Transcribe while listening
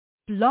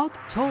Blog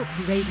Talk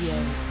Radio.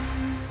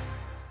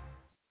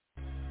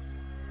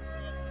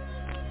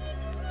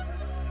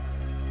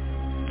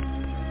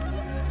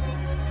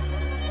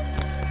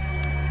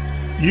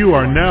 You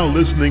are now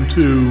listening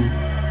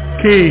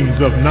to Kings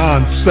of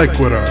Non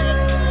Sequitur.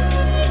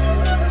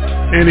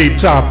 Any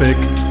topic,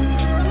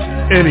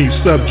 any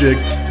subject,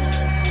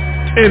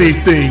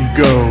 anything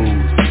goes.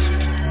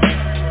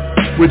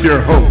 With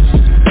your hosts,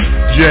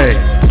 Jay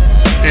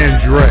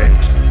and Dre.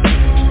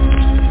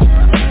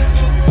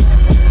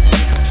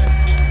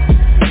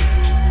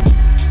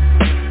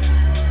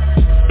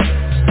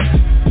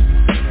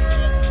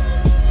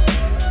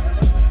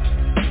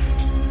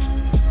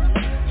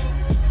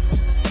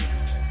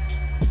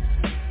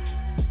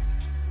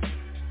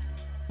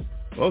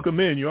 Welcome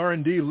in. You are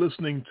indeed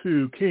listening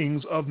to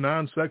Kings of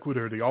Non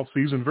Sequitur, the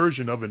off-season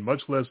version of in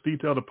much less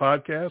detail the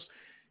podcast.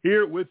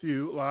 Here with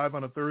you live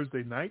on a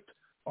Thursday night,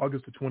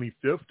 August the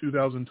 25th,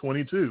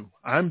 2022.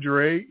 I'm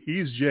Dre,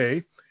 he's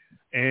Jay,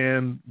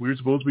 and we're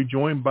supposed to be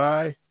joined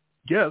by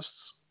guests.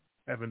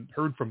 Haven't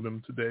heard from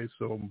them today,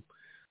 so I'm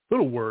a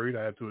little worried,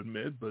 I have to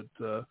admit. But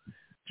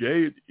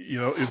Jay,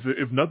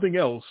 if nothing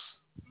else,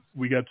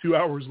 we got 2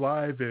 hours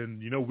live, and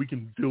we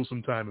can fill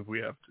some time if we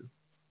have to.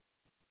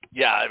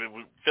 Yeah, I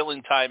mean,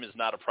 filling time is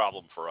not a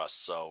problem for us.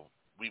 So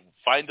we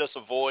find us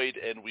a void,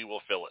 and we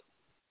will fill it.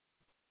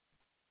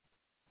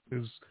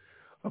 There's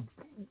a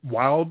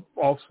wild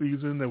off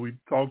season that we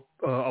talked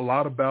a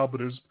lot about, but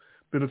there's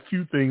been a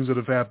few things that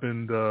have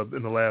happened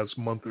in the last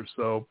month or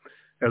so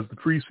as the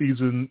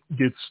preseason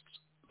gets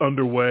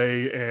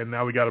underway, and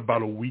now we got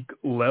about a week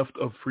left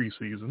of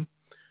preseason.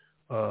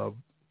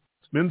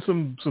 It's been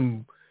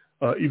some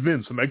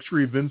events, some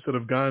extra events that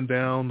have gone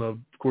down. Of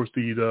course,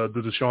 the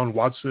Deshaun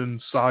Watson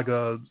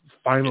saga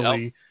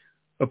finally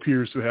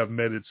appears to have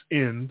met its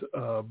end.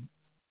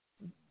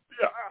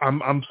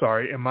 I'm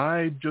sorry. Am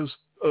I just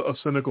a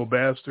cynical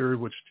bastard?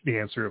 Which the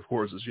answer, of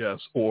course, is yes.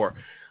 Or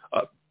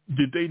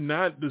did they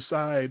not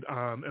decide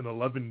on an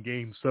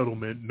 11-game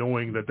settlement,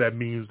 knowing that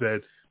means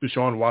that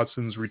Deshaun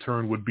Watson's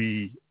return would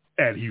be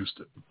at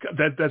Houston?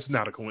 That's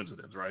not a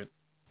coincidence, right?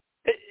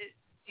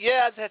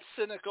 Yeah, that's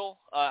cynical.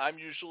 I'm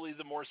usually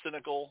the more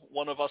cynical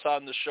one of us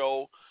on the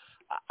show.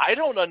 I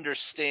don't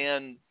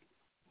understand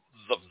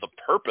the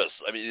purpose.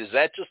 I mean, is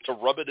that just to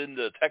rub it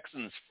into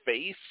Texans'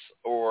 face,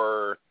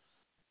 or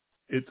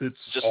it's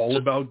just all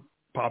about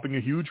popping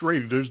a huge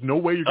rating? There's no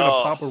way you're going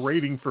to pop a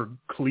rating for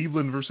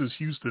Cleveland versus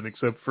Houston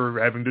except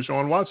for having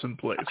Deshaun Watson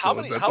play. How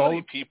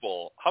many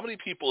people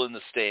in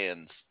the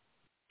stands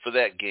for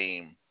that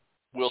game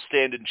will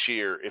stand and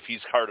cheer if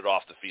he's carted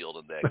off the field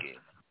in that game?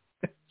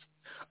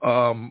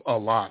 A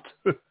lot.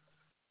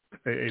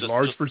 a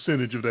large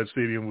percentage of that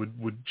stadium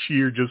would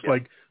cheer just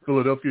like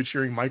Philadelphia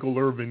cheering Michael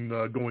Irvin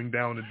going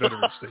down at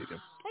Veterans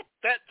Stadium.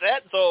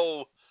 That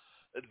though,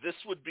 this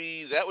would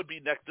be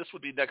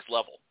next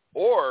level.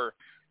 Or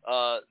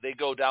they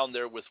go down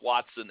there with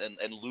Watson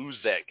and lose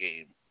that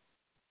game.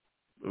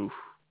 Oof.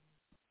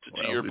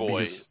 To your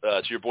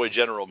boy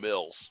General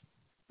Mills.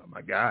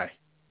 My guy,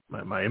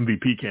 my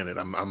MVP candidate.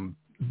 I'm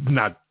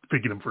not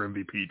picking him for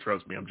MVP.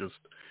 Trust me. I'm just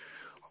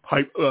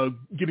hype,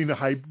 getting the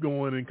hype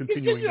going and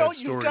continuing that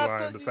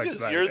storyline. The fact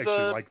that I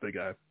actually like the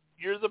guy.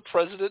 You're the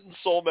president and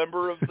sole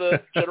member of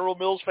the General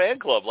Mills fan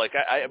club. Like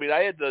I mean, I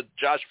had the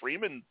Josh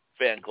Freeman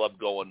fan club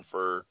going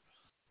for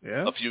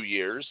a few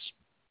years,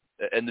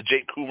 and the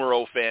Jake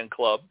Kumaro fan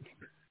club.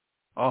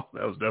 Oh,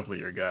 that was definitely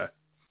your guy.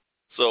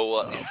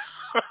 So,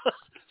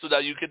 so now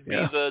you could be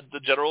the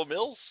General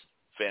Mills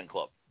fan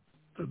club.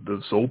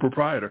 The sole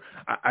proprietor.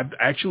 I've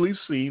actually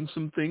seen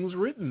some things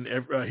written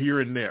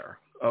here and there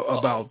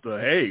about,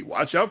 hey,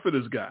 watch out for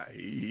this guy.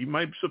 He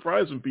might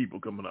surprise some people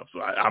coming up.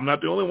 So I'm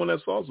not the only one that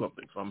saw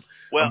something. So I'm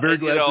very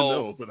glad to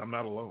know, but I'm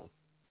not alone.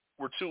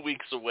 We're 2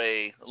 weeks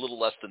away, a little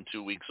less than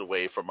 2 weeks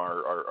away from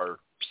our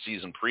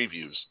season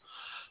previews.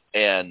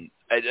 And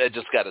I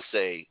just got to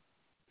say,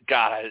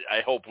 God,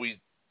 I hope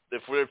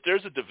if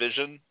there's a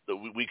division that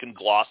we can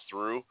gloss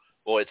through,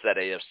 it's that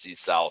AFC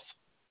South.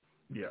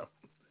 Yeah.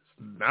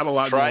 Not a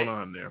lot going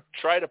on there.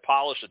 Try to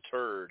polish a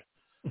turd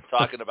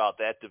talking about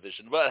that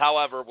division. But,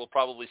 however, we'll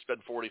probably spend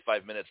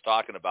 45 minutes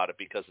talking about it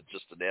because it's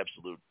just an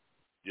absolute,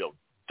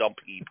 dump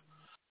heap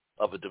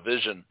of a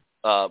division,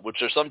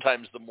 which are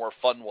sometimes the more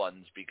fun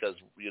ones because,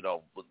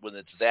 when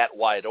it's that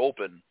wide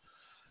open,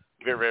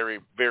 very, very,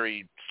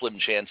 very slim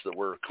chance that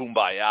we're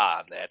kumbaya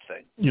on that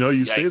thing.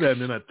 You say that,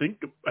 and then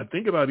I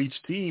think about each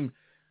team.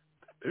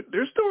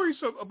 There's stories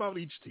about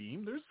each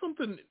team. There's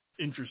something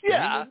interesting.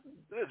 Yeah,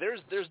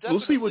 there's definitely.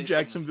 We'll see what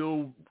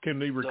Jacksonville can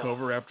they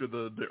recover after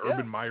the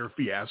Urban Meyer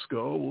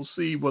fiasco. We'll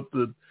see what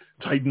the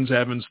Titans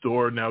have in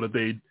store now that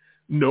they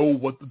know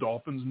what the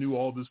Dolphins knew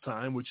all this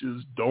time, which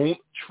is don't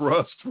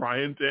trust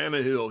Ryan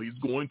Tannehill. He's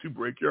going to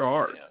break your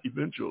heart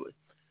eventually.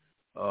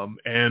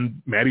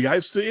 And Matty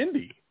Ice to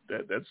Indy.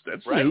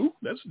 That's right. New.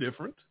 That's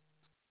different.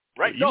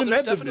 Right. Even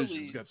that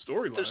division's got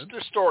storylines.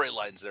 There's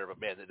storylines there, but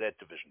man, that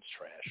division's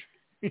trash.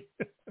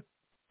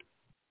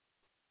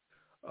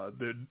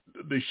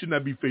 They should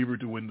not be favored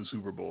to win the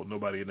Super Bowl.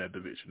 Nobody in that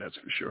division, that's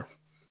for sure.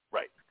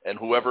 Right. and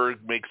whoever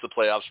makes the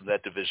playoffs from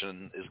that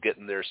division is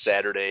getting their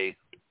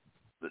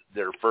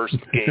first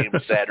game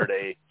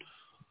Saturday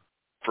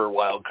for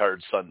Wild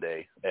Card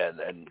Sunday,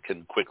 and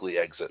can quickly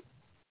exit.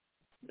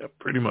 Yeah,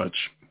 pretty much.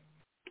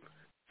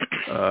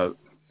 So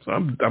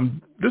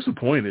I'm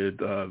disappointed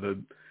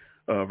that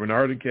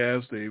Renard and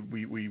Kaz,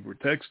 we were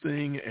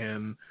texting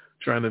and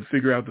trying to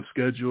figure out the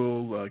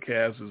schedule.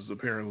 Kaz has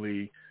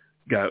apparently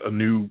got a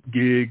new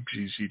gig.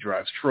 She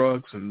drives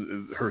trucks,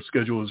 and her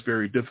schedule is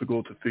very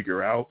difficult to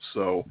figure out.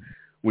 So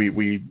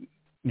we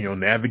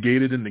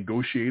navigated and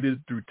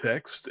negotiated through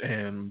text,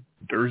 and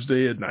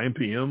Thursday at 9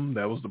 p.m.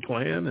 that was the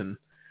plan. And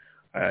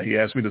he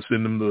asked me to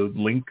send him the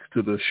link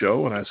to the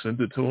show, and I sent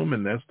it to him,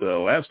 and that's the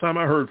last time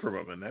I heard from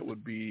him. And that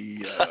would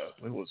be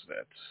when was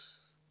that?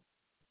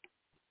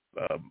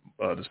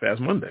 This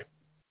past Monday.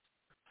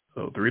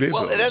 So 3 days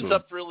ago. Well, it ends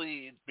up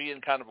really being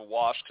kind of a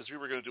wash because we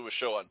were going to do a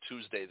show on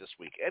Tuesday this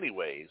week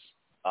anyways.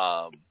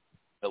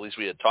 At least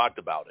we had talked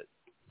about it.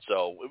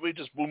 So we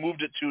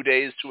moved it 2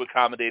 days to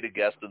accommodate a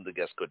guest, and the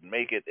guest couldn't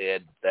make it,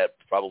 and that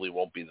probably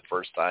won't be the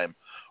first time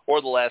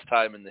or the last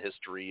time in the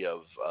history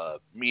of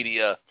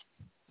media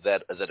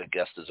that a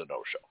guest is a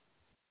no-show.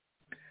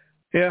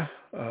 Yeah.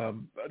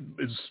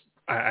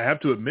 I have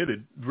to admit, it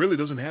really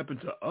doesn't happen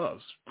to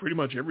us. Pretty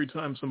much every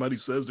time somebody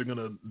says they're going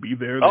to be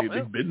there,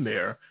 they've been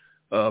there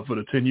for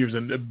the 10 years.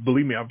 And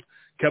believe me, I've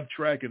kept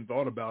track and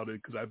thought about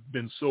it because I've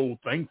been so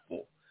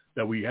thankful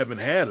that we haven't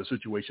had a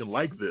situation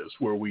like this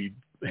where we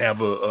have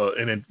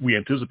and we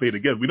anticipate a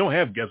guest. We don't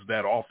have guests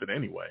that often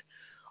anyway.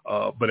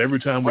 But every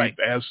time we've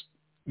asked,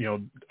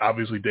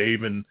 obviously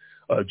Dave and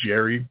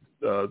Jerry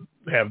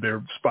have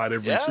their spot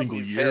every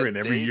single year, and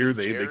every year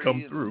they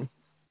come through.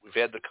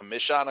 We've had the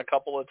commission on a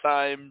couple of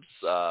times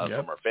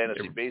from our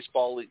fantasy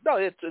baseball league. No,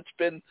 it's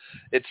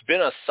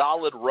been a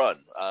solid run.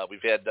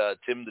 We've had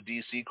Tim, the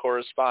DC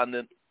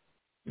correspondent.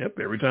 Yep,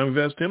 every time we've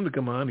asked him to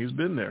come on, he's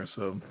been there.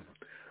 So,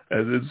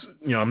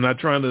 I'm not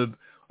trying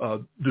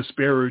to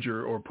disparage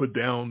or put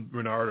down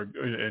Renard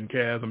and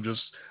Kaz. I'm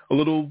just a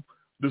little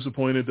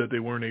disappointed that they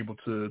weren't able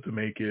to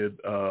make it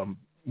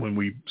when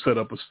we set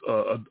up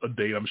a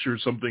date. I'm sure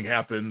something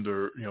happened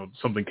or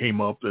something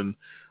came up, and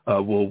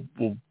we'll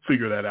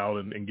figure that out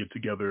and get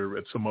together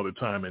at some other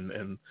time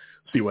and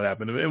see what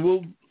happened, and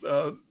we'll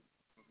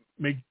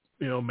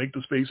make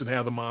the space and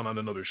have them on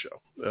another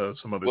show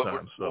some other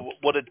time. So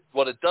what it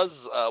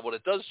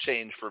does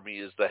change for me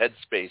is the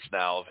headspace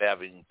now of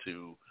having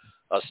to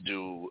us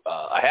do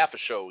a half a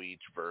show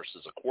each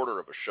versus a quarter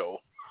of a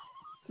show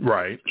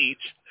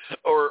each,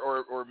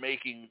 or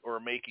making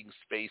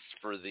space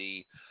for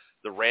the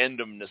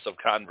randomness of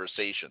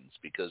conversations,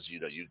 because you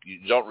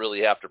don't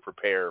really have to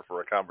prepare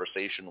for a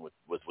conversation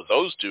with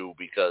those two,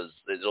 because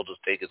it'll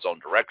just take its own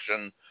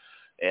direction,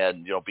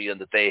 and being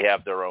that they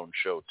have their own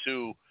show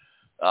too,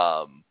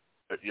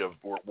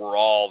 we're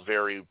all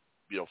very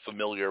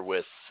familiar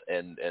with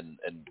and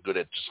good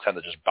at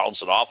just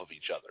bouncing off of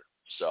each other.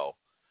 So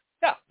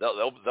yeah,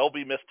 they'll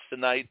be missed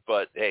tonight,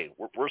 but hey,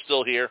 we're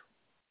still here.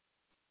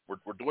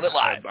 We're doing it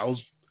live.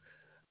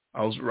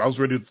 I was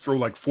ready to throw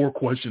like 4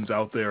 questions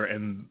out there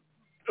and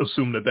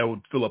assume that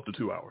would fill up the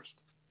 2 hours.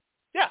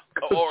 Yeah,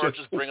 or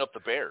just bring up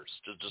the Bears.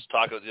 Just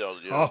talk, because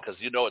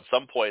at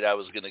some point I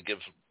was going to give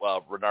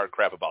Renard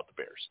crap about the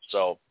Bears.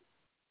 So.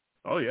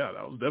 Oh yeah,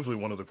 that was definitely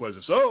one of the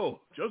questions. So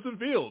Justin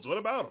Fields, what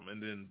about him?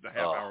 And then a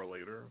half hour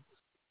later.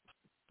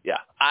 Yeah,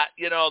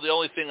 the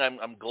only thing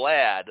I'm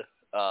glad.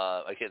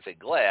 I can't say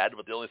glad,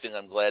 but the only thing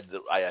I'm glad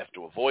that I have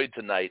to avoid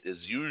tonight is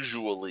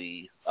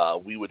usually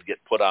we would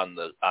get put on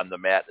the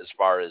mat as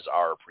far as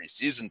our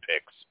preseason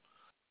picks,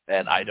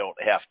 and I don't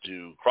have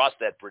to cross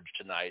that bridge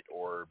tonight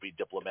or be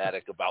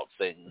diplomatic about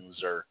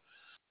things, or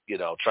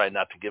try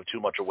not to give too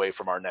much away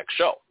from our next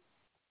show.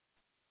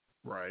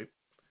 Right.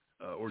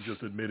 Or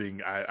just admitting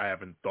I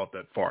haven't thought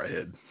that far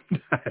ahead.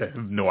 I have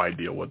no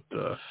idea what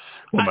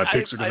my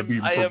picks are going to be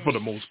for the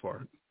most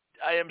part.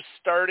 I am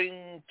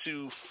starting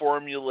to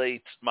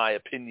formulate my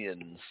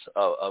opinions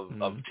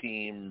of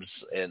teams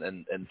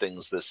and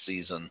things this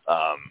season.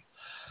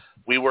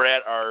 We were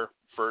at our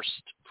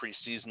first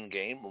preseason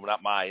game. Well,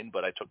 not mine,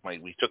 but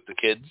we took the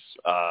kids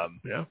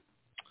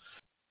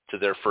to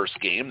their first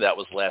game. That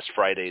was last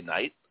Friday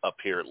night up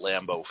here at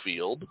Lambeau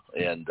Field,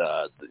 and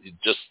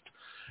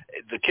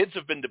the kids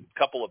have been to a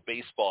couple of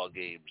baseball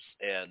games,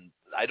 and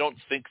I don't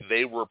think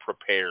they were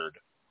prepared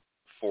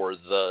for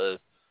the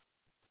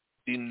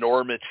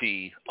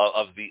enormity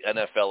of the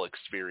NFL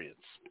experience.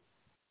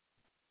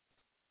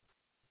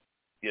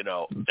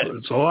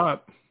 It's a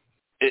lot.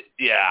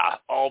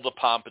 All the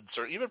pomp and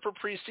circumstance, even for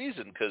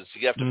preseason, because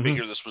you have to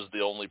figure this was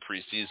the only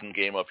preseason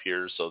game up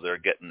here, so they're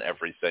getting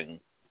everything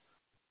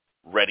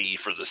ready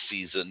for the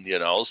season,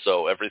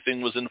 so everything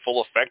was in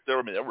full effect there.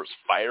 I mean, there was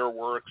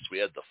fireworks. We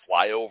had the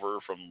flyover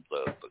from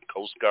the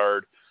Coast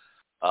Guard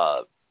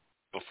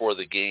before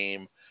the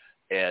game,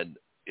 and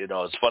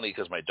it's funny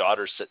because my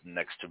daughter's sitting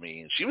next to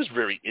me, and she was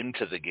very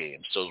into the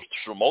game. So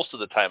for most of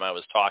the time, I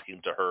was talking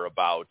to her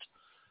about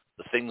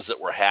the things that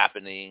were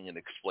happening and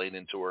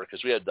explaining to her,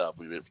 because we had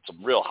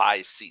some real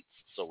high seats,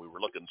 so we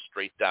were looking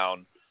straight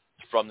down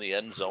from the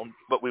end zone,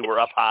 but we were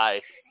up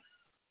high.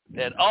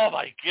 And, oh,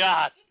 my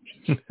God.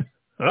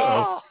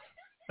 Uh-oh.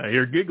 I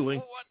hear giggling.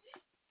 What?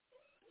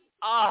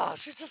 I'm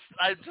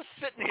just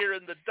sitting here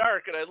in the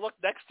dark, and I look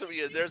next to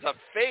me, and there's a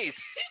face.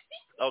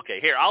 Okay,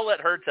 here, I'll let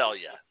her tell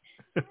you.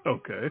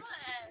 Okay.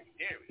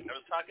 Here, I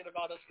was talking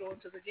about us going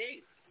to the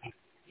game.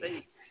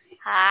 Say,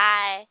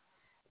 Hi.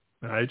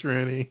 Hi,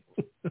 Tranny.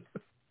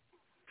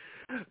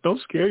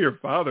 Don't scare your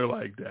father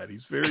like that.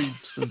 He's very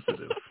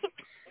sensitive.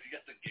 You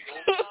got the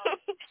giggles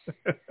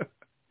on?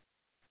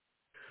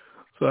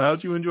 So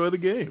how'd you enjoy the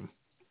game?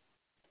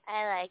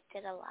 I liked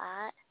it a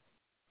lot.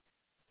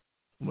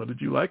 What did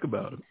you like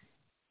about it?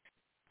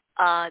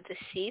 The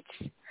seats.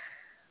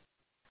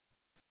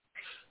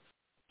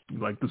 You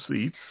like the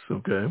seats?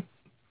 Okay.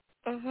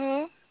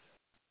 Mhm.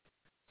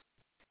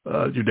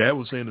 Your dad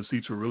was saying the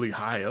seats were really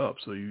high up,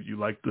 so you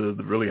like the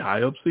really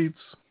high up seats?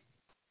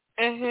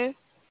 Mhm.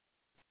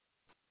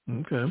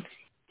 Okay.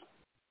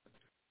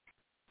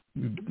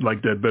 You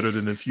like that better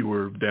than if you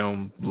were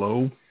down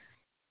low?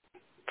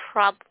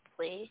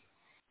 Probably.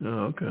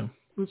 Oh, okay.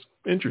 That's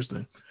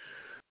interesting.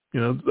 You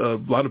know, a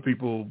lot of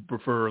people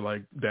prefer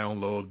like down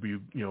low to be,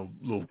 you know,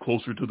 a little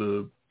closer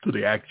to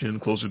the action,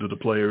 closer to the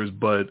players,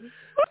 but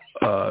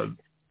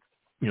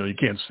you know, you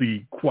can't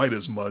see quite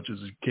as much as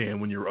you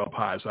can when you're up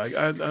high. So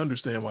I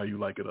understand why you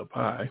like it up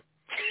high.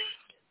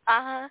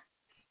 Uh-huh.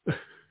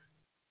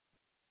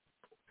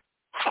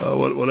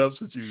 What else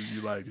did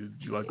you like? Did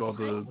you like all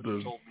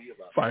the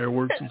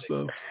fireworks and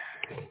stuff?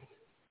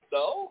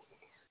 No?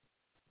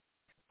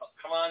 Oh,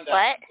 come on down,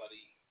 What?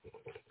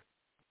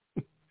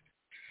 buddy.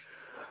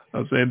 I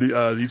was saying,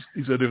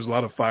 he said there was a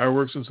lot of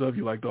fireworks and stuff.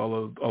 You liked all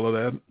of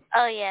that?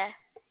 Oh, yeah.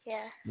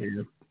 Yeah.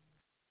 Yeah.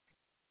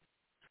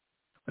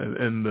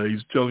 And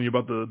he's telling you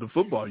about the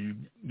football.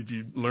 Did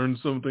you learn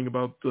something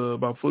about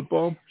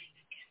football?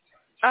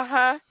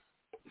 Uh-huh.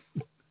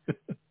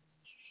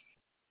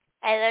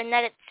 I learned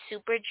that it's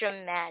super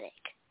dramatic.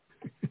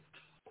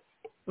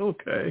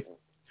 Okay.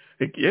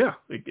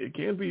 It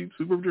can be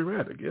super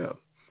dramatic, yeah.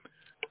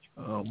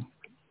 So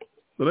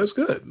that's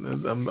good.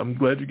 I'm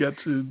glad you got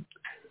to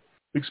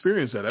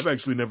experience that. I've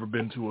actually never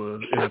been to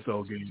an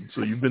NFL game,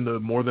 so you've been to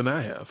more than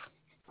I have.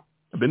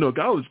 I've been to a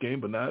college game,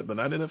 but not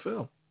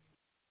NFL.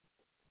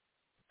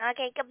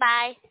 Okay,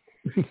 goodbye.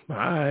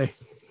 Bye.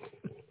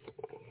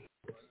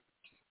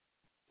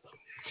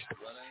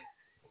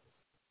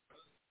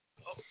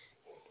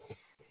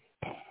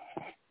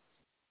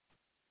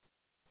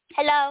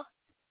 Hello.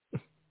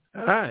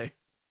 Hi.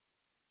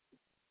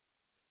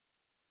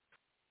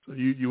 So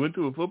you went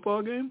to a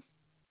football game?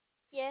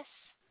 Yes.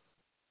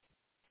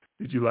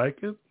 Did you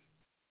like it?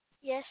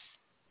 Yes.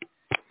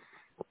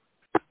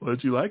 What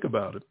did you like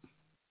about it?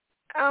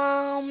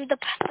 The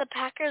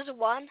Packers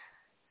won.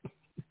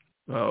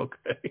 Oh,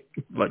 okay.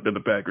 Like that the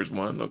Packers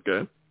won.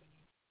 Okay.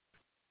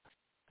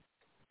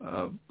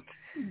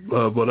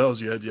 What else?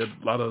 You had a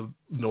lot of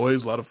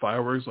noise, a lot of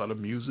fireworks, a lot of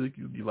music.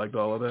 You liked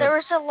all of that? There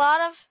was a lot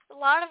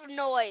of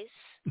noise.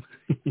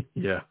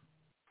 Yeah.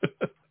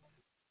 A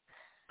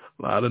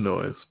lot of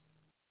noise.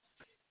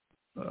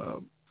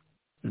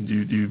 And do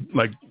you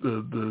like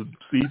the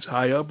seats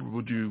high up, or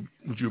would you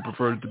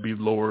prefer it to be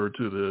lower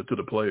to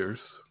the players?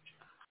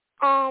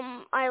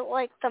 I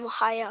like them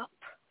high up.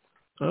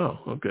 Oh,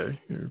 okay.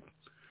 Your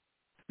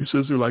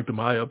sister liked them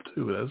high up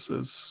too.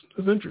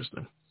 That's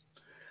interesting.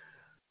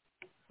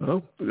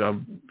 Well,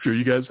 I'm sure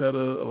you guys had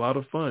a lot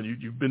of fun.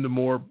 You've been to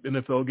more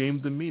NFL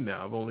games than me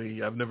now.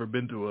 I've never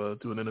been to an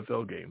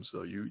NFL game,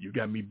 so you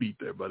got me beat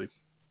there, buddy.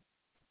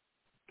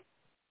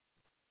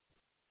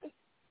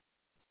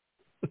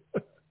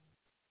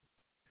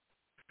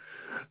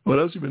 What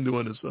else you been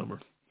doing this summer?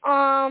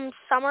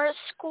 Summer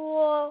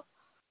school,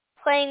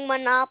 playing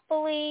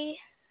Monopoly.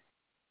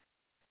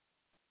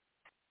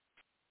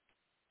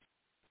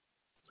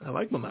 I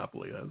like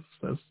Monopoly.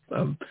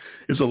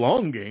 It's a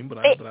long game, but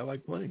I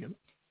like playing it.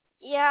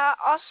 Yeah,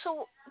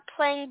 also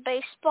playing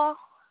baseball.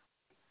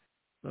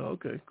 Oh,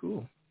 okay,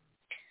 cool.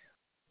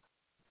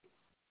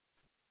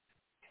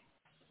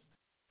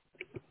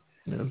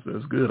 Yeah,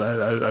 that's good.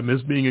 I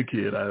miss being a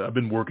kid. I've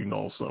been working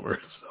all summer,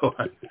 so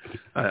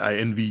I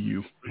envy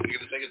you. Are you going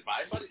to say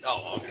goodbye, buddy?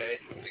 Oh, okay.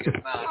 Say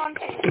goodbye.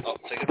 Oh,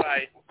 say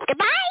goodbye.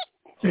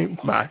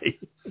 Goodbye. Bye.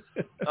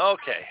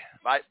 Okay.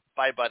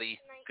 Bye, buddy.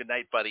 Good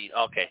night, buddy.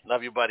 Okay.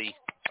 Love you, buddy.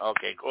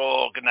 Okay.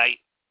 Oh, good night.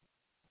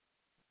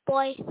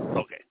 Boy.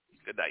 Okay.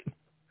 Good night.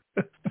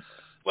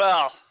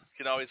 Well,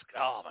 you know,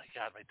 oh, my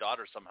God. My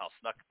daughter somehow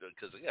snuck,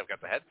 because I've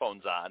got the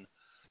headphones on.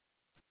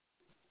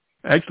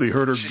 I actually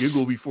heard her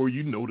giggle before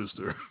you noticed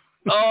her.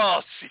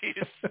 Oh,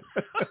 jeez.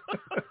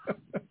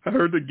 I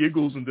heard the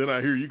giggles, and then I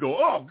hear you go,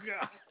 oh,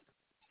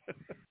 God.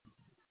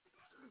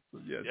 So,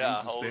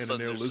 yeah, all of a sudden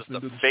there there's just listening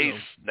a to the face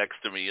show.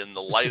 next to me in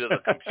the light of the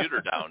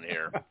computer down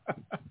here.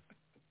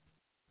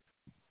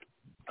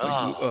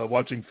 Like,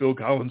 watching Phil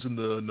Collins in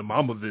the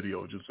Mama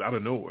video just out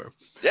of nowhere.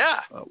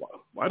 Yeah.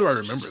 Why do I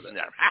remember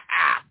that?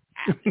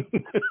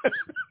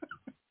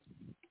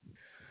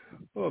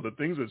 Oh, the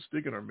things that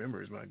stick in our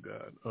memories, my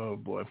God. Oh,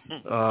 boy.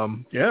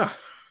 Yeah.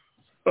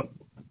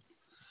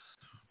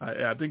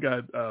 I think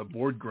I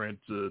bored Grant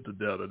to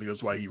death. I think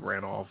that's why he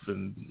ran off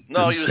and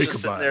no, he didn't was say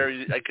just goodbye.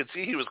 sitting there. I could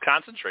see he was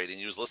concentrating.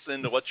 He was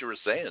listening to what you were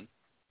saying.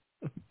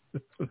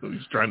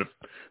 He's trying to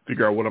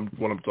figure out what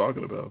I'm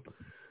talking about.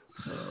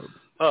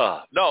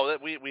 No,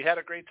 we had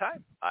a great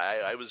time.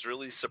 I was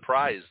really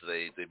surprised.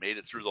 They made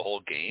it through the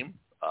whole game.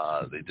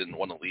 They didn't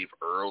want to leave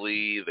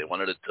early. They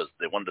wanted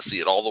to see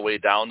it all the way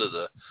down to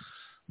the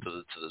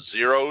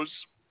zeros.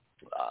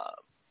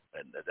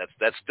 And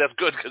that's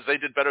good because they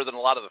did better than a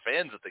lot of the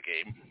fans at the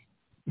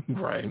game.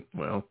 Right.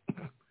 Well,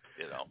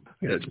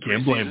 it's a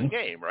can't blame them.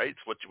 game, right?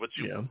 It's what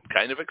you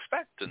kind of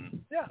expect,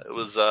 and it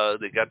was.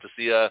 They got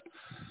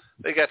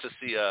to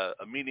see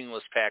a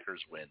meaningless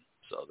Packers win,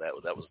 so that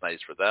was nice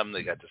for them.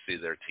 They got to see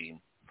their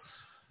team,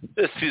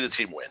 the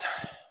team win.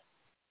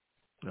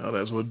 No,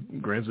 that's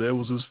what Grant said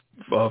was his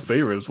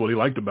favorite. It's what he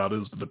liked about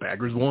it is the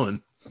Packers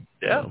won.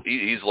 Yeah,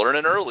 he's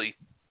learning early.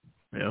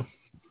 Yeah.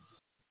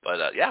 But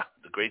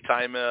the great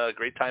time at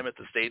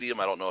the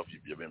stadium. I don't know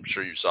if I'm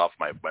sure you saw.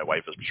 My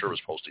wife, I'm sure,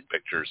 was posting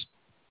pictures.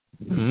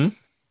 Mm-hmm.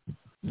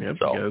 Yeah,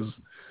 so, you guys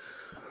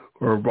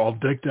were all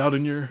decked out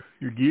in your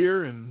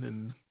gear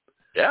and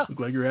look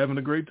like you're having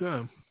a great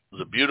time. It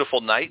was a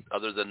beautiful night,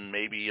 other than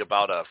maybe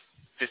about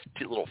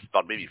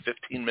maybe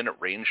 15-minute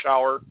rain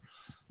shower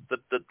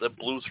that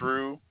blew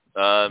through,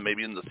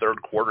 maybe in the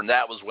third quarter, and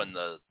that was when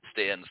the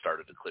stand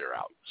started to clear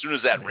out. As soon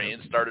as that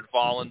rain started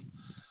falling,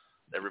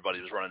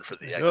 everybody was running for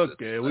the exits.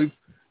 Okay, we've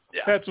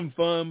had some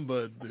fun,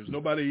 but there's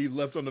nobody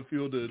left on the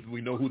field that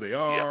we know who they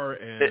are,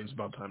 and it's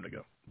about time to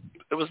go.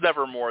 It was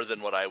never more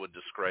than what I would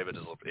describe it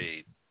as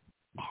a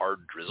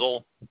hard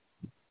drizzle.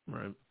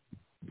 Right.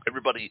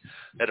 Everybody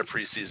at a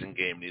preseason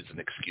game needs an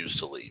excuse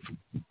to leave.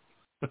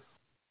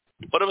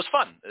 But it was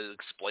fun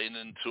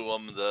explaining to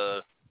them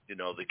the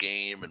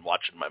game and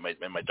watching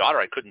my daughter.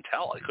 I couldn't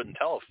tell if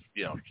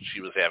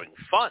she was having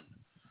fun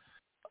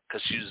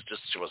because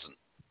she wasn't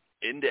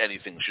into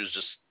anything. She was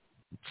just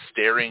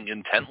staring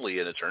intently,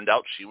 and it turned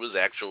out she was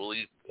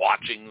actually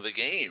watching the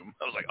game.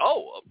 I was like,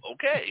 oh,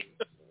 okay.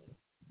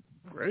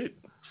 Great.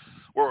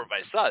 Where with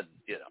my son,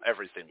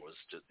 everything was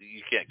just,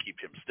 you can't keep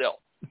him still.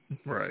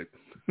 Right.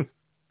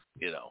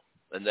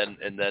 And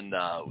then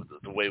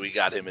the way we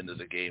got him into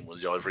the game was,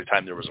 every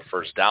time there was a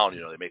first down,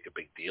 they make a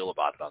big deal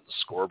about it on the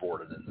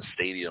scoreboard and in the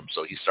stadium.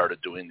 So he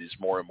started doing these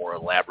more and more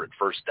elaborate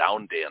first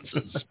down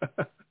dances.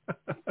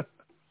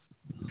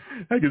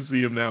 I can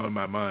see him now in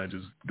my mind,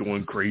 just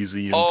going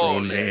crazy and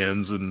throwing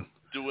hands and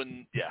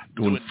doing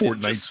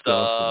Fortnite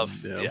stuff.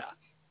 And,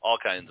 all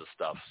kinds of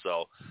stuff.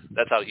 So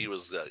that's how he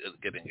was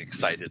getting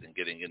excited and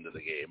getting into the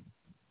game.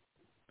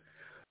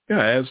 Yeah,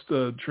 I asked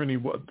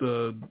Trini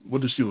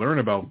what did she learn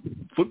about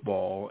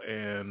football,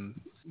 and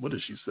what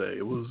did she say?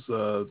 It was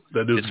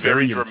that it was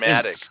very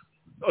dramatic.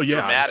 Oh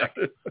yeah, dramatic.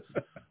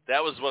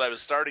 That was what I was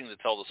starting to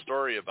tell the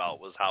story about,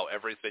 was how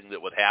everything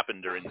that would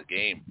happen during the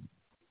game,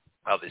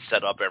 how they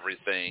set up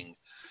everything,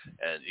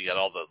 and you got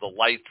all the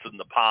lights and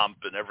the pomp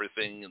and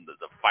everything, and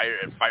the fire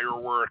and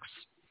fireworks,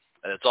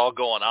 and it's all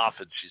going off,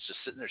 and she's just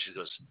sitting there. She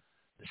goes,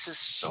 "This is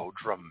so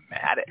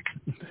dramatic."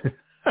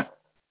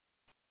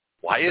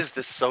 Why is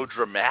this so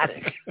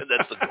dramatic? And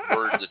that's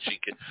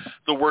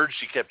the word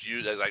she kept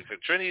using. Like,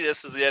 Trini, this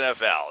is the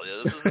NFL.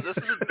 This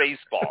is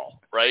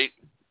baseball, right?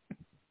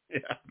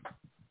 Yeah.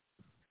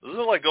 This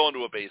isn't like going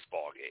to a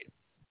baseball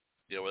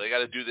game, where they got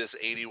to do this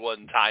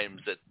 81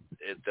 times at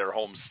their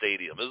home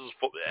stadium. This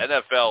is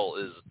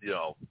NFL is,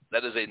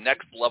 that is a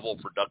next level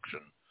production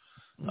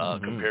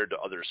compared to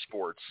other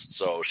sports.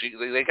 So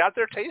they got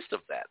their taste of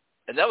that,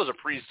 and that was a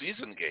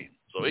preseason game,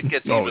 so it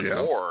gets even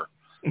more.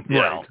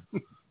 Right.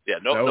 Yeah,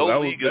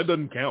 no league that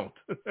doesn't count.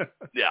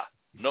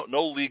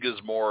 No league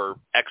is more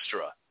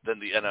extra than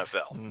the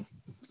NFL.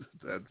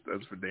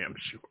 That's for damn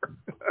sure.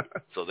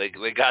 So they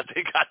got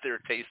their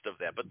taste of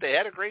that, but they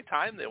had a great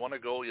time. They want to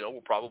go.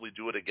 We'll probably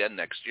do it again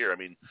next year. I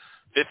mean,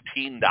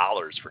 $15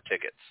 for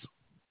tickets.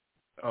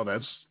 Oh,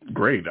 that's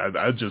great.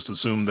 I just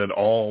assumed that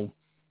all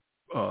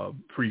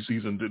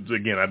preseason.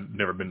 Again, I've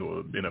never been to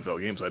an NFL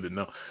game, so I didn't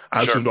know.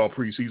 I assumed all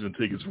preseason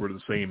tickets were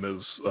the same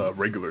as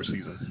regular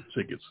season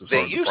tickets. As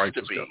far as the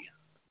prices go.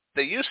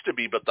 They used to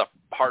be, but the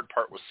hard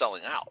part was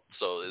selling out.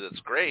 So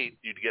it's great.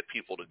 You'd get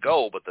people to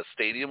go, but the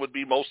stadium would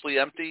be mostly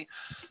empty.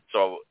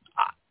 So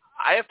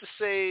I have to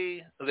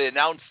say they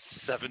announced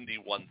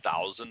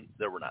 71,000.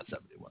 There were not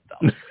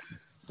 71,000.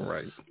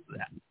 Right.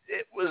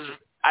 It was,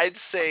 I'd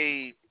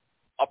say,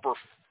 upper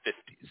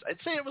 50s. I'd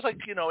say it was like,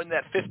 in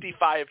that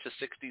 55 to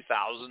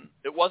 60,000.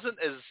 It wasn't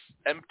as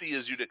empty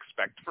as you'd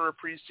expect for a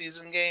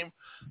preseason game.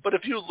 But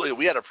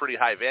we had a pretty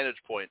high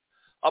vantage point.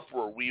 Up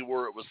where we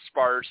were, it was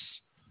sparse.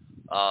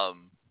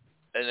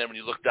 And then when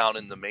you look down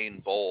in the main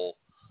bowl,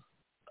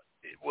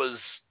 it was,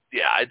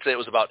 I'd say it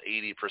was about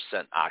 80%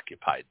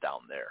 occupied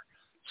down there.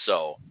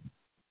 So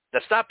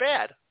that's not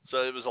bad.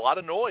 So it was a lot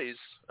of noise.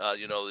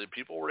 The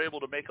people were able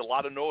to make a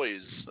lot of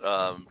noise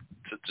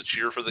to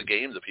cheer for the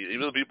game.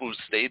 Even the people who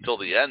stayed till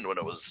the end when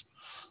it was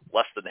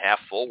less than half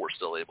full were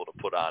still able to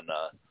put on,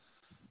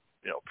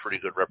 pretty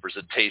good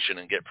representation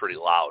and get pretty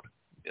loud.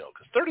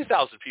 Because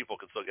 30,000 people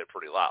can still get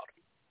pretty loud.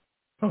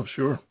 Oh,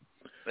 sure.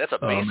 That's a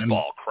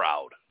baseball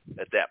crowd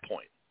at that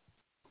point.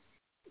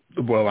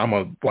 Well, I'm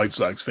a White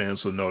Sox fan,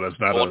 so no, that's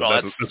not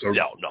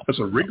that's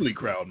a Wrigley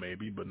crowd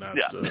maybe, but not.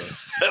 Yeah,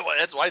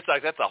 that's White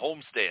Sox. That's a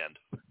homestand.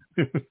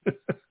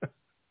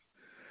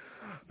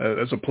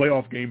 That's a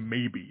playoff game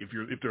maybe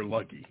if they're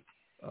lucky.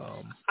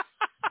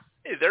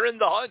 Hey, they're in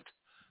the hunt.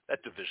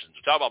 That division.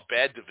 We're talking about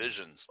bad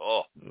divisions.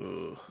 Oh,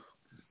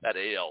 that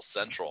AL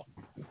Central.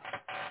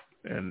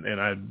 And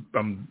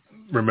I'm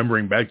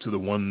remembering back to the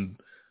one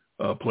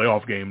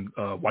playoff game,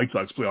 White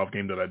Sox playoff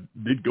game that I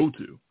did go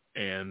to,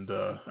 and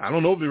I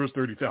don't know if there was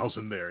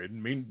 30,000 there. It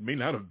may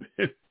not have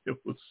been. It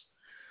was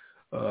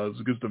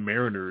against the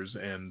Mariners,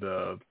 and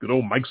good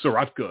old Mike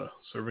Sorotka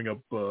serving up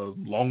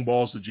long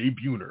balls to Jay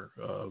Buhner.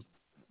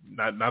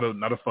 Not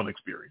a fun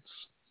experience,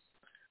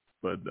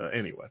 but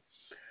anyway.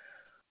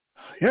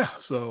 Yeah.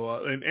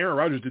 So and Aaron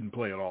Rodgers didn't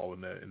play at all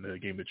in the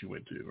game that you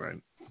went to,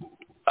 right?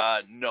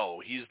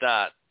 No, he's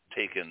not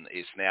taken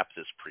a snap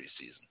this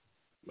preseason.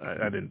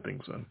 I didn't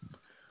think so.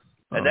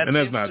 And that that's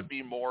seems not to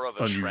be more of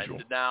a unusual.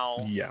 trend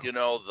now. Yeah. You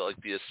know, the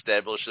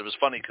established. It was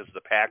funny because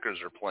the Packers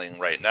are playing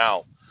right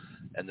now,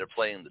 and they're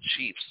playing the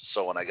Chiefs.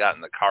 So when I got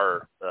in the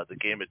car, the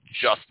game had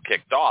just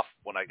kicked off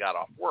when I got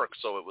off work,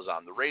 so it was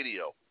on the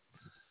radio.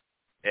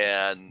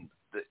 And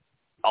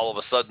all of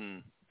a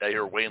sudden, I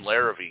hear Wayne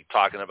Larrivee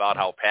talking about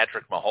how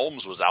Patrick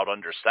Mahomes was out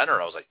under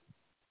center. I was like,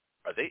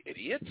 are they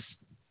idiots?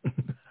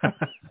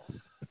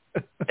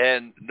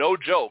 And no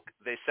joke,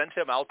 they sent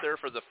him out there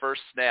for the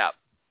first snap,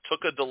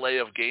 took a delay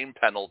of game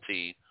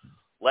penalty,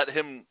 let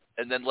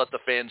the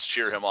fans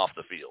cheer him off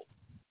the field.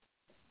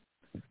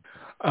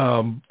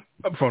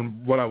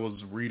 From what I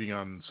was reading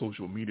on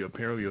social media,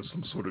 apparently it's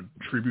some sort of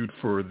tribute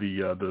for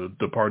the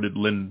departed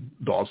Lynn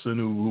Dawson,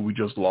 who we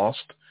just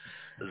lost.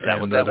 Is that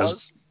what that was?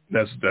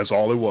 That's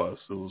all it was.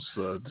 It was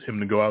him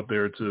to go out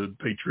there to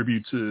pay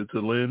tribute to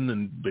Lynn,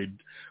 and they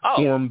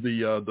formed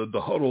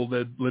the huddle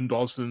that Lynn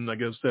Dawson, I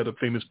guess, had a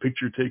famous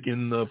picture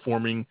taken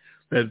forming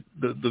that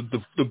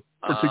the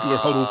particular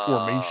huddle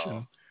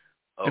formation.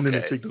 Okay. And then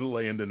they took the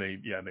delay, and then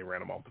they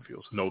ran him off the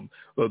field. So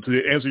no,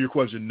 to answer your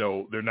question,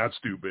 no, they're not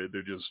stupid.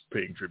 They're just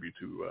paying tribute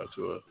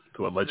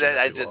to a legend.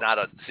 I did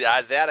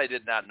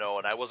not know,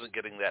 and I wasn't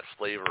getting that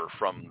flavor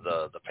from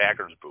the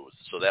Packers booth.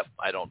 So that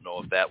I don't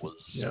know if that was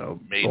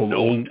made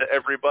known to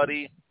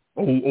everybody.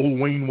 Old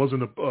Wayne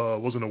wasn't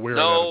aware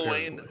of that.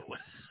 Wayne.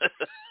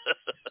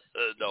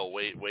 No,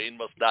 Wayne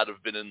must not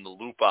have been in the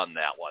loop on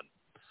that one.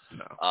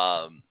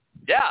 No.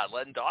 Yeah,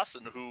 Len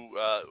Dawson, who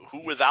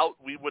without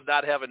we would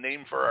not have a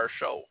name for our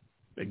show.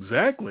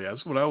 Exactly,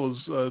 that's what I was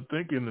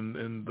thinking,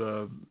 and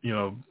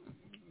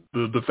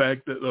the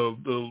fact that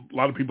a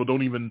lot of people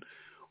don't even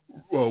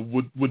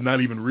would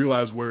not even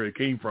realize where it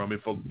came from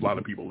if a lot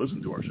of people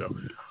listen to our show.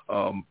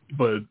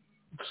 But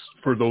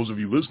for those of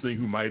you listening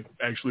who might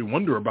actually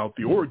wonder about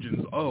the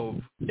origins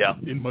of,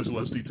 in much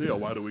less detail,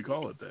 why do we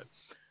call it that?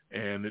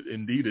 And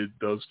indeed, it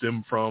does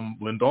stem from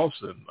Len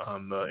Dawson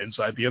on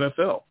Inside the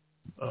NFL.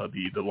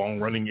 The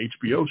long-running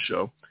HBO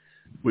show,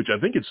 which I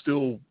think it's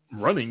still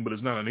running, but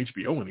it's not on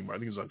HBO anymore. I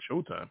think it's on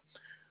Showtime.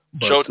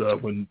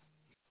 But when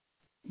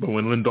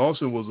Lynn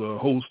Dawson was a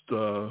host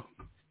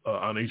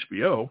on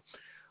HBO,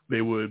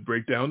 they would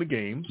break down the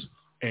games,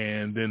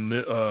 and then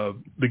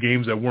the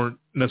games that weren't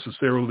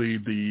necessarily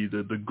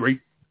the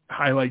great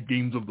highlight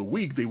games of the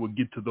week, they would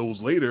get to those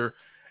later.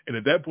 And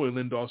at that point,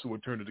 Lynn Dawson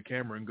would turn to the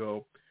camera and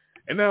go,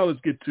 and now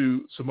let's get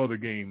to some other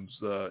games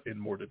in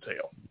more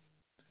detail.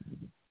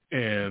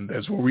 And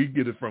that's where we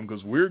get it from,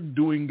 because we're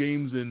doing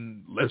games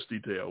in less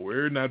detail.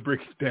 We're not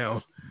breaking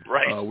down.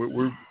 Right.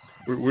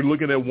 We're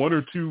looking at one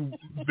or two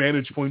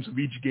vantage points of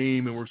each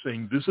game, and we're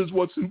saying this is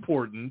what's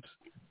important,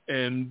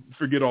 and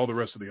forget all the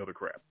rest of the other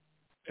crap.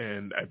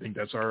 And I think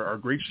that's our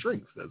great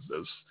strength. That's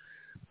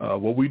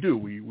what we do.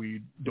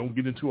 We don't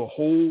get into a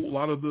whole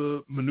lot of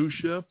the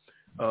minutia,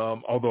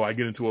 although I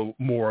get into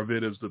more of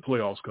it as the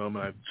playoffs come,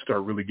 and I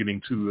start really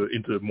getting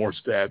into more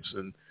stats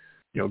and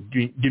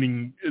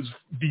getting as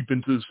deep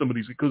into some of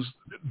these, because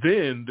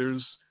then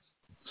there's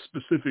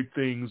specific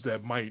things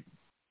that might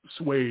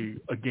sway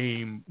a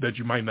game that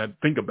you might not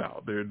think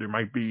about. There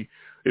might be,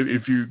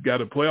 if you got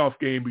a playoff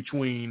game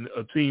between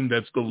a team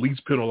that's the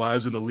least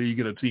penalized in the league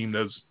and a team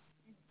that's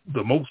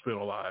the most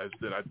penalized,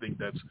 then I think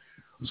that's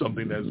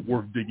something that's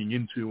worth digging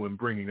into and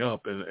bringing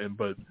up.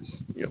 But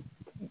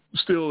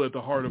still at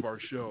the heart of our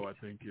show, I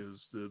think, is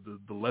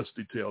the less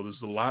detail.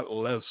 There's a lot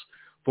less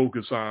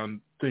focus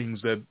on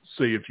things that,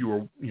 say, if you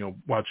were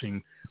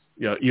watching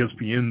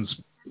ESPN's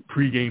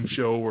pregame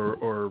show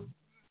or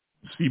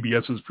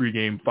CBS's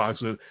pregame,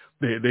 Fox,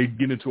 they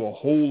get into a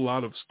whole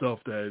lot of stuff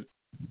that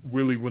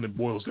really, when it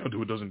boils down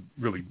to it, doesn't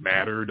really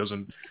matter. It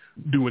doesn't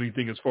do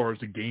anything as far as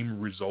the game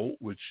result,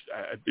 which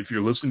if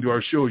you're listening to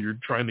our show, you're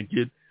trying to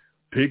get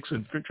picks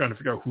and trying to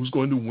figure out who's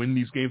going to win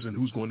these games and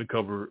who's going to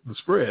cover the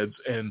spreads.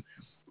 And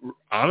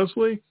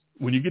honestly,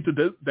 when you get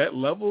to that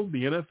level,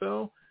 the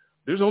NFL,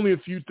 there's only a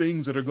few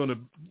things that are going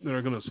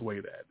to sway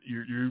that.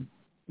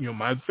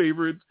 My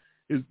favorite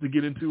is to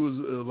get into is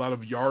a lot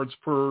of yards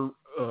per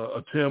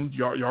attempt,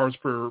 yards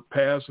per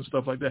pass and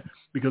stuff like that,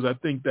 because I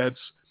think that's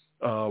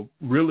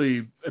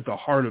really at the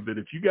heart of it.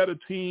 If you got a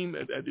team,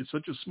 it's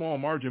such a small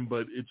margin,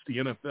 but it's the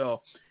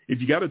NFL.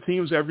 If you got a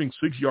team that's averaging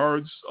 6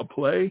 yards a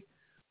play,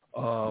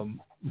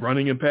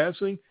 running and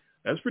passing,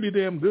 that's pretty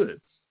damn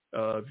good.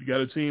 If you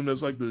got a team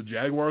that's like the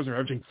Jaguars are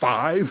averaging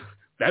 5,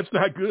 that's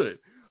not good.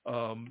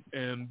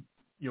 And,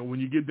 when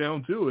you get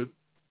down to it,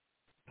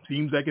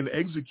 teams that can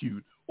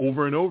execute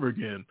over and over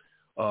again,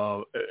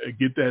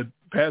 get that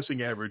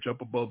passing average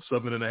up above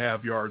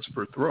 7.5 yards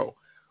per throw,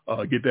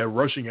 get that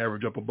rushing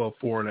average up above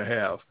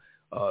 4.5.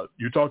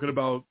 You're talking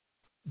about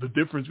the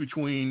difference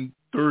between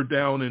 3rd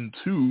down and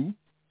 2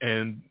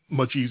 and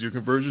much easier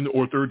conversion,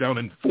 or 3rd down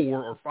and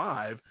 4 or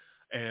 5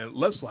 and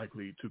less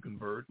likely to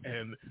convert.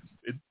 And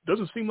it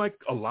doesn't seem like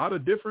a lot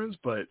of difference,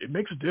 but it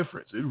makes a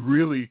difference. It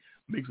really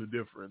makes a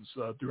difference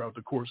throughout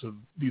the course of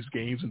these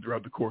games and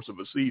throughout the course of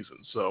a season.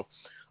 So,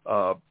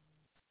 I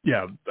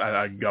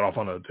got off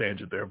on a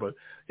tangent there, but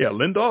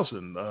Len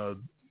Dawson,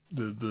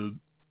 the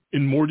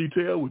in more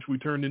detail, which we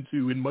turned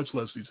into in much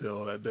less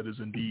detail, that is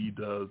indeed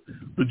the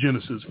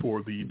genesis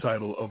for the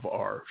title of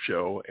our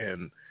show.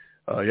 And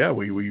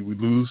we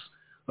lose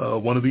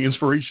one of the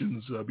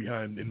inspirations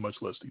behind in much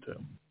less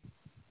detail.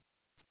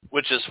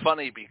 Which is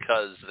funny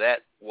because that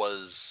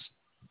was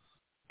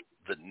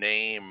the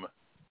name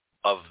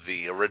of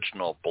the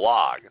original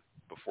blog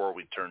before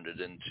we turned it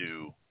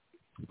into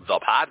the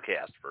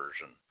podcast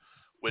version,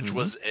 which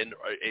was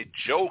a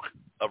joke,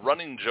 a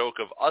running joke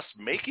of us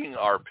making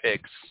our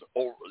picks,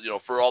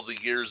 for all the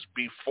years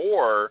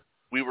before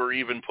we were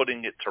even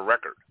putting it to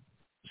record.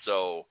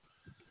 So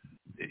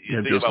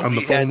you think just about on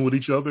the phone with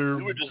each other.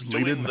 We were just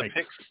late doing at the night.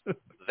 picks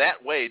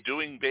that way,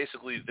 doing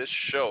basically this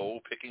show,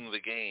 picking the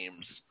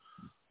games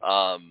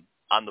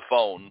on the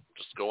phone,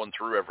 just going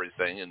through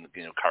everything and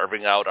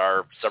carving out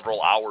our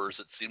several hours,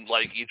 it seemed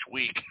like, each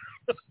week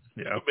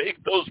to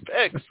make those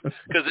picks.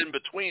 Because in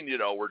between,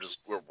 we're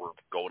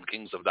going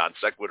Kings of Non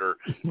Sequitur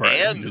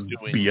and just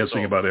doing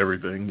BSing about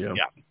everything. Yeah,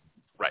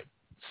 right.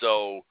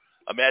 So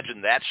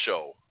imagine that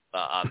show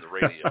on the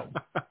radio.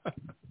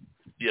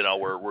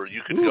 Where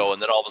you could go,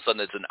 and then all of a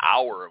sudden it's an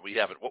hour, and we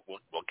haven't.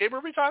 What game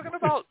are we talking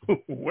about?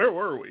 Where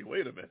were we?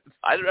 Wait a minute.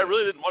 I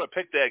really didn't want to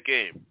pick that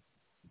game.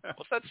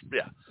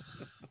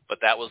 But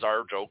that was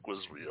our joke. Was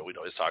we'd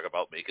always talk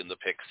about making the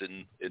picks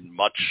in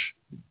much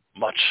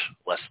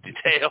less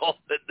detail,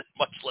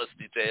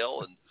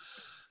 and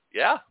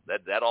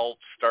that all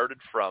started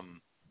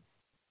from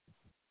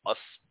us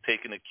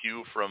taking a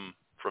cue from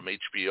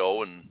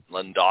HBO and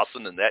Len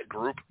Dawson and that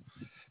group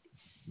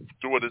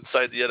doing it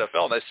inside the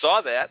NFL, and I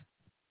saw that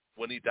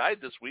when he died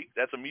this week.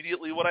 That's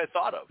immediately what I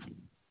thought of.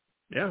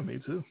 Yeah, me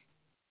too.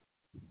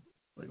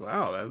 Like,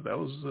 wow, that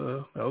was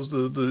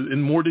the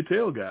in more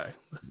detail guy.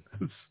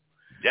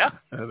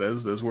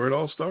 That's where it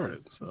all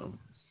started. So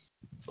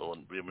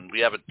we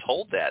haven't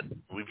told that.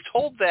 We've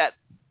told that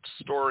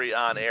story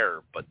on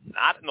air, but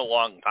not in a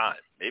long time.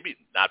 Maybe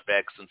not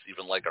back since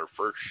even like our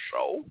first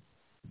show.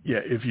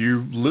 Yeah, if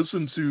you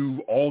listen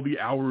to all the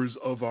hours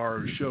of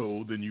our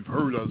show, then you've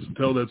heard us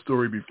tell that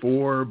story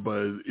before.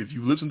 But if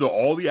you listen to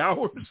all the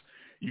hours,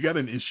 you got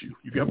an issue.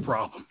 You got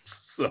problems.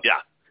 So.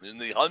 Yeah, in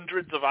the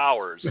hundreds of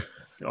hours.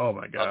 Oh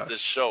my God! Of this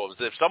show.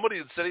 If somebody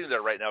is sitting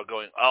there right now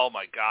going, "Oh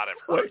my God, I've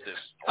heard this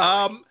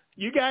story."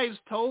 You guys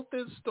told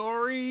this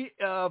story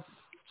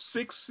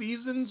 6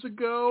 seasons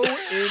ago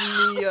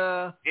in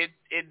the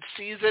in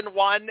season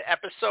 1,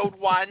 episode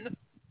 1,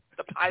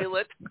 the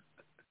pilot.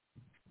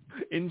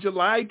 In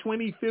July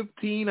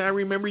 2015, I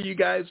remember you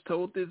guys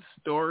told this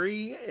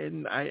story,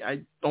 and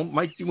I don't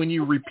like when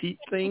you repeat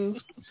things.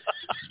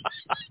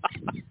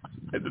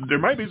 There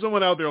might be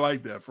someone out there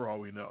like that, for all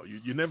we know.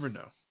 You never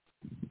know.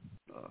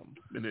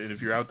 And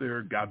if you're out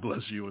there, God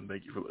bless you, and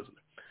thank you for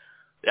listening.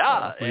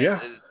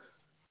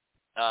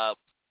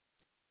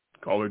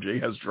 Caller J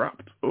has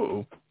dropped.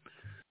 Uh-oh.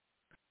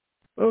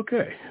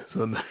 Okay,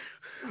 so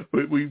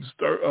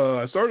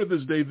I started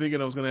this day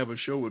thinking I was going to have a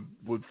show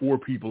with 4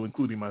 people,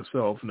 including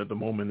myself, and at the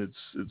moment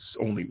it's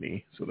only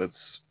me, so that's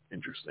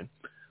interesting.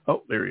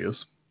 Oh, there he is.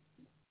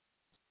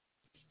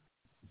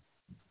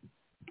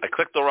 I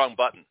clicked the wrong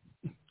button.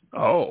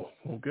 Oh,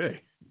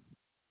 okay.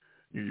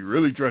 You're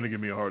really trying to give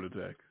me a heart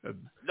attack.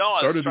 No, I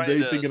started was the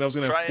day thinking I was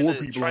going to have 4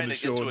 people on the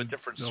show. Trying to get to a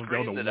different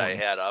screen that I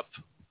had up.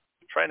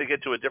 Trying to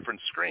get to a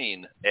different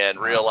screen and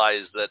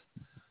realize that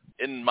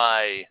in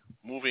my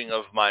moving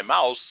of my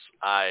mouse,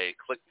 I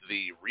clicked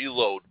the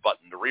reload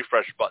button, the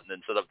refresh button,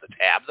 instead of the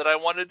tab that I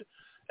wanted,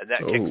 and that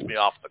kicks me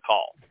off the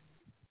call.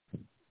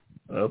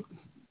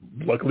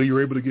 Luckily, you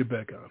were able to get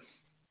back on.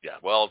 Yeah,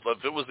 well,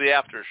 if it was the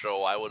after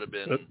show, I would have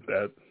been...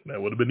 That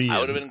would have been the end. I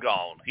would have been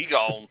gone. He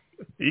gone.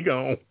 He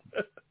gone.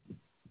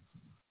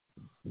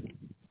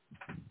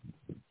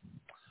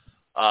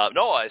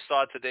 No, I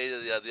saw today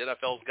that the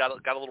NFL's got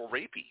a little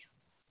rapey.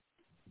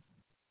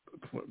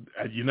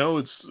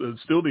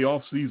 It's still the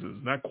off season.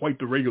 It's not quite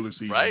the regular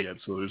season yet,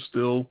 so there's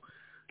still,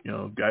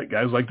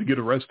 guys like to get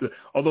arrested.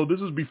 Although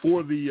this is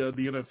before the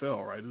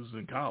NFL, right? This is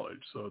in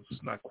college, so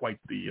it's not quite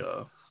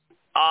the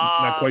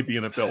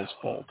NFL's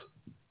fault.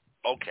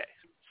 Okay,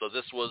 so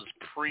this was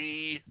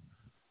pre.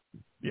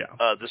 Yeah.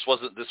 This was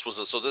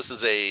so this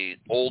is a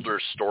older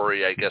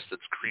story, I guess,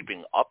 that's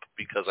creeping up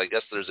because I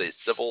guess there's a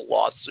civil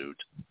lawsuit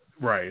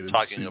Right.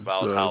 talking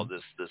about how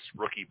this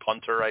rookie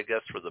punter, I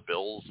guess, for the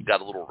Bills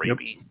got a little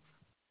rapey.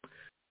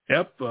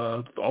 Yep.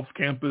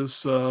 Off-campus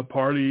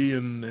party,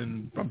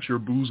 and I'm sure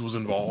booze was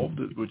involved,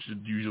 which it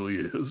usually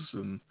is.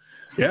 And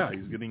yeah,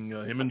 he's getting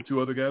him and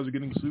two other guys are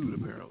getting sued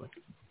apparently.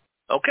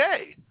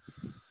 Okay.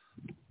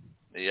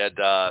 You had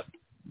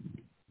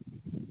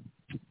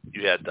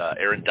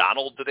Aaron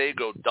Donald today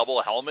go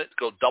double helmet,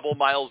 go double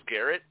Myles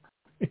Garrett.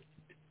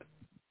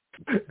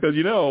 Because,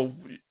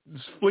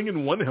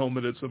 flinging one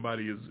helmet at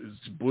somebody is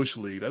Bush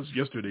League. That's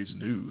yesterday's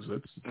news.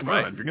 Come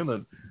on. If you're going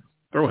to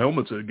throw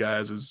helmets at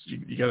guys,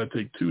 you got to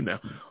take two now.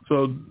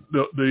 So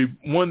the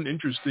one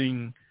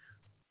interesting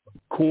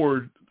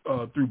chord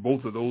through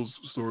both of those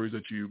stories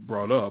that you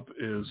brought up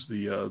is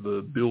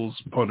the Bills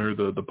punter,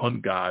 the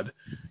punt god,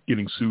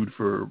 getting sued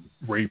for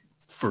rape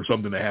for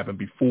something that happened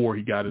before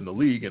he got in the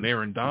league, and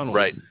Aaron Donald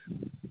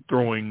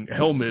throwing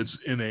helmets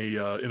in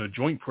a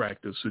joint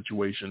practice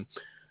situation.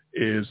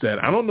 Is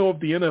that I don't know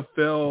if the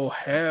NFL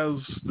has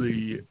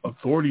the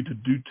authority to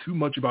do too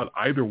much about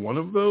either one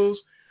of those.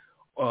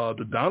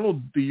 The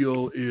Donald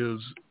deal is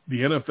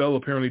the NFL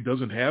apparently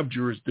doesn't have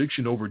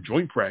jurisdiction over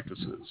joint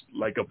practices.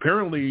 Like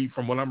apparently,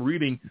 from what I'm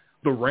reading,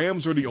 the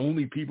Rams are the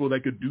only people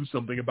that could do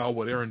something about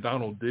what Aaron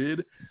Donald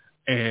did.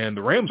 And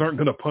the Rams aren't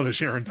going to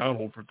punish Aaron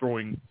Donald for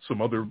throwing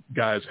some other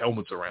guys'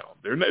 helmets around.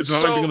 It's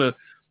not like they're going to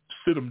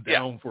sit him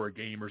down for a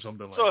game or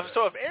something like that.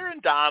 So if Aaron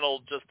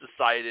Donald just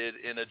decided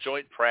in a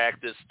joint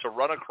practice to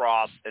run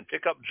across and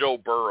pick up Joe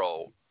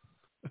Burrow,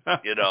 and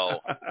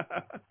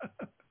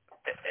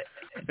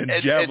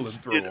javelin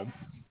throw him.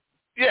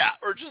 Yeah,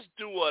 or just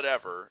do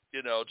whatever,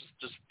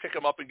 just pick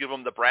him up and give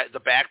him the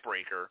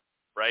backbreaker,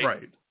 right?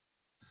 Right.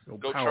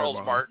 Go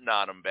Charles Martin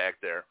on him back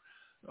there.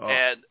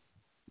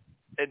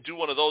 And do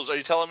one of those. Are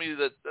you telling me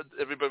that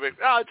everybody?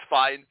 It's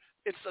fine.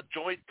 It's a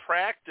joint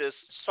practice.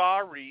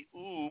 Sorry,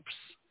 oops.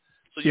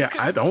 So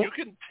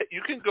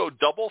you can go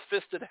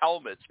double-fisted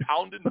helmets,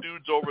 pounding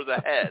dudes over the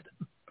head.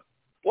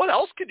 What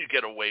else can you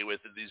get away with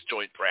in these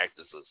joint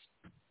practices?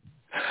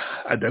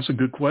 That's a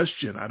good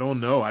question. I don't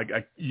know.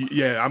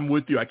 I'm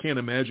with you. I can't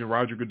imagine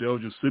Roger Goodell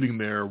just sitting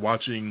there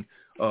watching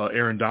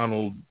Aaron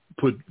Donald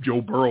put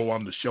Joe Burrow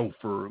on the shelf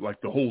for like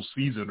the whole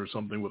season or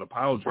something with a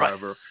pile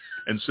driver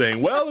and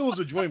saying, well, it was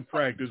a joint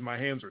practice. My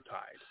hands are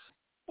tied.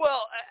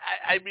 Well,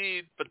 I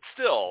mean, but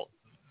still,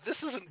 this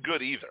isn't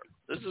good either.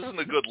 This isn't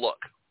a good look.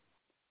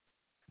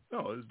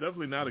 No, it's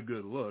definitely not a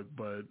good look,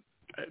 but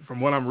from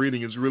what I'm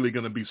reading, it's really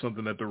going to be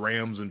something that the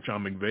Rams and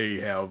Sean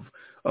McVay have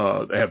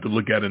to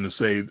look at and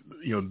say,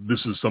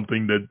 this is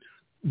something that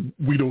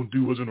we don't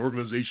do as an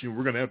organization.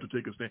 We're going to have to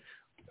take a stand.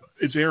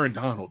 It's Aaron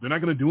Donald. They're not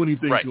going to do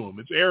anything to him.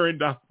 It's Aaron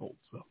Donald.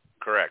 So.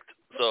 Correct.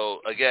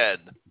 So, again,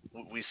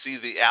 we see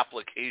the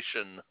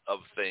application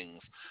of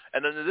things.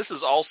 And then this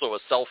is also a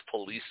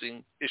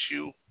self-policing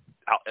issue,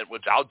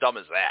 which how dumb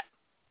is that?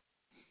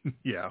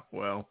 Yeah,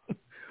 well,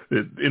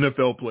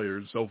 NFL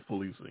players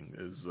self-policing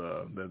is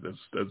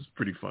that's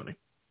pretty funny.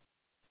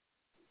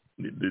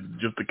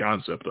 Just the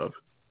concept of it.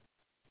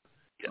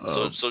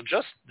 Yeah, so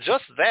just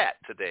that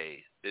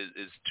today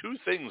is two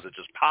things that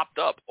just popped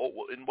up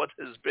in what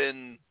has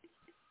been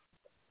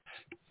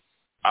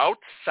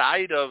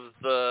outside of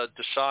the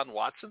Deshaun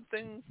Watson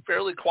thing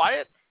fairly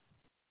quiet.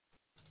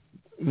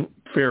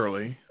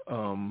 Fairly,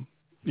 I'm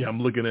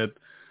looking at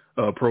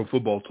Pro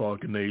Football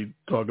Talk, and they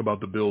talk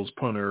about the Bills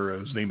punter.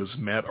 His name is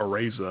Matt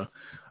Araiza.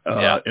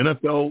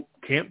 NFL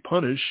can't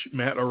punish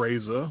Matt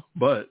Araiza,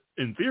 but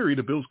in theory,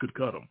 the Bills could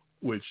cut him,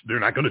 which they're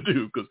not going to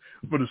do because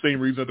for the same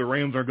reason that the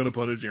Rams aren't going to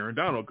punish Aaron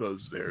Donald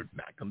because they're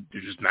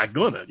just not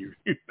going to. You're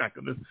not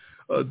going to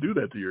do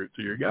that to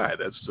your guy.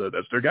 That's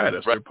their guy.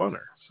 That's their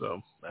punter.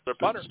 So that's their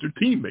punter. It's their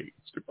teammate.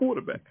 It's their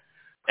quarterback.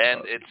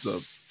 And it's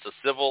a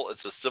civil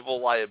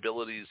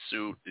liability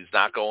suit. He's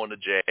not going to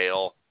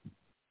jail.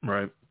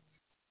 Right.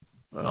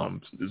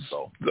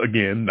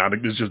 Again,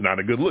 it's just not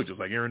a good look. Just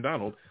like Aaron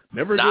Donald,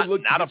 never a good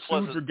look to get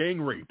sued for gang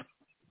rape.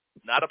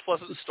 Not a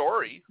pleasant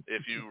story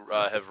if you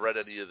have read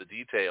any of the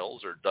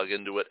details or dug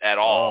into it at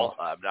all.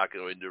 I'm not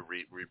going to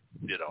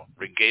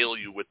regale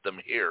you with them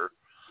here,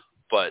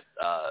 but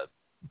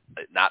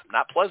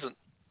not pleasant.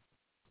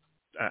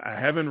 I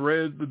haven't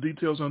read the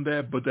details on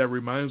that, but that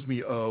reminds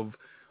me of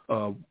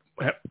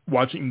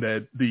watching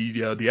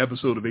the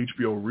episode of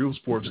HBO Real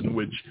Sports in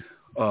which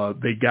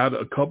they got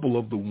a couple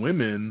of the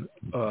women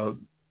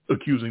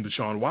accusing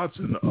Deshaun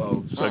Watson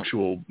of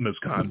sexual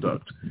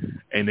misconduct,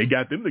 and they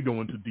got them to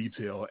go into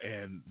detail,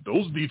 and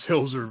those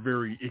details are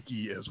very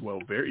icky as well,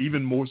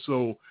 even more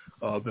so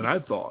than I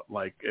thought.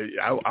 Like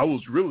I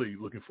was really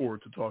looking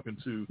forward to talking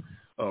to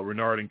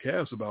Renard and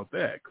Cass about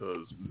that,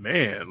 because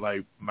man,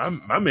 like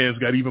my man's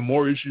got even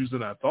more issues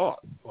than I thought.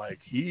 Like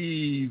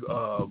he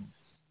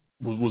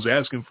was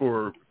asking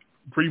for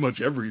pretty much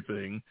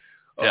everything.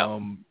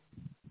 And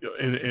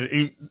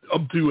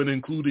up to and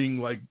including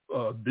like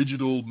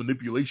digital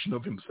manipulation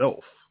of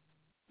himself.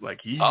 Like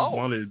he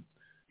wanted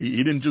He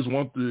didn't just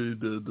want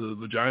the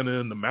vagina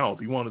and the mouth.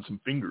 He wanted some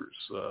fingers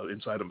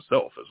inside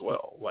himself as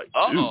well. Like,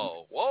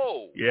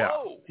 whoa, yeah,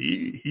 whoa.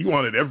 He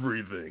wanted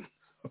everything.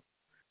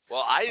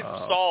 Well, I've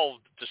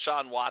solved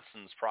Deshaun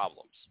Watson's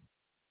problems.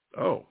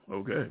 Oh,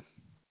 okay.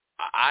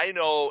 I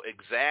know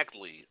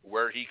exactly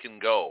where he can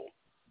go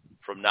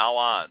from now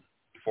on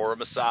for a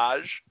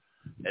massage,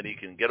 and he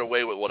can get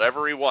away with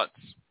whatever he wants.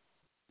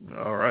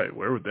 All right,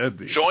 where would that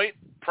be? Joint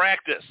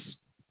practice.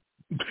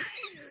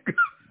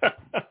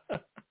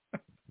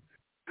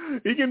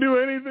 He can do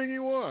anything he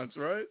wants,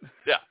 right?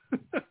 Yeah.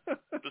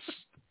 Just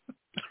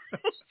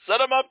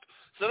set him up.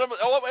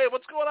 Oh, hey,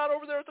 what's going on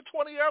over there at the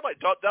 20-yard line?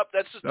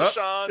 That's just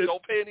Deshaun.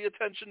 Don't pay any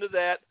attention to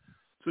that.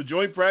 It's a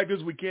joint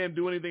practice. We can't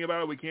do anything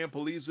about it. We can't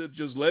police it.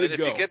 Just let it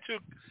go. If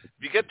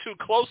you get too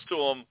close to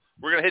him,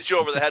 we're going to hit you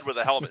over the head with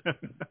a helmet.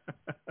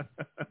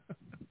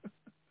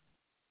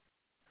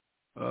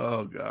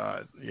 Oh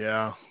God,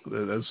 yeah,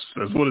 that's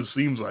what it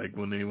seems like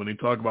when they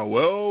talk about.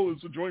 Well,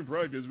 it's a joint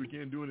practice. We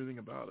can't do anything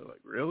about it. Like,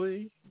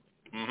 really?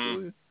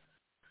 Mm-hmm.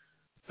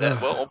 Really?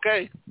 Well,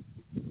 okay.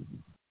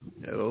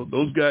 Yeah,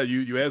 those guys.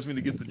 You asked me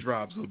to get the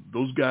drops. So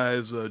those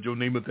guys, Joe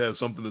Namath has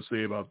something to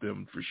say about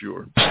them for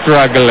sure.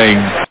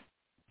 Struggling.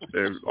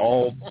 They're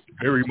all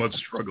very much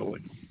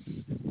struggling.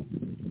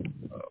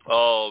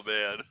 Oh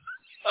man.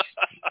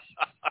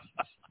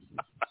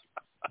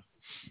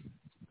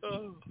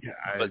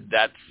 But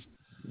that's.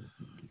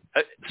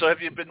 So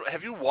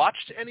have you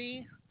watched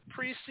any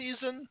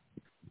preseason?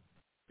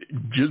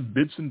 Just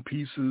bits and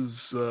pieces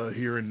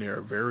here and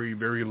there, very,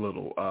 very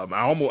little.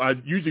 I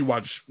usually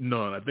watch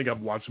none. I think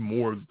I've watched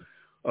more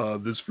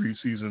this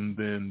preseason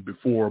than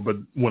before. But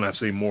when I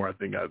say more, I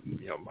think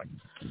like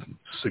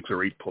 6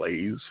 or 8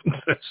 plays.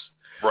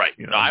 Right.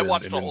 No, I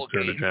watched the whole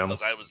game because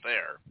I was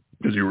there.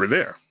 Because you were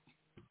there.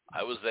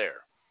 I was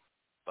there.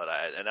 But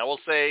I will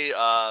say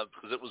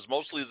because it was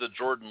mostly the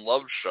Jordan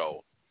Love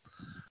show.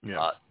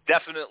 Yeah.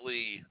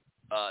 Definitely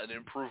an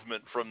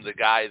improvement from the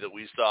guy that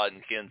we saw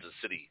in Kansas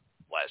City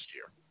last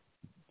year.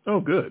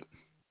 Oh, good.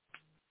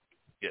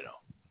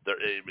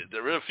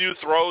 There were a few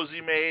throws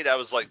he made. I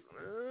was like,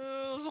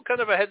 it was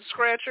kind of a head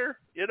scratcher,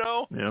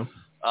 Yeah.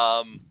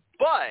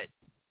 But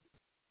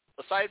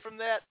aside from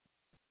that,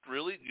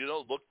 really,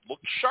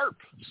 looked sharp.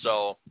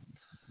 So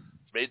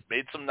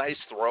made some nice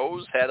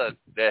throws. Had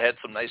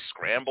some nice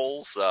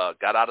scrambles.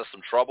 Got out of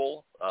some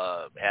trouble.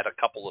 Had a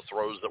couple of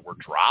throws that were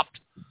dropped.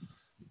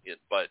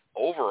 But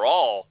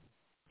overall,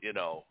 he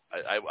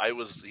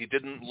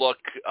didn't look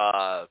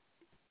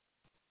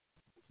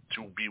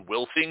to be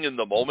wilting in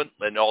the moment,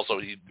 and also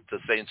the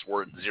Saints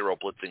weren't zero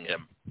blitzing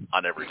him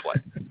on every play.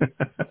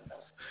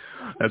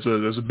 That's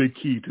a big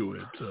key to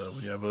it.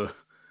 When you have a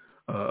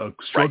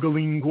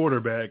struggling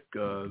quarterback,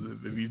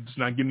 if he's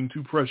not getting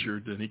too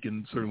pressured, then he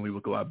can certainly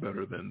look a lot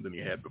better than he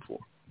had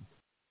before.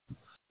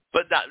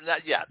 But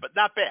not yet. But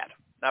not bad.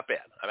 Not bad.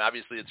 I mean,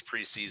 obviously it's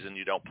preseason.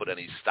 You don't put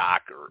any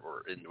stock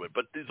or into it.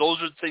 But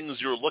those are things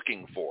you're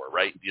looking for,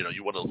 right?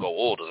 You want to go,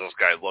 oh, does this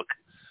guy look,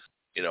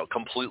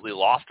 completely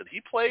lost? And he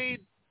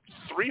played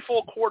 3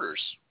 full quarters.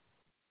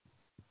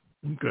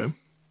 Okay.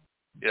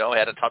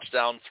 Had a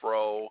touchdown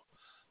throw.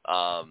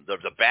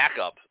 The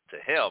backup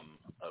to him,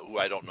 who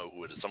I don't know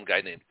who it is, some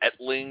guy named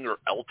Etling or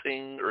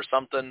Elting or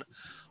something.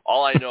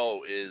 All I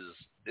know is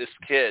this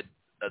kid,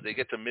 they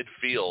get to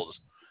midfield,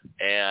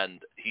 and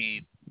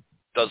he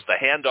does the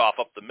handoff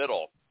up the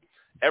middle.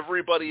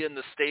 Everybody in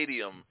the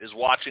stadium is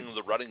watching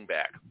the running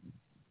back.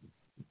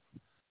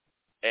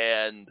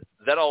 And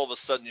then all of a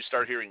sudden you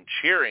start hearing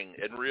cheering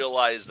and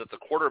realize that the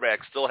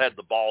quarterback still had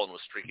the ball and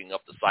was streaking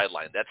up the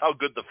sideline. That's how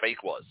good the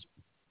fake was.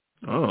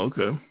 Oh,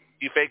 okay.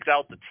 He faked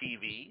out the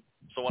TV.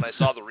 So when I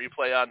saw the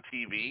replay on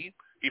TV,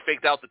 he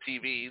faked out the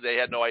TV. They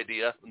had no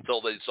idea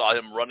until they saw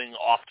him running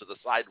off to the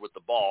side with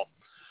the ball.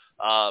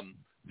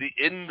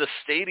 In the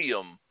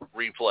stadium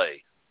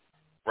replay,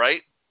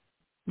 right?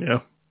 Yeah.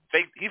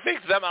 He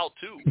faked them out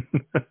too.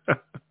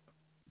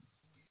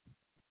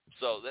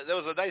 So that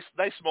was a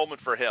nice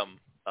moment for him,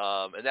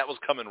 and that was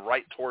coming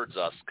right towards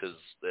us because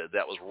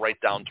that was right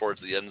down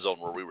towards the end zone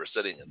where we were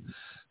sitting. And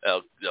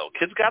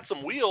kid's got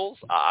some wheels.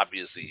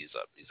 Obviously,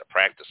 he's a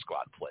practice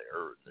squad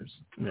player. There's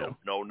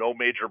no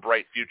major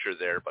bright future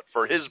there, but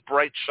for his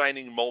bright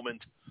shining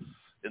moment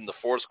in the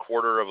fourth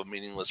quarter of a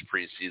meaningless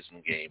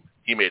preseason game,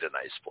 he made a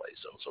nice play.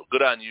 So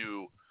good on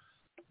you,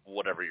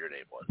 whatever your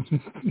name was.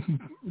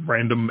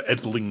 Random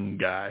Etling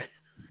guy.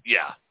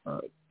 Yeah.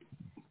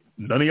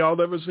 None of y'all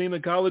ever seen a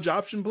college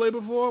option play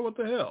before? What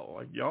the hell?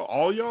 Like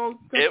all y'all?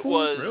 It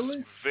was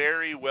really?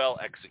 very well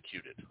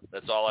executed.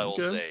 That's all I will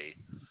say.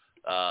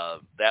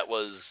 That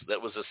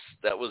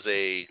was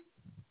a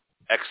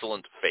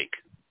excellent fake.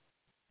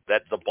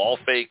 That the ball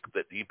fake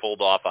that he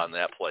pulled off on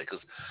that play,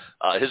 because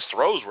his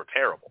throws were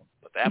terrible,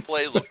 but that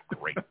play looked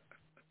great.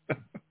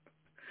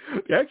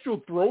 The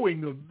actual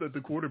throwing that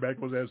the quarterback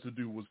was asked to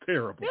do was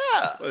terrible.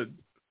 Yeah. But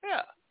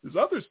yeah. His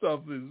other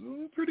stuff is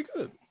pretty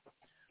good.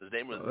 His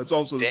name was that's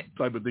also the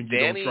type of thing you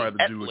don't try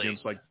to do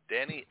against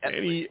Danny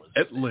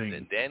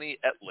Etling. Danny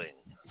Etling.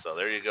 So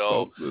there you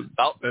go.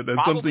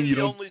 That's something you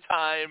don't. The only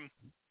time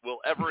will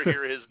ever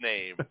hear his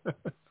name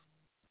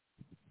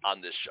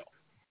on this show.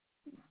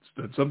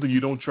 That's something you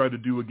don't try to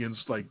do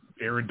against like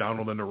Aaron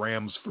Donald and the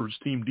Rams'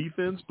 first team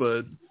defense,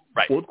 but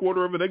right. Fourth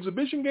quarter of an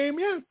exhibition game,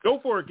 yeah, go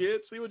for it,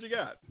 kid. See what you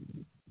got.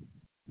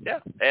 Yeah,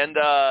 and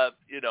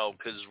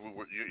because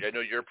I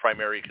know your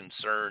primary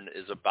concern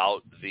is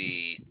about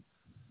the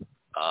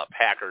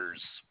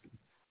Packers'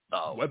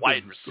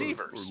 wide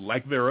receivers, or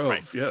lack thereof.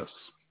 Right. Yes.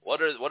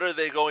 What are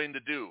they going to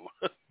do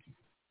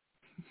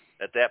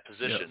at that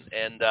position?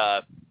 Yes. And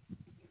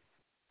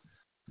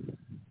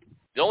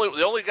the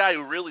only guy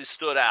who really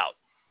stood out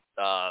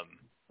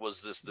was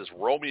this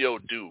Romeo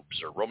Doubs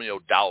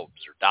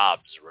or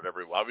Dobbs or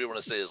whatever, however you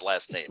want to say his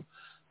last name.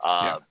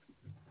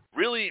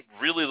 Really,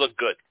 really looked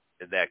good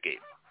in that game.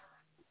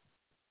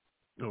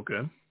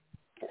 Okay.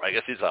 I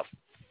guess he's a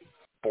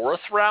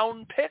 4th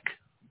round pick,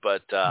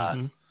 but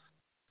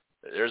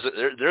there's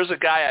a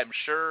guy I'm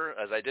sure,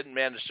 as I didn't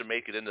manage to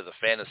make it into the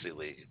fantasy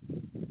league.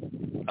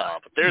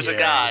 But there's a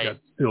guy. Got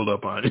filled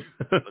up on it.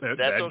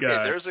 That's okay.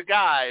 Guy. There's a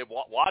guy.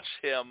 Watch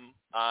him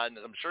on.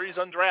 I'm sure he's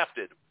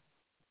undrafted.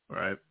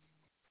 Right.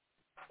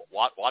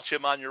 Watch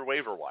him on your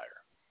waiver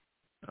wire.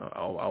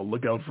 I'll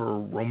look out for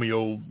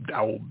Romeo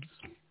Doubs.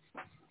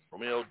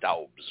 Romeo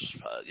Doubs,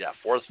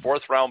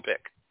 4th round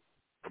pick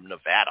from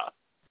Nevada.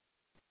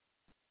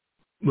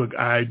 Look,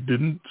 I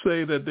didn't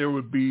say that there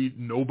would be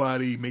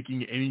nobody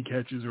making any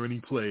catches or any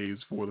plays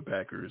for the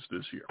Packers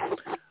this year.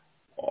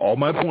 All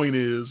my point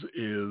is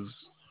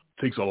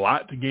takes a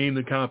lot to gain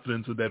the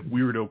confidence of that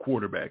weirdo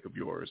quarterback of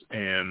yours.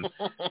 And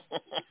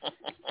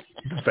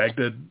the fact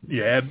that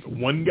you had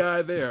one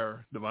guy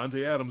there,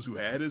 Devontae Adams, who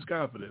had his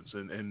confidence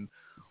and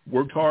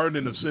worked hard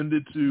and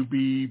ascended to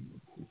be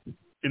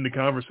in the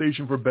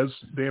conversation for best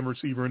damn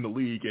receiver in the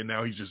league, and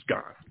now he's just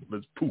gone.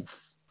 Let's poof,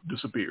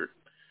 disappeared.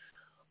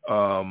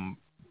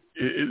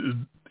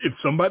 If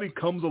somebody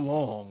comes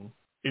along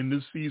in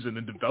this season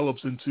and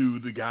develops into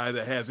the guy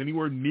that has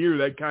anywhere near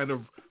that kind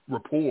of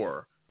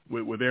rapport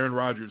with Aaron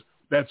Rodgers,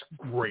 that's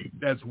great.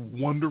 That's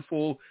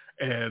wonderful,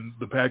 and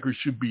the Packers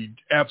should be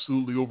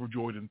absolutely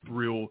overjoyed and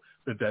thrilled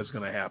that that's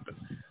going to happen.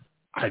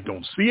 I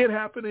don't see it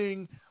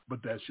happening,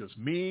 but that's just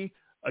me.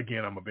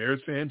 Again, I'm a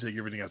Bears fan. Take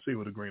everything I say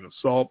with a grain of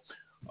salt.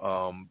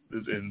 And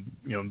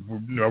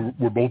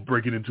we're both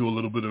breaking into a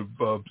little bit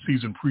of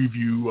season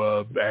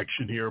preview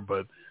action here,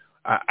 but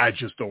I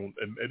just don't.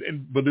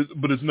 But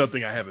it's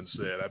nothing I haven't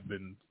said. I've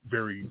been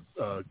very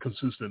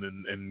consistent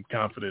and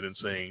confident in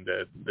saying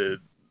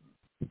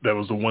that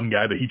was the one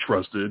guy that he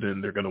trusted,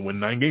 and they're going to win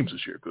 9 games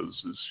this year because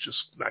it's just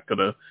not going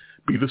to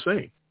be the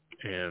same,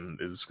 and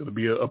it's going to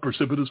be a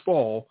precipitous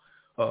fall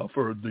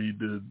for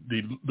the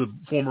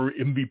former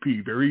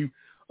MVP.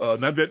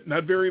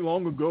 Not very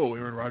long ago,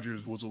 Aaron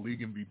Rodgers was a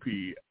league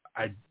MVP.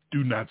 I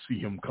do not see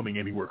him coming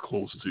anywhere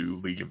close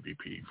to league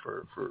MVP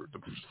for the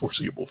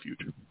foreseeable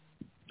future.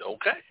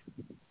 Okay.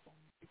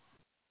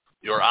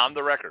 You're on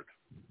the record.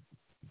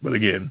 But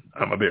again,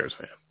 I'm a Bears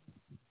fan.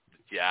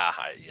 Yeah,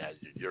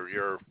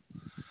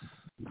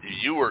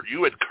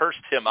 you had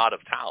cursed him out of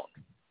town.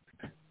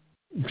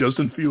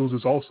 Justin Fields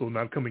is also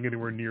not coming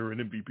anywhere near an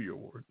MVP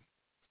award.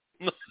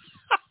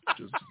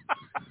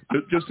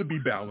 Just to be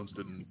balanced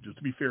and just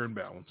to be fair and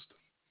balanced.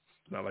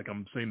 It's not like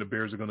I'm saying the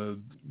Bears are going to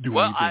do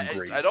anything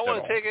great. I don't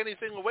want to take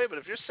anything away, but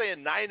if you're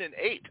saying 9-8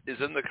 is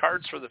in the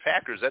cards for the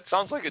Packers, that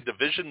sounds like a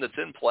division that's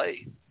in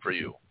play for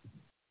you.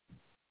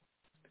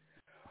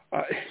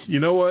 You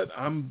know what?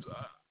 I'm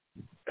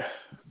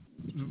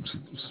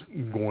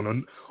going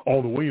on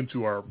all the way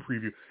into our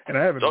preview, and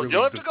I haven't. You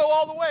don't have to go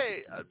all the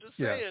way. I'm just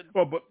saying.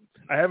 Well, but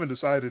I haven't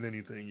decided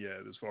anything yet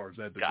as far as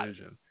that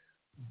division.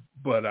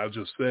 But I'll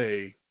just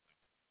say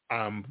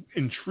I'm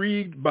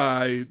intrigued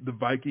by the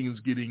Vikings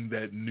getting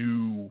that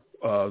new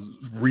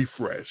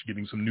refresh,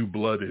 getting some new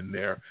blood in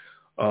there.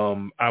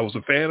 I was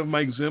a fan of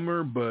Mike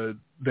Zimmer, but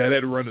that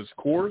had run its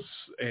course,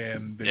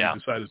 and then he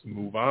decided to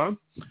move on.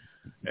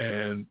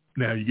 And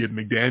now you get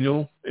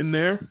McDaniel in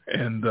there,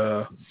 and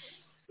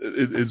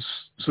it's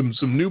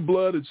some new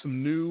blood, it's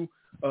some new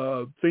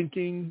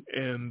thinking,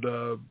 and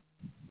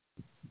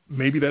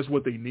maybe that's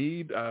what they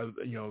need.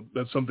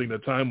 That's something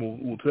that time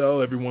will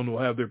tell. Everyone will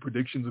have their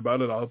predictions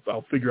about it.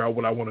 I'll figure out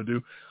what I want to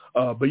do.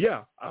 But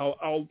yeah,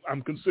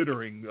 I'm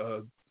considering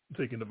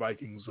taking the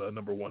Vikings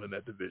number 1 in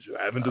that division.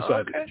 I haven't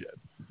decided it yet.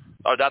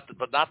 Oh,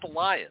 but not the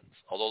Lions.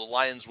 Although the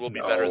Lions will be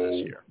better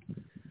this year.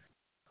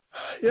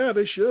 Yeah,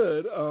 they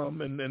should.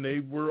 And they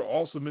were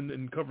awesome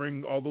in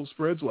covering all those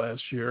spreads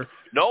last year.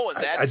 No,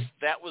 and that's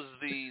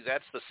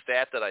the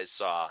stat that I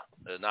saw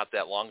not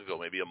that long ago,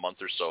 maybe a month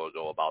or so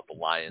ago, about the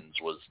Lions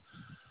was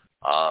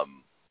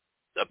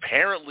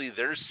apparently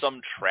there's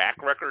some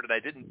track record, and I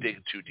didn't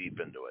dig too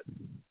deep into it.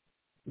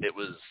 It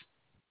was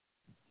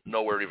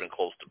nowhere even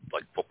close to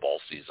like football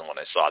season when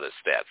I saw this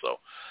stat, so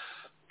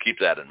keep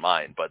that in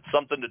mind. But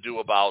something to do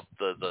about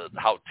the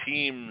how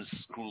teams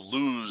who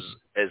lose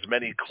as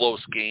many close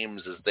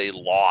games as they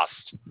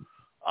lost,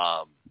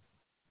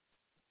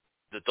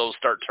 that those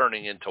start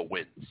turning into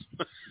wins.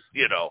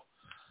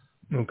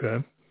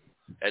 Okay.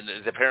 And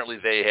apparently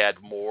they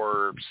had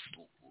more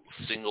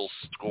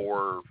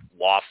single-score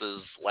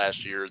losses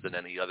last year than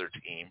any other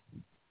team,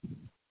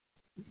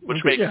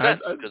 which makes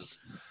sense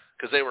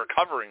because they were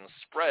covering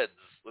spreads.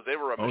 They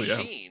were a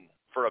machine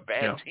for a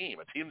bad team,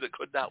 a team that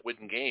could not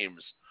win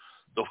games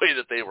the way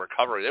that they were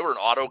covering. They were an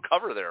auto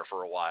cover there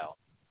for a while.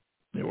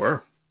 They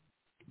were.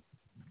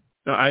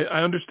 Now,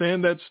 I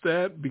understand that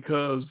stat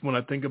because when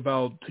I think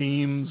about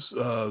teams,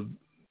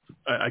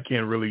 I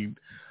can't really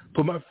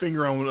put my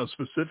finger on a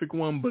specific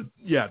one, but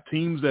yeah,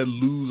 teams that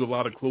lose a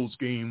lot of close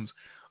games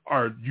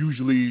are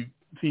usually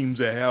teams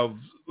that have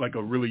like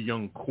a really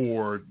young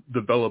core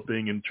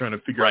developing and trying to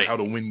figure out how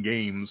to win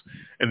games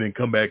and then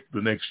come back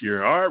the next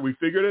year. All right, we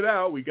figured it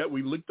out.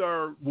 We licked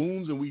our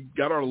wounds and we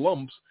got our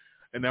lumps,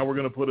 and now we're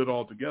going to put it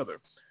all together.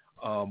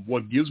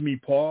 What gives me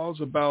pause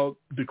about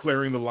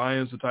declaring the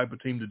Lions the type of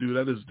team to do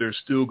that is they're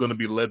still going to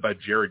be led by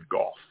Jared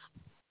Goff.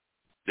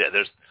 Yeah,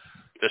 they're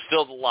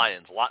still the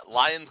Lions.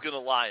 Lions going to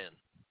lion.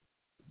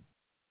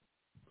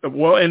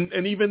 Well,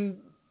 and even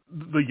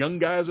the young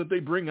guys that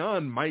they bring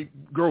on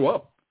might grow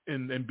up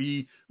and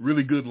be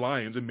really good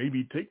Lions and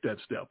maybe take that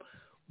step.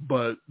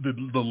 But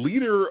the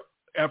leader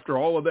after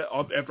all of that,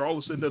 after all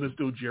is said and done, is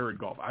still Jared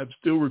Goff. I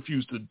still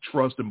refuse to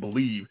trust and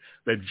believe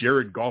that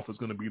Jared Goff is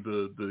going to be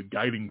the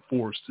guiding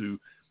force to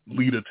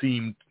lead a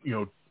team,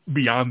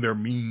 beyond their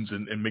means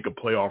and make a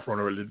playoff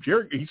runner.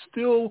 He's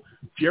still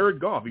Jared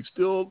Goff. He's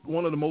still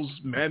one of the most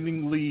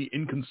maddeningly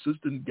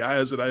inconsistent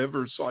guys that I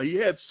ever saw. He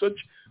had such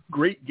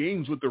great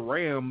games with the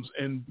Rams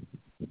and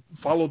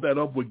followed that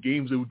up with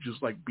games that would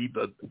just be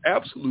the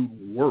absolute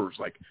worst.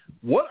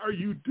 What are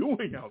you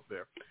doing out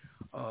there?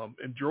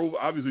 And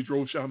obviously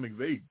drove Sean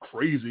McVay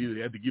crazy.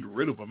 They had to get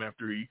rid of him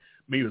after he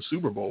made a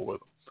Super Bowl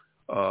with him.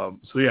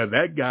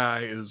 That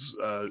guy is,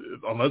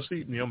 unless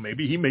he,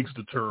 maybe he makes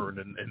the turn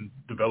and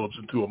develops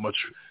into a much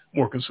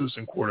more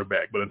consistent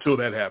quarterback. But until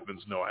that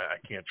happens, no, I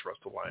can't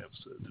trust the Lions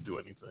to do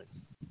anything.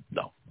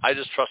 No, I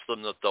just trust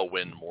them that they'll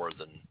win more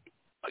than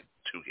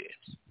 2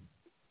 games.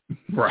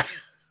 Right.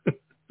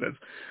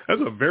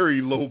 That's a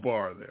very low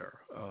bar there.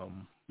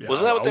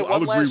 Wasn't that what they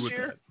won last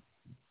year?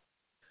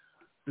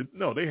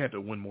 No, they had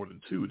to win more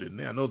than 2, didn't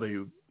they? I know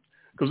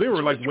because they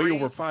were way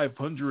over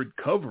 500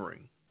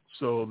 covering.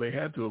 So they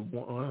had to have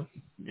won.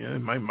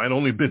 It might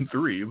only have been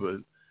 3,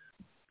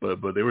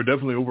 but they were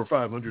definitely over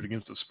 500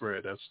 against the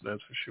spread. That's for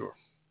sure.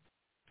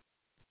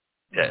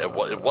 Yeah,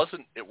 it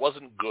wasn't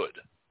good.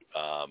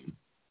 Hang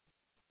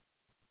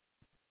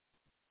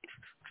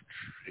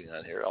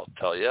on here, I'll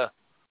tell you.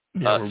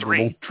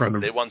 3.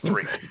 They won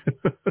 3.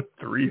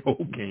 3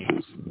 whole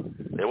games.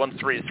 They won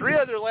 3. 3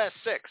 out of their last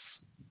 6.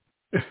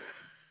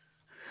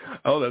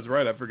 Oh, that's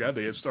right. I forgot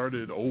they had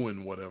started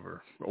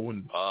 0-10,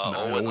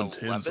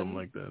 something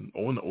like that.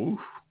 0-0.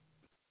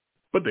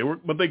 But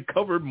they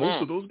covered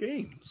most of those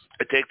games.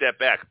 I take that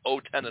back.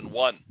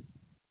 0-10-1.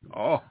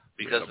 Oh,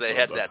 because they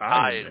had that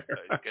tie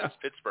against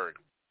Pittsburgh.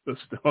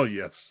 Oh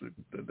yes,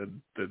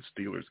 that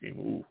Steelers game.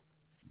 Ooh.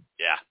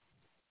 Yeah.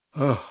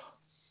 Oh.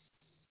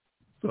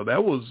 So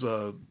that was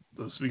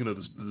speaking of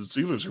the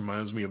Steelers,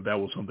 reminds me of that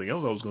was something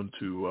else I was going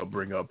to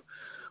bring up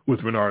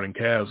with Renard and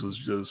Kaz, was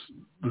just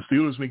the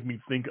Steelers make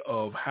me think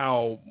of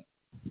how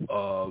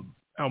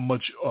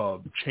much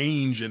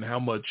change and how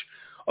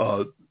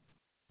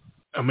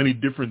many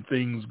different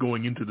things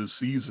going into the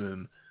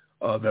season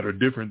that are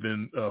different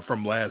than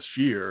from last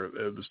year.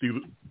 The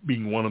Steelers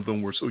being one of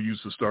them, we're so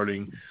used to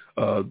starting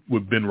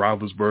with Ben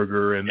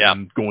Roethlisberger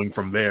and going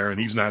from there, and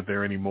he's not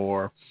there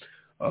anymore.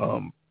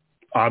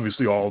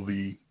 Obviously, all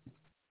the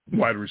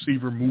wide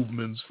receiver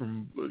movements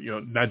from,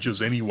 not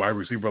just any wide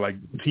receiver, like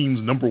teams'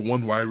 number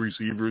 1 wide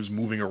receivers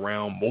moving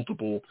around,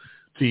 multiple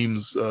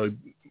teams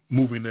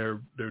moving their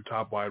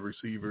top wide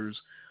receivers.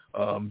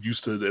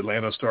 Used to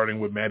Atlanta starting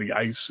with Matty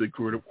Ice at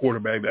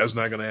quarterback. That's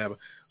not going to happen.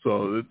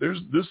 So there's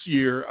this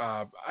year,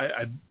 I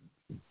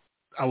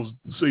was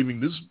saving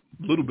this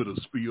little bit of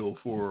spiel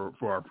for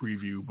our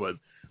preview, but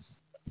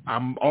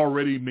I'm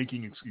already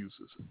making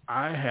excuses.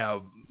 I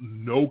have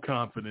no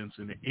confidence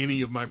in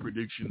any of my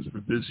predictions for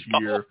this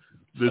year.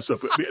 There's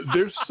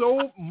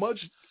so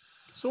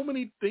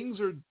many things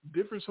are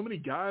different. So many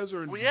guys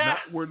are not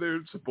where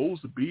they're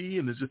supposed to be,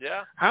 and it's just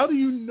how do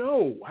you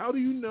know? How do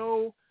you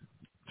know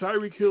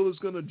Tyreek Hill is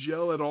going to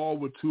gel at all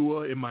with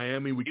Tua in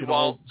Miami? We can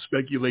all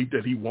speculate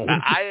that he won't.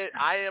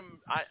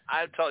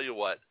 I tell you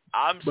what,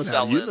 I'm but selling.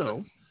 How do you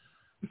know?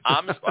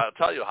 I'll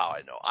tell you how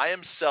I know. I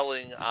am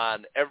selling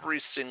on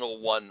every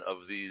single one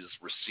of these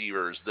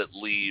receivers that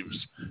leaves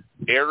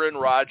Aaron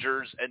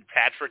Rodgers and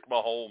Patrick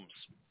Mahomes.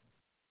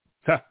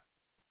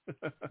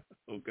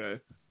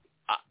 Okay.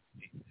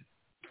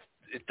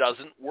 It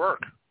doesn't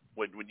work.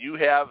 When you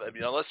have,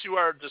 unless you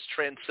are just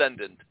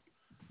transcendent,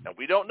 and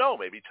we don't know,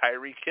 maybe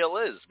Tyreek Hill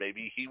is.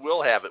 Maybe he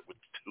will have it with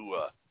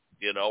Tua,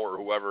 or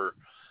whoever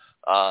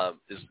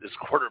is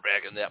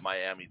quarterback in that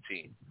Miami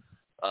team.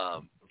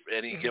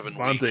 Any given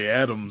week. Devontae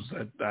Adams,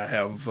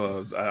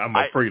 I'm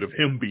afraid of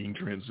him being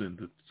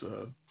transcendent.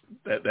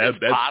 That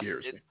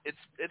scares me.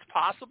 It's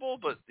possible,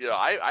 but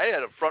I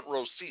had a front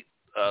row seat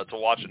to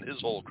watching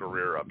his whole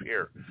career up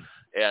here,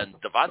 And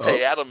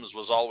Devontae Adams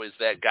was always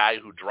that guy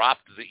who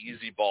dropped the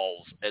easy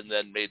balls and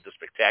then made the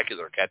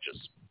spectacular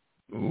catches.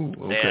 Ooh,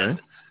 okay.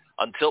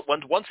 And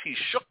once he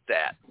shook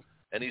that,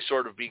 and he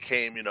sort of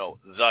became,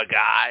 the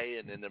guy,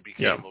 and then it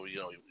became, he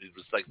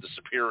was like the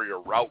superior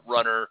route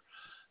runner.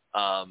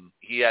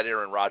 He had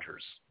Aaron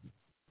Rodgers,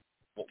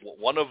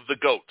 one of the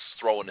GOATs,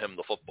 throwing him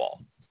the football.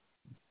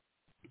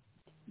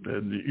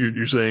 And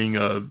you're saying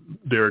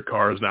Derek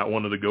Carr is not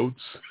one of the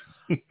GOATs?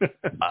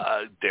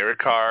 Derek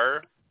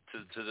Carr,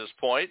 to this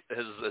point,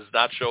 has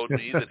not showed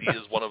me that he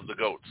is one of the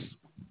GOATs.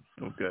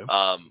 Okay.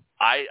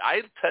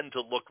 I tend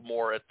to look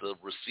more at the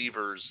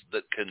receivers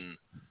that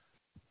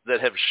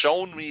have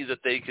shown me that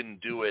they can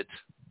do it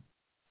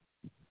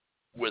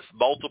with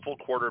multiple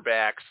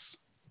quarterbacks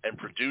and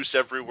produce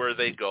everywhere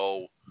they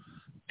go,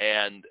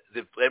 and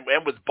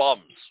with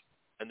bums.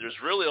 And there's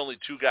really only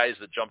two guys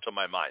that jump to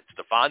my mind.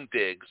 Stephon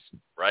Diggs,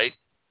 right?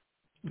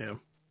 Yeah.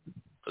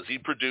 Because he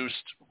produced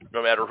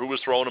no matter who was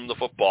throwing him the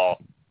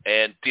football,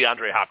 and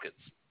DeAndre Hopkins.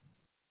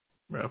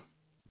 Yeah.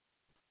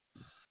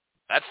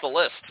 That's the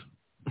list.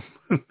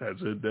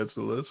 That's it? That's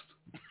the list?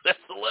 That's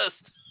the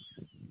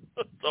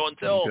list. So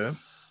until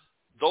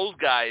those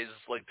guys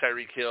like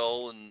Tyreek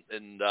Hill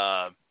and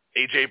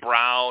A.J.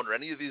 Brown or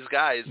any of these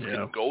guys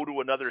can go to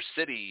another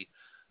city,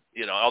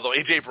 although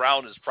A.J.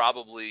 Brown is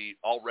probably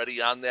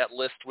already on that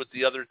list with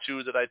the other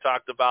two that I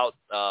talked about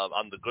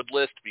on the good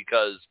list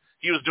because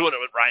he was doing it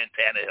with Ryan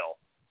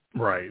Tannehill.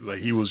 Right. Like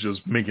he was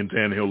just making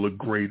Tannehill look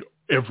great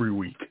every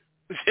week.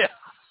 Yeah.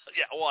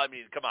 Well, I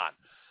mean, come on.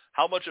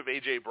 How much of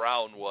A.J.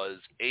 Brown was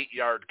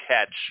 8-yard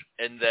catch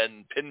and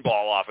then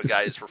pinball off of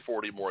guys for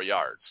 40 more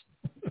yards?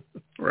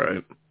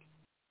 Right.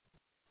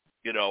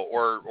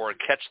 Or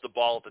catch the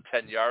ball at the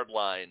 10-yard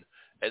line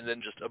and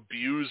then just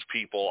abuse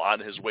people on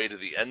his way to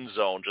the end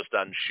zone just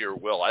on sheer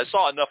will. I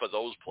saw enough of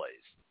those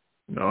plays.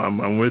 No,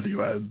 I'm with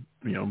you.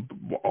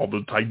 All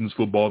the Titans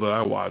football that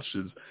I watched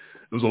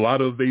there's a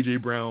lot of A.J.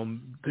 Brown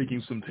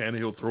taking some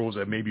Tannehill throws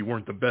that maybe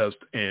weren't the best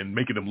and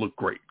making them look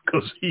great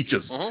because he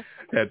just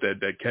had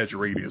that catch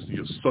radius. He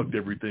just sucked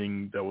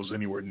everything that was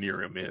anywhere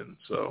near him in.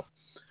 So,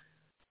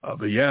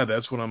 but yeah,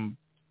 that's what I'm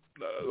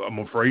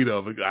afraid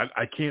of.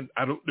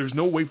 There's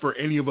no way for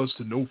any of us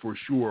to know for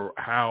sure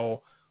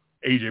how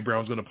A.J.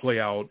 Brown's going to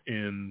play out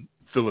in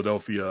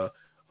Philadelphia.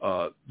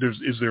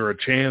 Is there a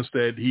chance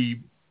that he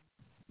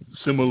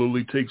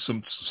similarly takes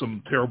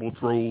some terrible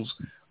throws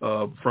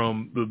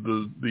from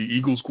the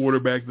Eagles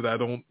quarterback that I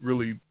don't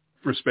really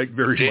respect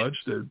very much?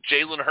 That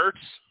Jalen Hurts?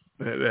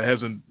 That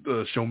hasn't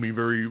shown me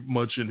very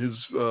much in his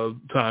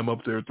time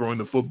up there throwing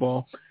the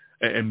football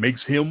and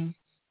makes him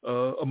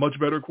a much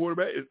better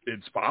quarterback.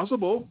 It's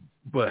possible,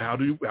 but how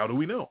do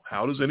we know?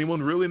 How does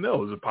anyone really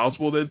know? Is it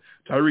possible that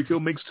Tyreek Hill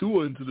makes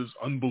Tua into this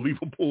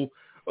unbelievable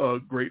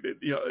great?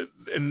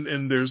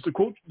 And there's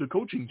the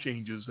coaching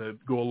changes that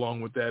go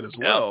along with that as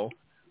well.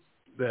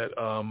 That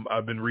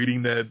I've been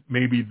reading that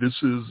maybe this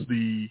is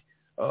the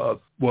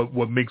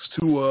what makes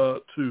Tua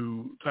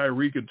to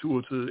Tyreek and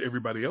Tua to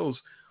everybody else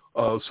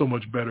so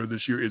much better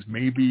this year is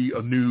maybe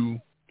a new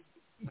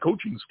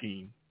coaching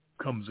scheme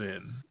comes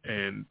in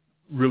and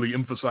really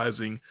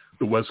emphasizing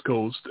the West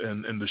Coast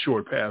and the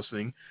short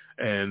passing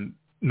and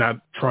not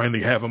trying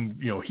to have him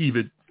heave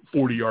it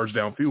 40 yards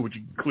downfield, which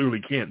he clearly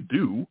can't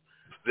do.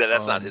 Yeah,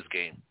 that's not his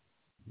game.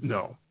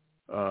 No.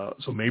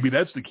 So maybe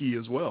that's the key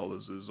as well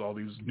is all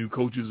these new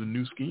coaches and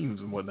new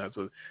schemes and whatnot.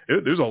 So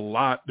there's a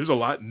lot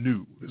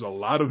new. There's a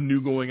lot of new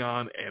going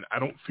on, and I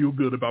don't feel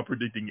good about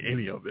predicting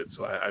any of it.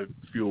 So I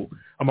feel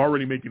I'm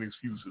already making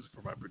excuses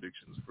for my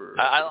predictions.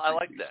 I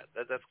like that.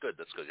 That's good.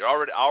 That's good. You're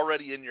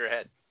already in your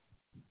head.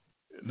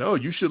 No,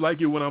 you should like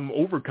it when I'm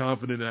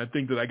overconfident and I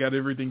think that I got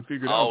everything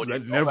figured out.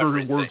 That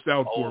never works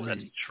out for me.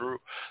 That's true.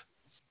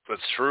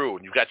 That's true.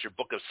 And you've got your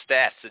book of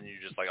stats, and you're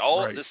just like,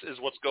 right. This is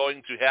what's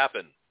going to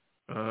happen.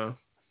 I'm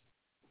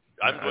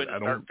going to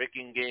start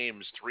picking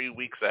games 3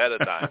 weeks ahead of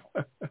time.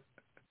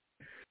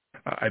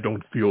 I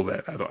don't feel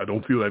that. I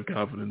don't feel that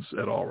confidence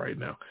at all right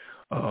now.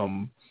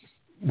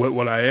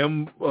 What I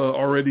am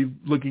already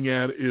looking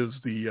at is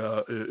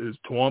is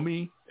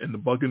Tuomi and the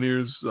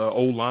Buccaneers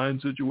O-line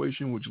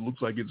situation, which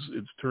looks like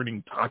it's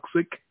turning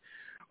toxic.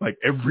 Like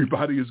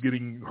everybody is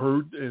getting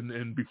hurt,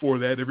 and before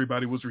that,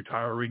 everybody was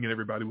retiring and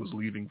everybody was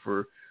leaving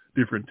for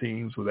different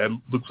teams. So that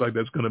looks like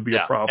that's going to be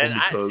a problem.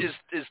 And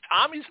is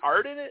Tommy's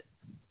heart in it?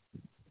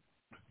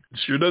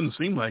 Sure doesn't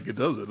seem like it,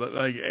 does it?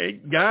 Like, hey,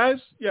 guys,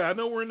 yeah, I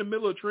know we're in the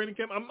middle of training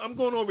camp. I'm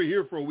going over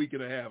here for a week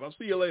and a half. I'll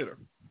see you later.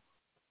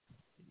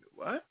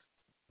 What?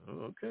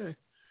 Okay.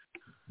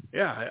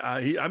 Yeah,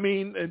 I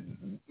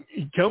mean,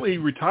 he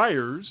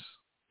retires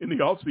in the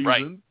offseason.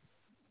 Right.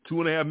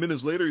 2.5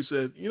 minutes later, he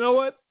said, you know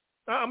what?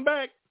 I'm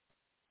back.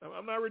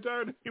 I'm not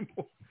retired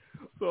anymore.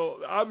 So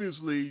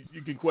obviously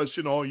you can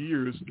question all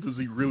years, does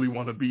he really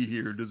want to be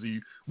here?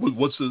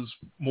 What's his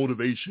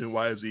motivation?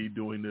 Why is he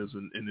doing this?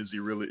 And is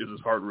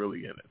his heart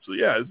really in it? So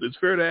yeah, it's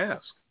fair to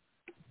ask.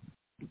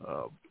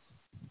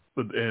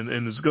 But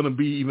it's going to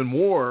be even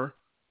more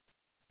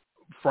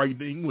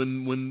frightening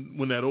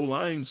when that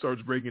O-line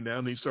starts breaking down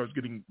and he starts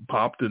getting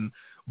popped and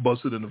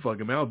busted in the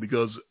fucking mouth,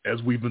 because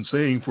as we've been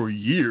saying for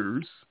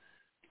years,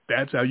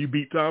 that's how you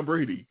beat Tom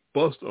Brady.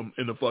 Bust him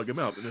in the fucking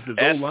mouth. And if his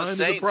O-line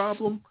is a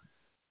problem,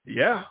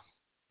 yeah,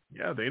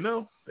 they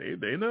know.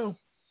 They know.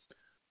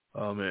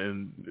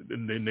 And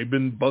they've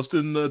been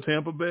busting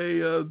Tampa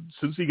Bay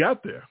since he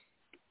got there.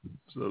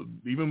 So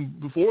even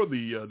before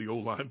the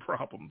O-line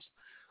problems.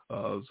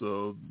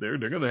 So they're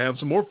going to have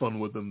some more fun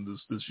with them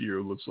this year,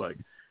 it looks like.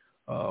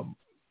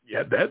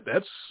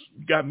 That's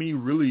got me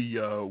really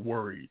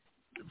worried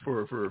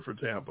for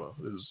Tampa.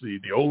 Is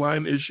the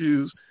O-line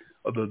issues,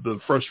 the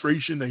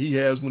frustration that he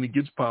has when he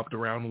gets popped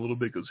around a little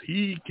bit, because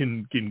he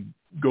can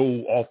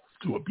go off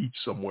to a beach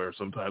somewhere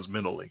sometimes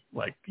mentally.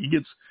 Like he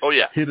gets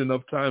hit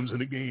enough times in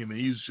the game and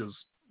he's just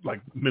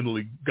like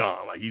mentally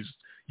gone. Like he's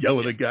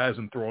yelling at guys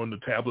and throwing the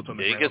tablets on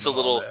the ground.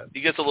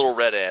 He gets a little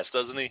red ass,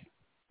 doesn't he?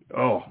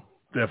 Oh,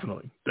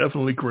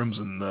 definitely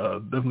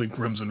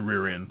crimson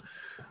rear end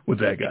with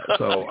that guy.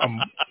 So I'm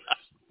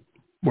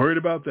worried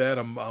about that.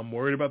 I'm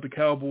worried about the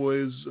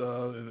Cowboys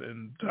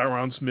and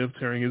Tyron Smith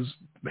tearing his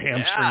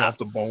hamstring off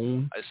the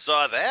bone. I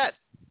saw that.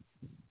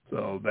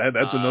 So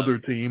that's another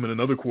team and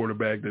another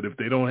quarterback that if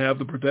they don't have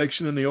the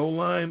protection in the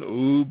O-line,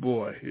 oh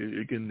boy,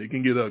 it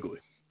can get ugly.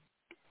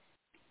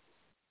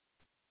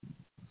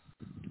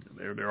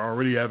 They're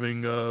already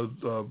having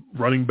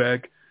running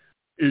back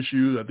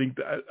issues. I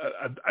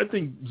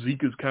think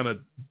Zeke is kind of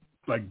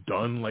like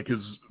done. Like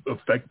his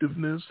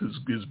effectiveness,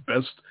 his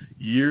best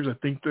years, I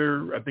think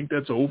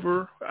that's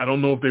over. I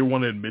don't know if they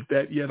want to admit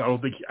that yet.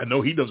 I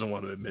know he doesn't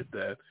want to admit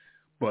that,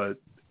 but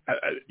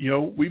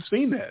we've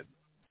seen that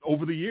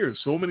over the years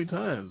so many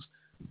times.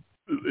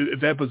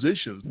 At that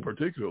position,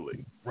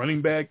 particularly,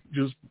 running back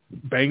just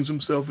bangs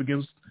himself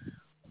against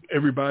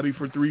everybody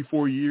for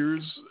 3-4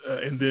 years,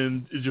 and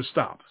then it just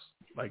stops.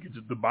 Like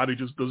the body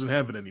just doesn't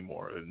have it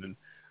anymore, and then,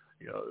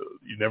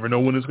 you never know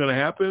when it's going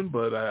to happen.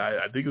 But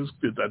I think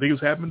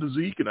it's happened to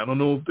Zeke, and I don't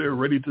know if they're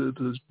ready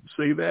to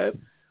say that.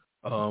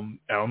 I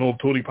don't know if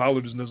Tony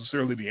Pollard is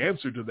necessarily the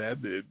answer to that.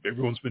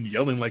 Everyone's been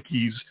yelling like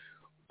he's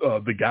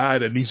the guy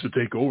that needs to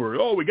take over.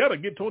 Oh, we got to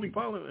get Tony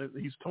Pollard.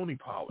 He's Tony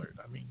Pollard.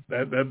 I mean,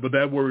 but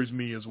that worries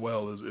me as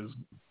well. Is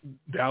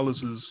Dallas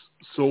is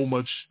so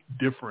much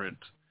different.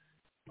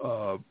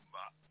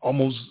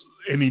 Almost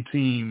any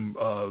team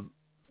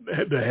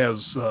that has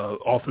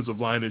offensive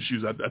line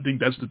issues, I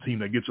think that's the team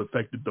that gets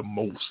affected the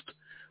most.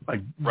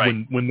 Like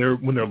when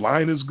their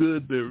line is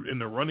good,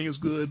 their running is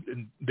good,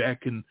 and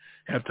Dak can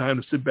have time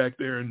to sit back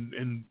there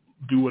and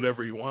do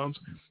whatever he wants.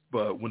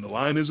 But when the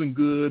line isn't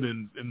good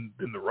and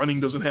the running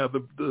doesn't have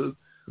the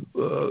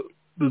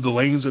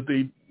lanes that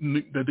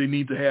they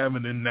need to have,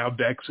 and then now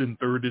Dak's in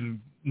 3rd and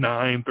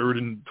 9, 3rd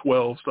and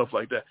 12, stuff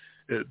like that.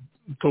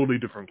 Totally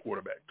different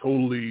quarterback,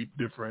 totally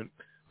different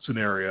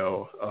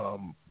scenario.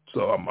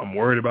 So I'm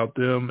worried about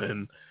them,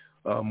 and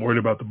I'm worried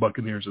about the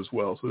Buccaneers as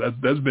well. So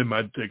that's been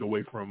my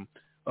takeaway from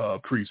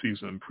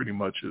preseason. Pretty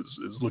much is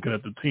looking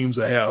at the teams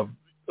that have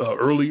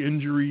early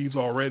injuries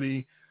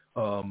already.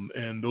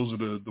 And those are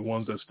the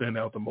ones that stand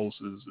out the most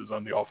is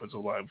on the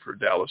offensive line for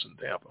Dallas and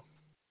Tampa.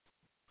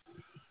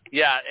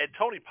 Yeah, and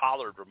Tony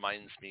Pollard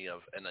reminds me of,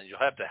 and you'll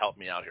have to help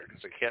me out here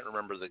because I can't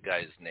remember the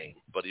guy's name,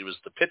 but he was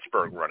the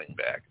Pittsburgh running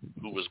back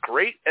who was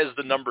great as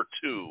the number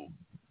 2.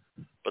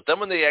 But then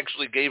when they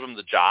actually gave him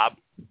the job,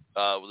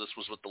 this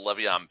was with the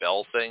Le'Veon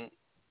Bell thing.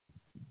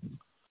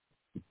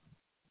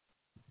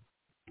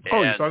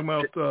 Oh, you're talking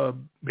about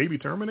Baby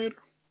Terminator?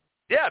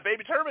 Yeah,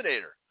 Baby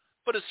Terminator.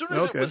 But as soon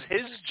as it was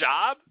his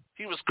job,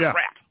 he was crap.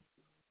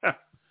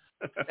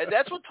 And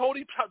that's what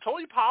Tony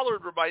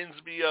Pollard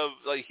reminds me of.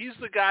 Like, he's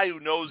the guy who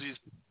knows he's,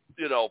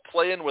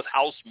 playing with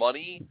house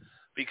money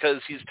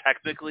because he's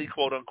technically,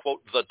 quote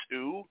unquote, the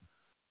 2.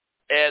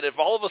 And if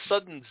all of a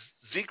sudden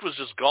Zeke was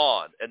just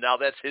gone and now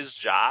that's his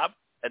job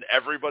and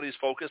everybody's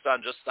focused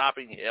on just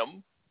stopping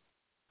him,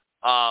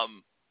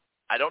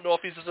 I don't know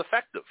if he's as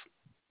effective.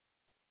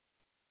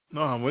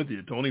 No, I'm with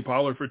you. Tony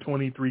Pollard for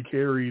 23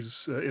 carries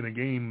in a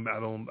game, I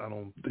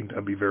don't think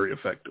that'd be very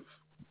effective.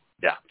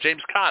 Yeah,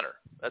 James Conner.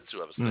 That's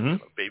who I was thinking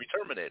of. Baby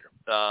Terminator.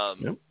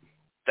 Yep.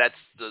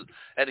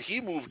 And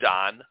he moved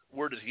on.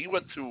 Where did he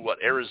went to? What,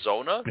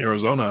 Arizona?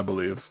 Arizona, I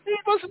believe. He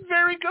wasn't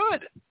very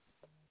good.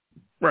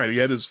 Right, he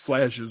had his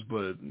flashes,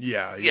 but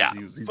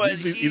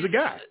he's a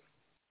guy.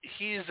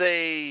 He's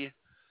a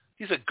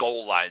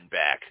goal line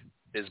back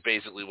is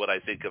basically what I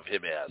think of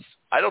him as.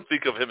 I don't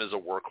think of him as a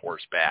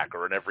workhorse back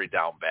or an every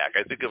down back.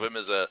 I think of him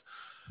as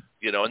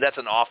and that's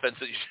an offense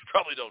that you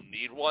probably don't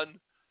need one.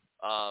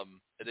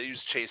 And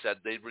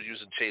they were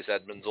using Chase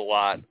Edmonds a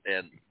lot,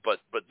 but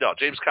no,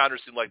 James Conner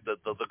seemed like the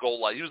goal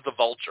line. He was the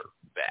vulture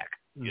back,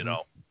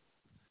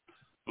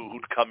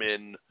 who'd come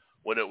in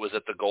when it was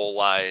at the goal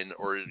line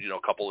or a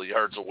couple of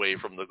yards away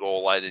from the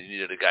goal line, and you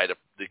needed a guy to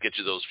get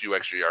you those few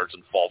extra yards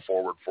and fall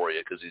forward for you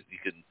because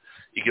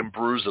he can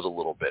bruise it a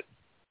little bit.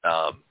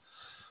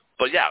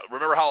 But yeah,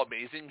 remember how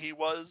amazing he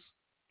was?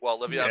 Well,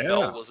 Le'Veon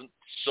Bell wasn't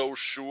so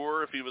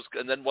sure if he was,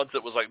 and then once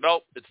it was like,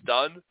 nope, it's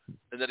done,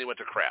 and then he went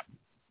to crap.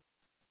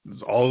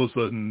 All of a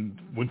sudden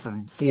went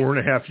from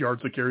 4.5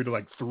 yards to carry to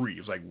like 3.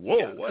 It's like,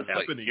 whoa, what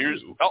happened to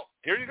you? Oh,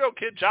 here you go,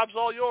 kid. Job's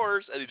all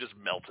yours, and he just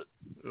melted.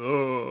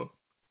 Oh,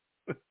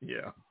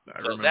 yeah. I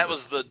remember.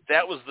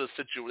 That was the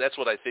situation. That's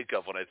what I think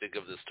of when I think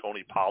of this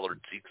Tony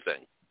Pollard Zeke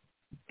thing.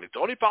 Like,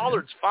 Tony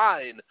Pollard's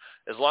fine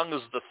as long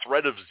as the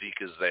threat of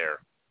Zeke is there.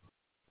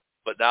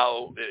 But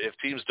now, if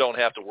teams don't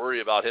have to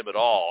worry about him at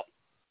all,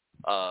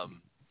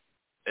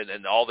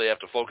 and all they have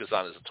to focus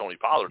on is Tony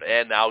Pollard,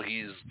 and now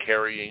he's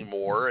carrying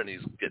more and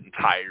he's getting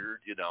tired,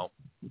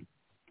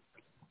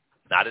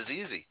 not as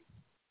easy.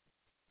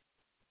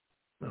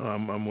 No,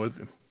 I'm with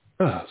you.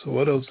 So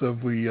what else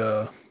have we?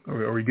 Are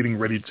we getting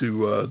ready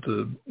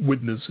to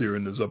witness here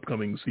in this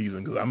upcoming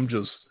season? Because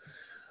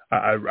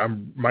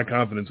I'm my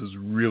confidence is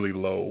really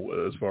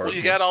low as far as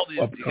you got all the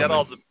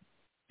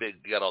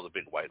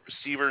big wide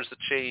receivers that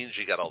changed.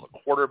 You got all the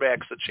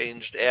quarterbacks that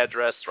changed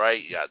address,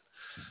 right? You got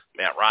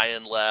Matt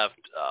Ryan left,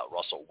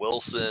 Russell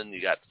Wilson.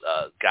 You got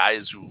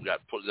guys who got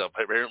put.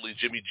 Apparently,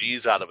 Jimmy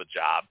G's out of a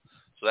job,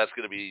 so that's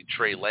going to be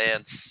Trey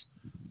Lance.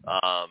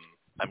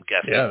 I'm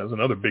guessing. Yeah, that's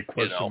another big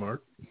question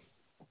mark.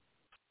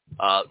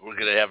 We're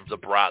going to have the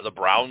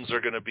Browns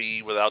are going to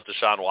be without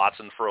Deshaun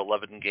Watson for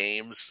 11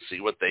 games. See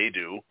what they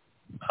do.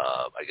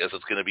 I guess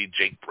it's going to be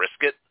Jake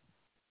Brisket.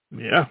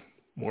 Yeah,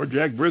 more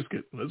Jack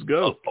Brisket. Let's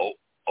go. Oh,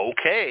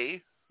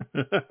 okay.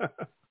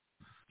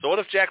 So what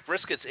if Jack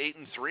Brisket's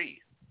 8-3?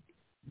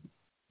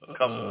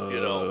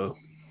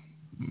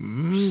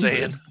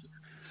 Saying.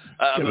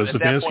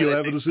 Stefanski will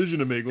have a decision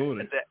to make,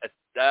 won't he?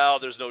 No,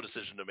 there's no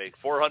decision to make.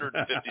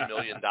 $450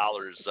 million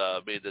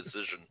made the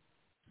decision.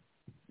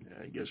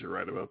 Yeah, I guess you're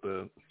right about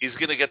that. He's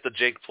going to get the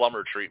Jake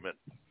Plummer treatment.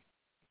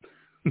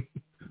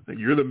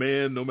 You're the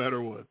man no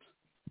matter what.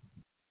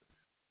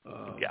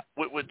 Yeah,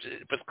 but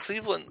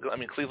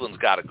Cleveland's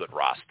got a good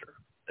roster.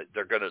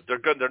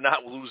 They're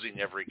not losing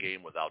every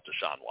game without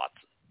Deshaun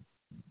Watson.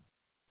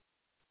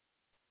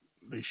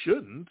 They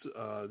shouldn't.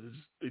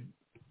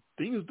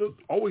 Things don't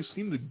always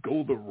seem to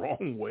go the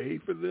wrong way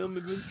for them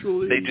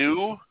eventually. They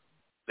do.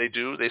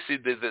 They see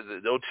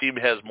no team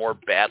has more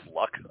bad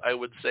luck, I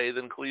would say,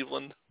 than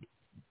Cleveland.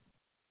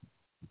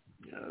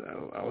 Yeah,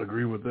 I'll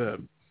agree with that.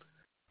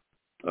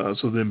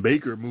 So then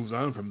Baker moves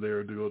on from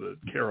there to go to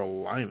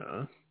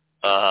Carolina.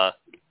 That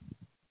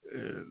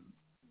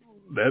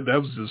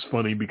was just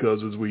funny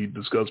because, as we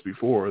discussed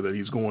before, that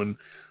he's going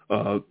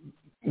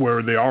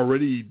where they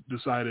already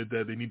decided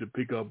that they need to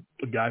pick up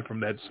a guy from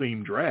that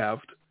same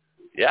draft.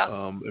 Yeah.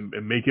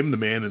 And make him the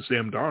man and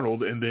Sam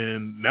Darnold, and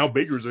then now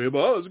Baker's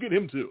able, let's get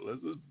him too.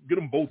 Let's get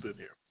them both in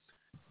here.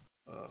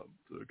 So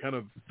they're kind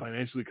of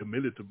financially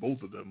committed to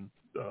both of them.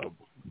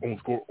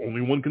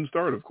 Only one can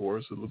start, of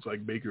course. It looks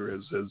like Baker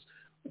has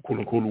quote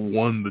unquote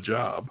won the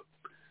job.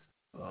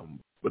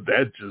 But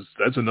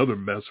that's another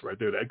mess right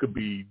there. That could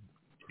be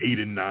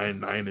 8-9,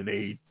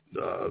 9-8.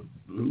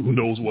 Who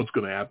knows what's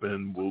going to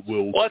happen? Will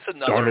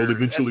Darnold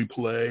eventually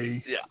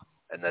play? Yeah,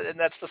 and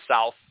that's the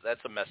South.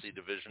 That's a messy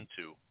division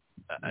too.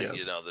 Yes.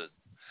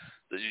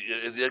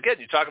 Again,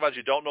 you talk about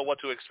you don't know what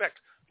to expect.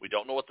 We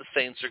don't know what the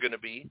Saints are going to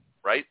be,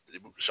 right?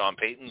 Sean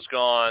Payton's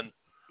gone.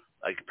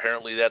 Like,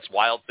 apparently that's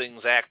Wild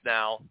Things Act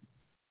now.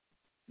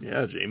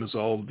 Yeah, Jameis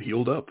all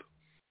healed up.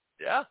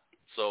 Yeah,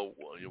 so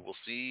we'll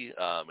see.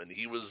 And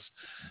he was,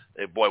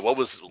 what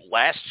was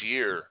last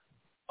year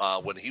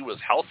when he was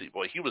healthy?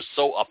 Boy, he was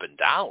so up and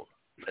down,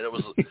 and it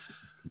was,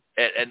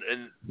 and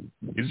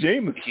he's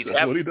Jameis.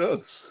 That's what he does.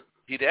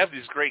 He'd have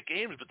these great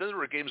games, but then there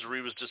were games where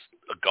he was just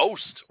a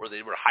ghost, or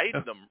they were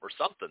hiding him or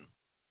something.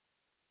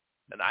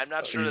 And I'm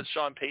not sure that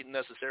Sean Payton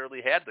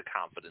necessarily had the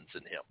confidence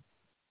in him.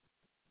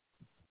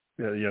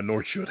 Yeah,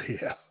 nor should he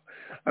have.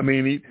 I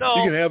mean,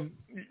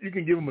 you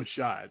can give him a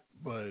shot,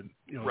 but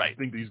right. I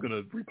think that he's going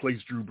to replace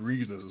Drew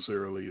Brees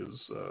necessarily is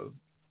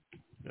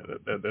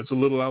that's a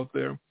little out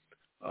there.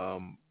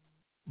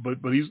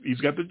 But he's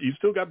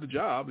still got the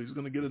job. He's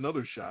going to get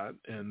another shot,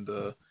 and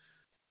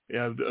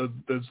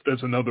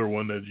that's another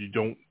one that you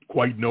don't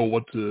quite know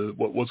what's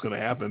going to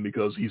happen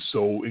because he's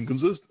so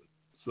inconsistent.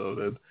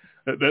 So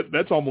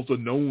that's almost a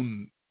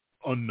known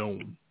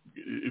unknown,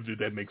 if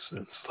that makes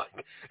sense.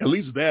 Like, at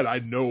least that I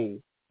know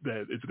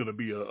that it's going to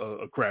be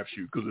a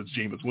crapshoot because it's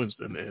Jameis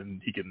Winston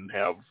and he can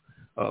have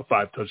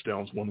 5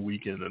 touchdowns one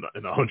week and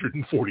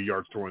 140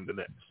 yards throwing the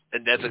next.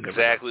 And that's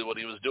exactly what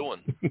he was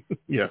doing.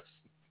 Yes.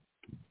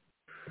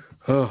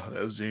 Oh,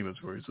 that was Jameis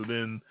for you. So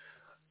then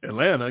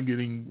Atlanta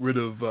getting rid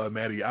of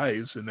Matty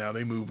Ice, and now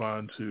they move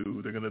on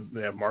to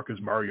they have Marcus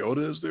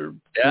Mariota as their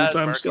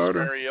full-time starter.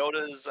 Marcus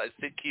Mariota is, I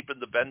think, keeping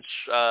the bench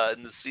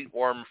in the seat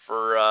warm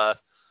for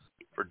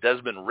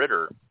Desmond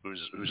Ridder, who's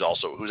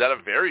had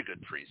a very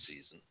good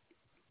preseason.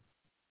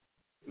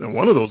 And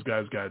one of those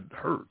guys got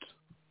hurt.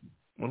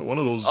 One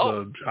of those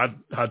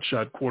hot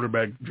shot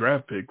quarterback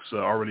draft picks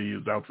already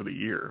is out for the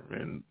year.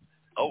 And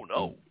oh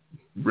no,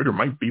 Ridder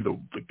might be the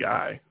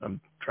guy.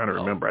 I'm trying to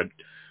remember. I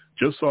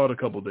just saw it a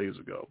couple of days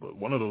ago, but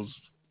one of those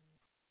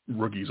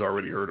rookies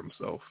already hurt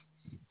himself.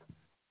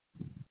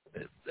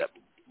 That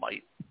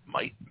might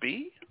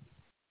be.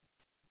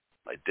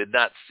 I did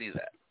not see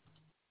that.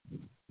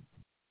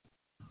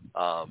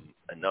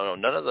 And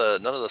none of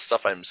the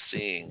stuff I'm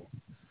seeing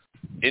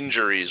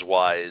injuries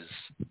wise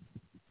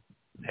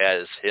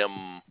has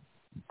him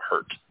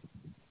hurt.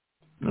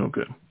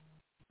 Okay.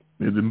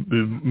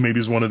 Maybe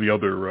it's one of the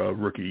other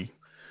rookie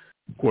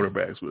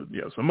quarterbacks, but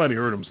yeah, somebody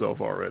hurt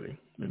himself already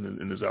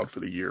and is out for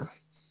the year.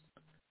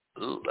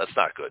 Ooh, that's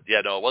not good.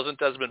 Yeah, no, it wasn't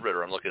Desmond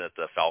Ridder. I'm looking at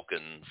the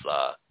Falcons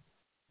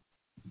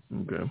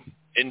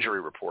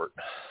injury report.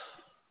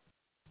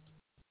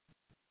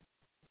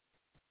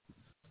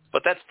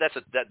 But that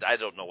I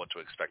don't know what to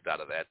expect out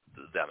of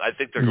them. I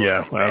think they're going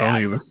to be bad. I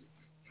don't either.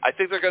 I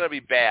think they're going to be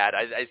bad.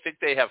 I think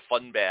they have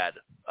fun bad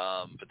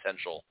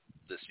potential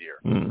this year.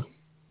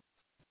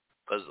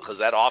 Because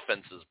that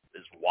offense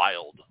is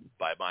wild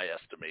by my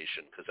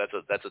estimation. Because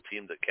that's a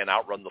team that can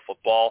outrun the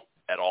football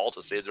at all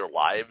to save their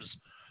lives,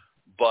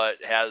 but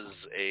has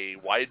a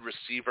wide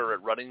receiver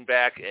at running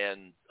back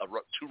and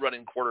two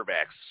running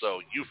quarterbacks.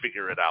 So you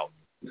figure it out.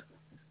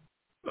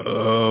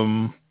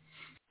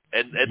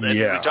 And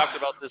we talked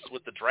about this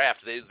with the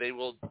draft. They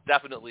will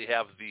definitely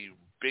have the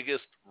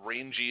biggest,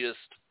 rangiest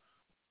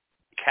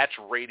catch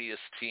radius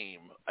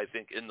team, I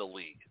think, in the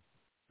league.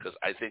 Because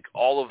I think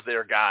all of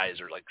their guys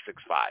are like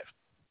 6'5".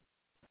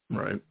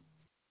 Right.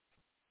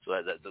 So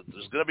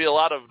there's going to be a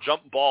lot of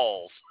jump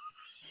balls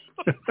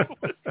with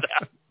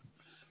that.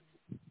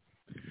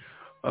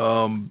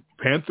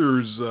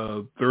 Panthers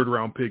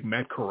third-round pick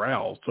Matt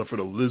Corral suffered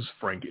a Liz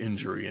Frank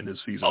injury, and his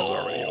season is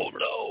already over.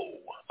 Oh,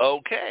 no.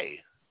 Okay.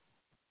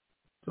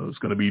 So it's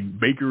going to be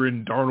Baker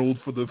and Darnold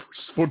for the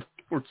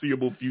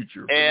foreseeable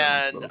future.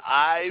 And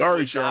I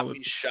would Charlotte. not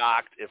be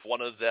shocked if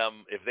one of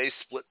them, if they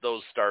split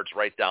those starts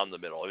right down the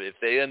middle. If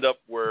they end up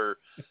where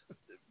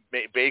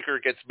Baker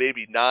gets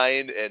maybe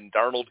 9 and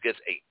Darnold gets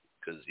 8.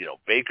 Because,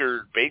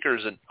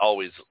 Baker's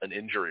always an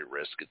injury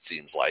risk, it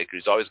seems like.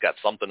 He's always got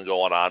something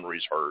going on where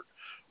he's hurt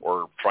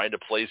or trying to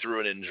play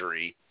through an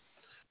injury.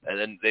 And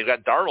then they've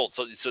got Darnold.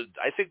 So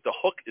I think the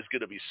hook is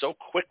going to be so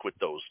quick with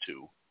those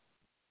two.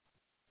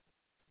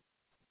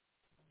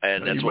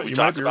 And that's what we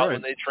talked about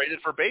when they traded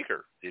for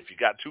Baker. If you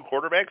got 2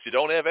 quarterbacks, you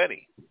don't have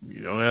any.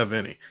 You don't have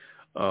any.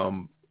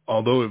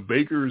 Although if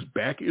Baker's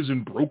back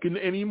isn't broken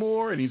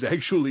anymore and he's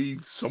actually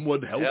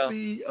somewhat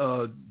healthy,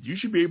 you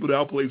should be able to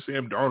outplay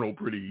Sam Darnold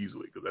pretty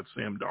easily because that's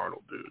Sam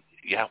Darnold, dude.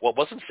 Yeah, well,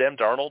 wasn't Sam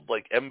Darnold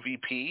like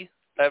MVP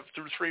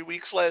through 3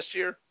 weeks last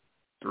year?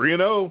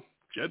 3-0.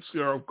 Jets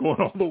are going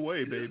all the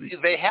way, baby.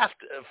 They have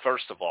to.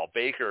 First of all,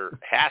 Baker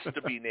has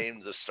to be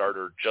named the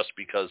starter just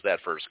because that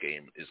first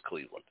game is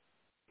Cleveland.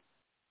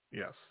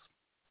 Yes.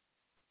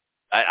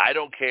 I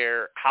don't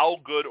care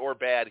how good or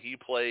bad he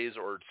plays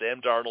or Sam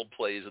Darnold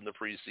plays in the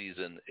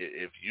preseason.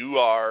 If you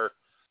are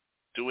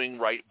doing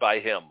right by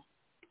him,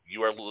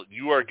 you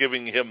are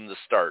giving him the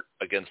start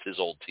against his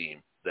old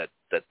team that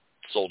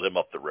sold him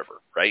up the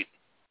river, right?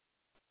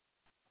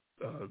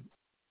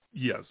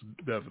 Yes,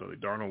 definitely.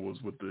 Darnold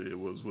was with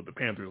the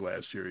Panthers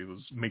last year. He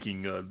was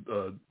making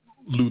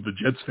Lou the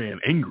Jets fan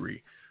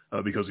angry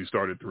because he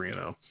started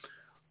 3-0.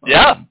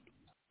 Yeah.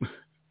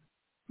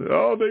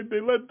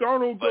 They let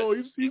Darnold go.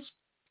 He's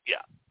yeah.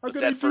 How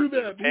can they do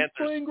that? He's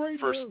playing great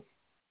now.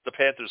 The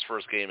Panthers'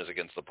 first game is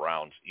against the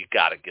Browns. You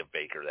got to give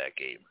Baker that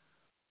game.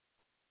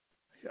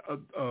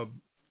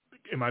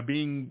 Am I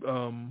being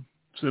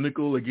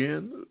cynical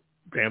again?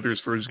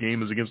 Panthers' first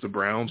game is against the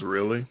Browns.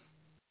 Really?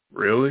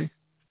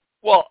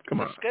 Well,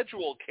 Come on. The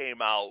schedule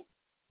came out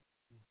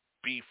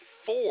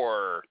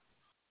before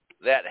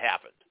that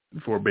happened.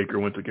 Before Baker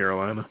went to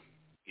Carolina?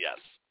 Yes.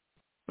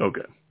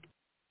 Okay.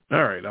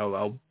 All right,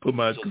 I'll put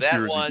my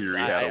conspiracy theory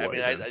hat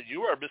away. I mean,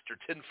 you are Mr.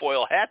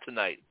 Tinfoil Hat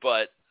tonight,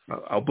 but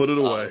I'll put it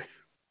away.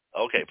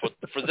 Okay,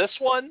 for this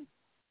one,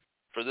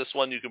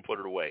 you can put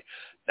it away.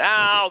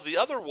 Now the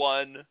other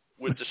one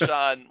with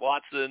Deshaun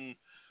Watson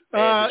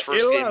and his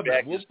first 11. game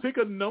back. We'll pick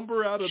a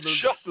number out of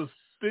the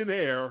thin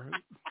air.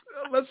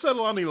 Let's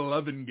settle on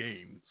 11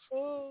 games.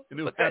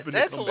 But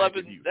that's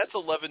 11. That's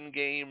 11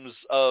 games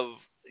of.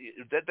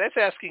 That's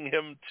asking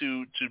him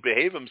to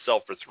behave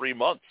himself for 3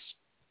 months.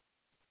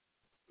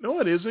 No,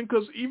 it isn't,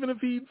 because even if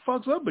he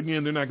fucks up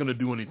again, they're not going to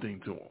do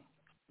anything to him.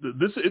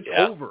 It's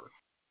over.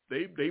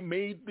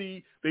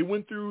 They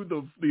went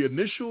through the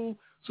initial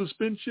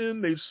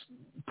suspension. They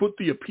put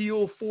the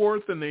appeal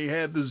forth, and they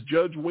had this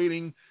judge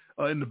waiting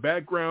in the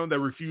background that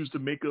refused to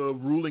make a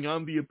ruling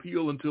on the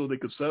appeal until they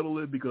could settle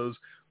it, because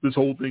this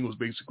whole thing was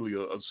basically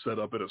a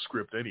setup and a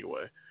script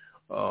anyway.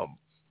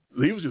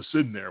 He was just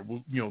sitting there,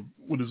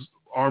 with his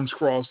arms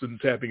crossed and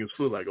tapping his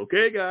foot like,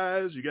 okay,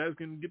 guys, you guys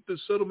can get this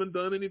settlement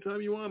done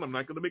anytime you want. I'm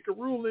not going to make a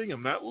ruling.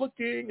 I'm not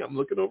looking. I'm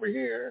looking over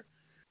here.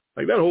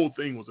 Like, that whole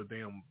thing was a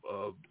damn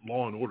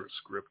Law and Order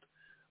script.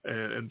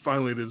 And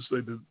finally, they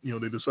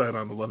decided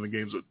on 11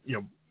 games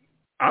that,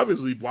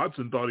 obviously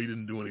Watson thought he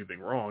didn't do anything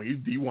wrong.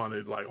 He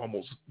wanted, like,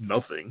 almost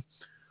nothing.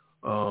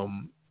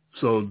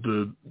 So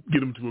to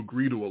get him to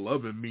agree to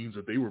 11 means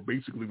that they were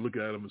basically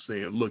looking at him and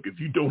saying, look, if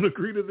you don't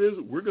agree to this,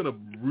 we're going to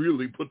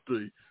really put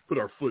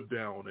our foot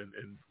down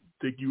and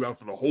take you out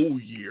for the whole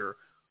year,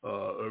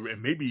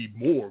 and maybe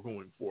more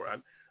going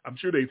forward. I'm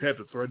sure they've had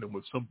to threaten him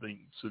with something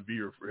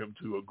severe for him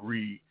to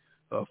agree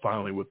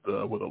finally with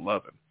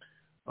 11,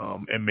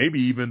 and maybe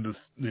even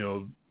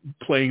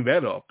playing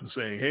that up and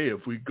saying, hey,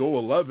 if we go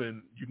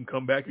 11, you can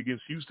come back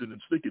against Houston and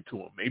stick it to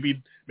them.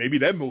 Maybe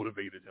that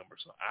motivated him or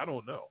something. I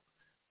don't know.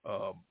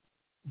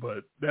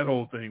 But that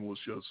whole thing was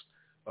just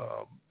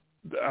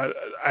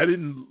I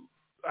didn't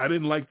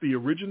like the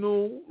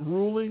original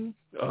ruling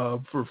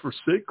for 6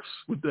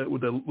 with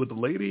the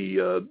lady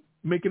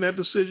making that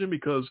decision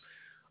because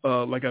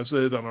like I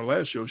said on our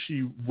last show,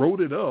 she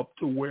wrote it up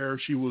to where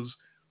she was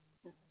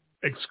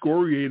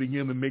excoriating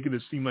him and making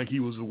it seem like he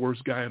was the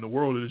worst guy in the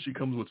world, and then she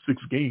comes with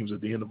 6 games at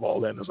the end of all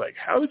that, and it's like,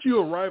 how did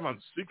you arrive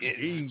on 6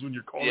 games when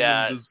you're calling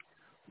him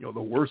just the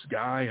worst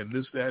guy and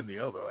this, that, and the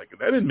other? Like,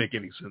 that didn't make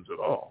any sense at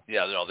all.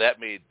 Yeah, no, that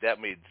made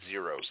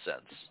 0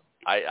 sense.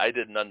 I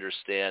didn't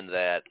understand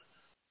that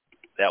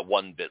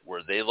one bit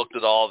where they looked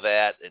at all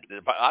that.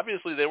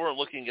 Obviously, they weren't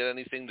looking at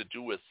anything to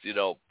do with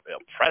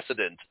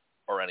precedent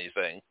or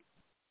anything.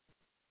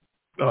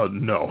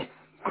 No,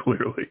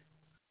 clearly.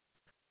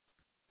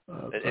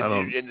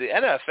 And the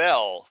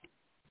NFL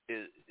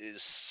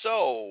is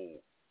so,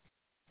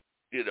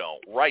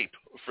 ripe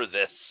for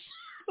this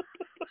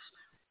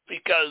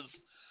because,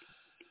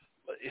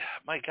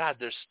 my God,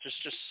 there's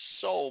just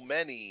so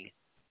many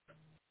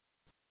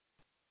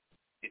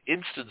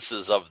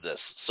instances of this.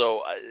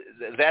 So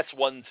that's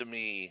one to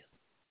me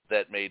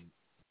that made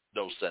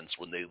no sense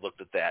when they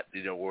looked at that,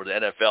 or the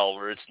NFL,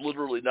 where it's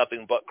literally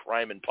nothing but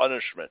crime and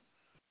punishment.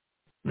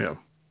 Yeah.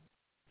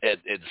 And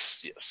it's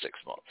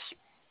 6 months.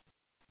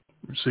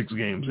 6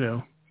 games,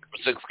 yeah.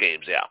 6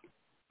 games, yeah.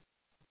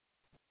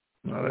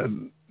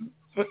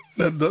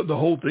 The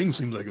whole thing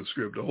seems like a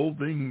script. The whole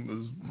thing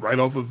was right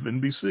off of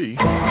NBC.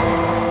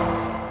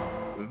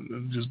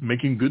 Just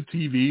making good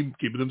TV,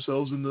 keeping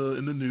themselves in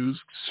the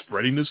news,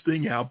 spreading this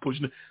thing out,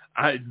 pushing it.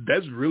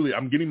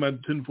 I'm getting my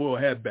tinfoil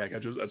hat back. I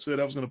said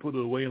I was going to put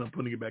it away, and I'm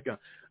putting it back on.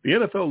 The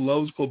NFL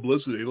loves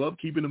publicity. They love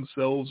keeping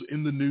themselves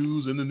in the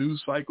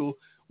news cycle,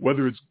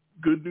 whether it's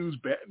good news,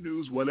 bad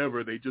news,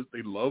 whatever. They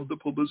love the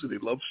publicity.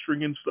 They love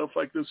stringing stuff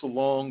like this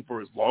along for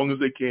as long as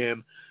they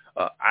can.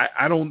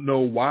 I don't know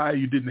why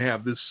you didn't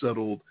have this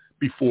settled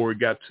before it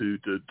got to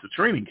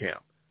training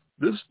camp.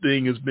 This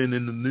thing has been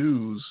in the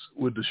news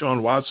with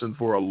Deshaun Watson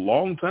for a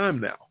long time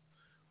now.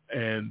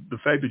 And the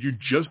fact that you're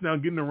just now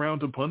getting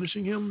around to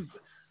punishing him,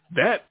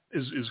 that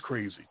is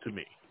crazy to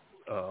me.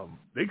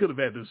 They could have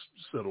had this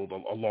settled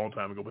a long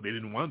time ago, but they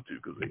didn't want to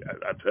because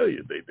I tell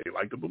you, they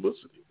like the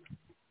publicity.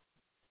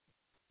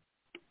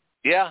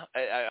 Yeah,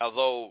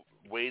 although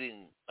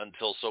waiting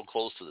until so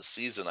close to the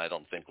season, I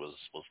don't think was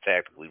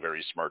tactically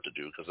very smart to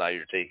do because now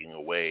you're taking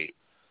away,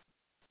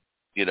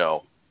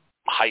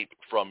 hype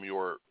from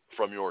your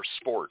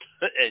sport,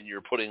 and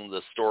you're putting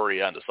the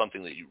story onto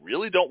something that you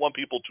really don't want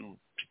people to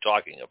be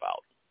talking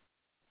about.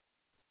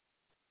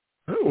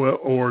 Well,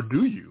 or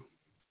do you?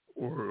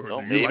 Or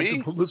do you maybe. like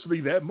the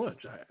publicity that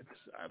much?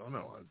 I don't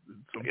know.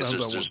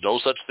 Sometimes there's no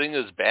such thing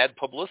as bad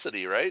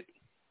publicity, right?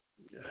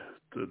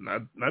 Yeah,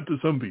 not to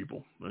some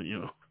people.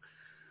 Think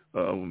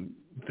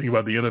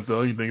about the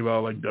NFL. You think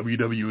about like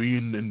WWE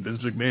and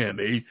Vince McMahon.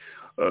 They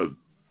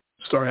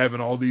start having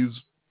all these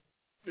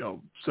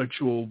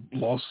sexual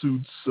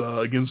lawsuits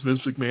against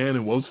Vince McMahon,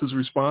 and what's his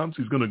response?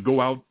 He's going to go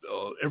out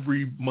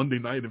every Monday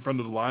night in front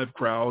of the live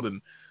crowd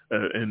and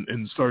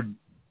start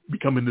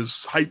becoming this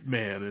hype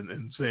man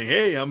and saying,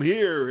 "Hey, I'm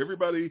here.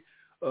 Everybody,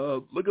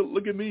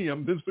 look at me.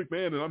 I'm Vince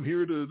McMahon, and I'm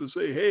here to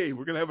say, hey,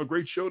 we're going to have a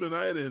great show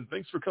tonight, and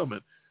thanks for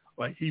coming."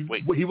 Like he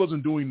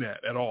wasn't doing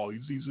that at all.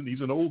 He's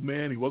an old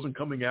man. He wasn't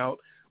coming out.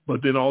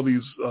 But then all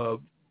these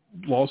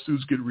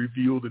lawsuits get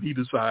revealed, and he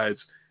decides,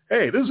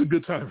 hey, this is a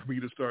good time for me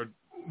to start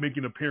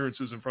making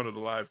appearances in front of the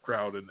live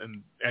crowd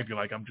and acting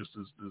like I'm just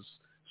this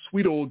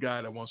sweet old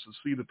guy that wants to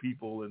see the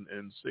people and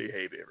say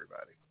hey to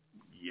everybody.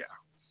 Yeah.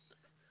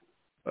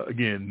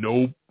 Again,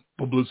 no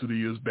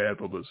publicity is bad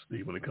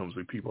publicity when it comes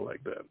to people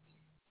like that.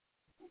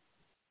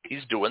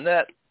 He's doing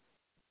that?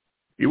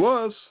 He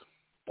was.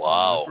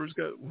 Wow.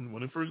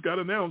 When it first got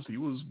announced, he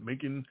was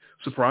making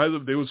surprise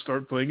if they would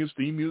start playing his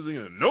theme music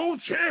and no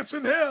chance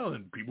in hell,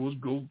 and people would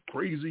go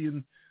crazy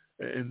and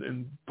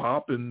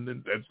pop,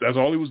 and that's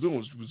all he was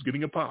doing was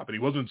getting a pop, and he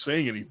wasn't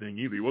saying anything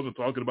either. He wasn't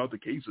talking about the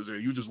cases.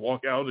 He would just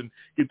walk out and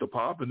get the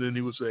pop, and then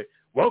he would say,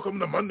 "Welcome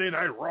to Monday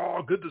Night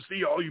Raw. Good to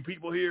see all you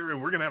people here,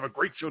 and we're gonna have a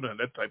great show tonight."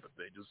 That type of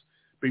thing, just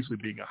basically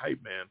being a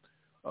hype man,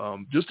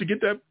 just to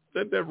get that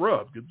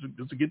rub,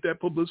 just to get that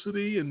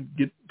publicity and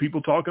get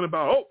people talking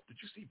about, oh,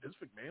 did you see Vince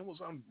McMahon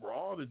was on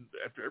Raw and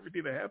after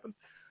everything that happened?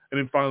 And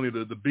then finally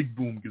the big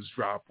boom gets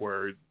dropped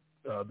where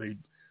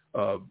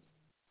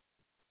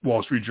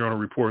Wall Street Journal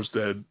reports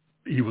that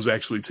he was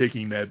actually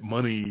taking that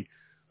money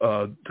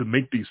to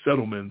make these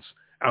settlements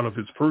out of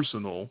his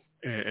personal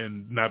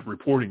and not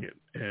reporting it.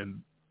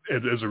 And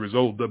as a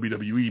result,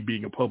 WWE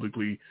being a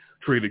publicly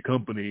traded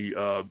company,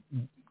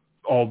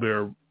 all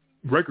their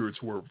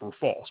records were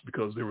false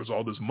because there was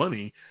all this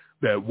money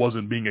that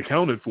wasn't being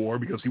accounted for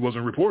because he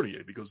wasn't reporting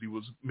it, because he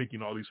was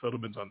making all these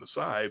settlements on the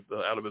side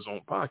out of his own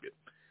pocket.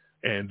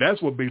 And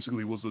that's what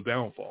basically was the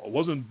downfall. It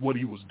wasn't what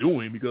he was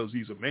doing, because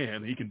he's a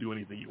man. He can do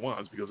anything he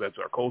wants, because that's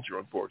our culture,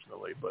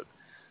 unfortunately. But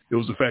it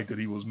was the fact that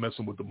he was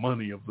messing with the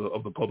money of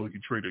the publicly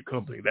traded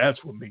company.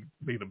 That's what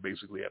made him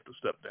basically have to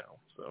step down.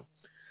 So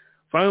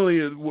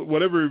finally,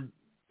 whatever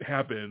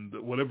happened,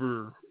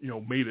 whatever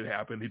made it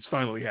happen, it's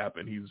finally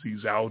happened.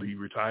 He's out. He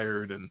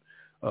retired, and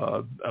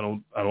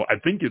I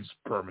think it's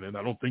permanent.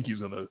 I don't think he's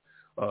gonna.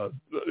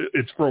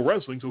 It's pro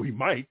wrestling, so he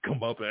might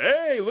come up and,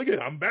 hey, look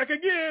at, I'm back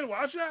again.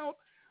 Watch out.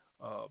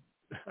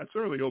 I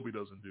certainly hope he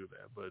doesn't do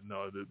that, but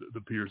no, it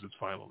appears it's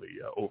finally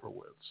over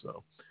with.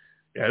 So,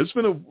 yeah, it's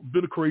been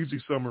a crazy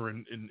summer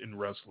in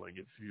wrestling.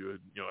 If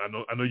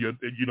I know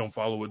you don't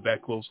follow it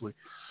that closely,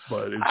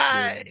 but it's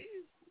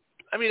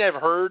I mean, I've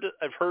heard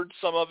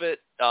some of it.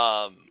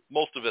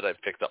 Most of it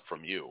I've picked up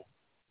from you.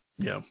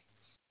 Yeah,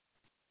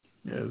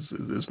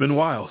 it's been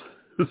wild.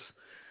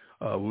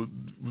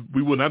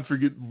 We will not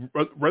forget,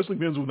 wrestling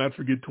fans will not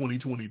forget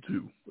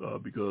 2022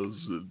 because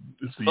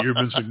it's the year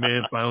Vince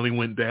McMahon finally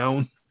went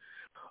down.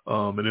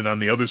 And then on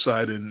the other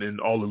side, in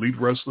All Elite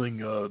Wrestling,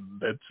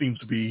 that seems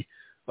to be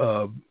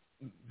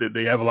that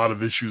they have a lot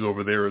of issues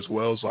over there as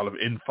well. There's a lot of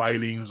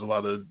infighting. There's a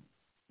lot of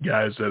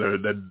guys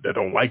that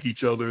don't like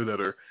each other, that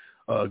are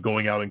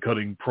going out and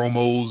cutting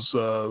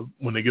promos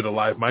when they get a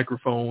live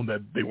microphone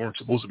that they weren't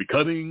supposed to be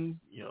cutting.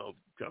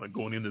 Kind of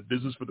going into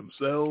business for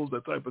themselves,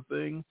 that type of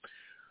thing.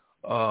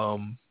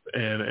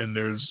 And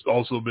there's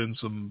also been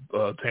some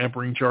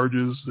tampering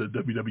charges at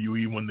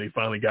WWE when they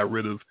finally got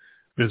rid of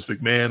Vince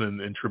McMahon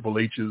and Triple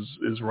H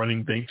is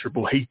running things.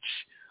 Triple H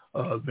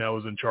now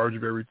is in charge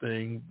of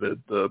everything. That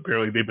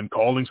apparently they've been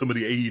calling some of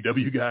the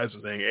AEW guys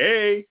and saying,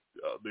 hey,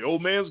 the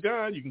old man's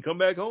gone. You can come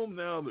back home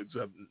now.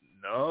 Except,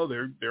 no,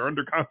 they're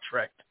under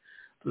contract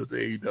to the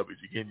AEW.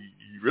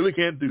 You really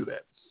can't do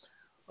that.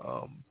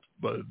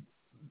 But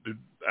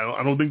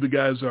I don't think the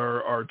guys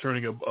are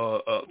turning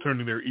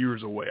their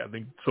ears away. I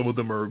think some of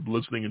them are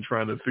listening and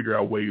trying to figure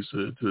out ways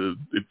to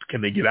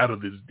can they get out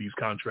of these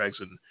contracts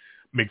and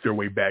make their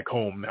way back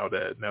home now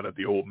that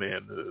the old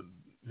man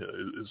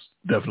is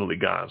definitely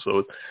gone.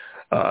 So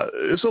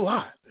it's a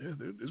lot.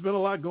 There's been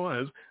a lot going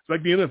on. It's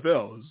like the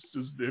NFL. It's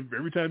just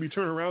every time you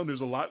turn around,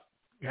 there's a lot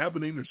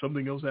happening. There's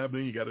something else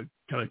happening. You got to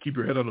kind of keep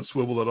your head on a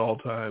swivel at all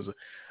times.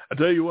 I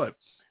tell you what.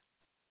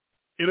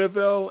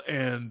 NFL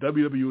and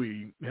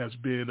WWE has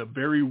been a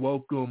very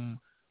welcome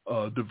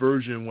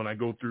diversion when I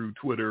go through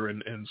Twitter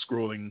and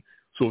scrolling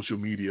social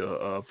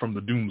media from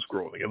the doom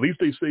scrolling. At least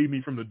they save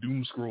me from the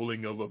doom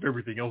scrolling of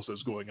everything else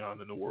that's going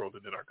on in the world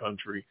and in our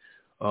country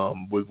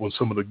with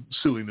some of the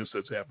silliness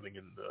that's happening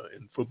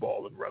in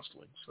football and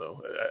wrestling.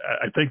 So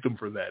I thank them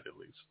for that, at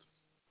least.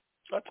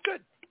 That's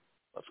good.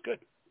 That's good.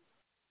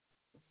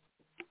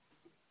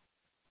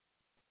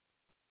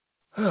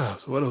 So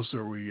what else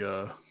are we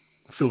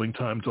filling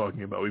time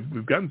talking about?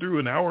 We've gotten through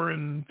an hour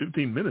and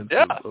 15 minutes.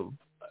 Yeah,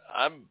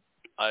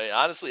 I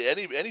honestly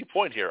any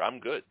point here, I'm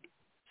good.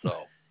 So,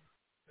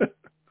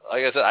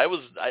 like I said, I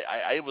was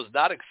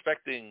not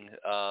expecting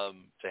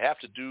to have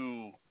to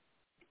do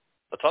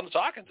a ton of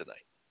talking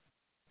tonight.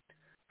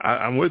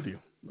 I'm with you.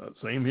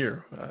 Same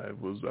here. I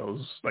was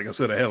like I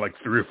said, I had like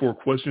 3 or 4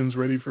 questions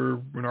ready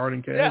for Bernard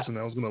and Cass, and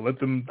I was going to let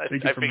them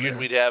take it from there. I figured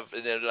we'd have,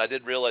 and I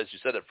didn't realize you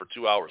said it for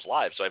 2 hours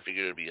live, so I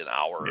figured it'd be an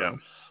hour. Yeah.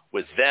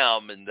 With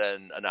them, and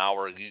then an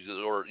hour,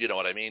 or you know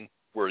what I mean,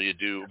 where you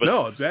do. But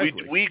no,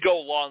 exactly. We go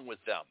long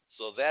with them,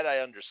 so that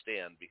I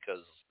understand,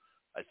 because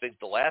I think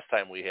the last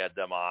time we had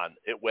them on,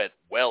 it went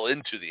well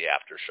into the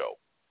after show.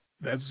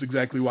 That's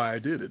exactly why I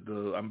did it.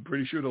 I'm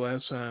pretty sure the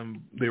last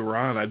time they were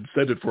on, I'd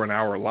set it for an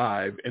hour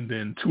live, and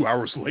then 2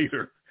 hours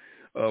later,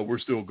 we're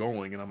still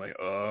going, and I'm like,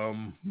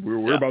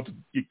 we're about to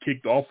get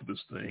kicked off of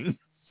this thing,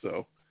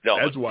 so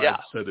that's why I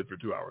set it for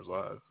 2 hours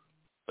live.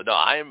 But no,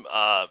 I'm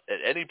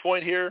at any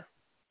point here.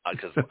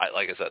 Because,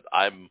 like I said,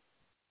 I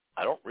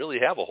don't really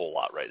have a whole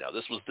lot right now.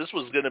 This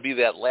was going to be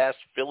that last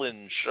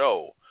fill-in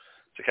show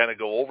to kind of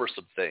go over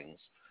some things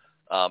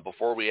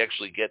before we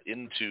actually get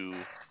into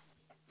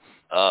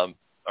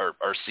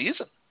our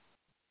season.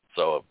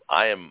 So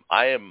I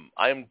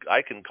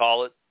can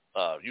call it.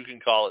 You can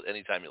call it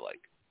anytime you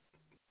like.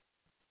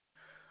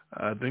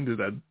 I think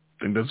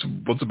that's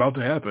what's about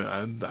to happen.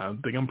 I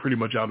think I'm pretty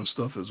much out of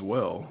stuff as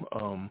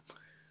well.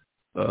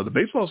 The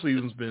baseball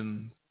season's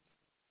been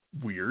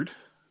weird.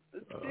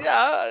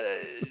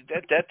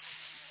 That's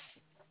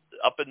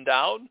up and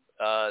down.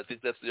 I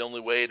think that's the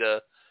only way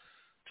to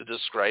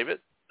describe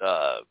it.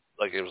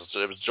 Like I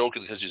was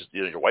joking because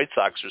your White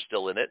Sox are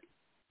still in it.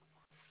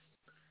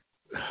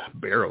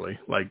 Barely.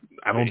 Like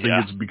I don't think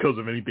it's because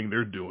of anything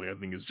they're doing. I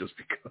think it's just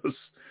because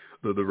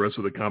the rest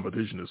of the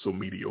competition is so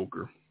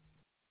mediocre.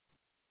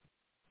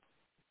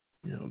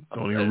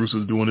 Tony La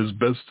Russa's doing his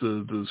best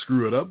to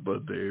screw it up,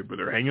 but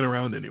they're hanging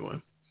around anyway.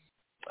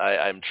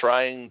 I'm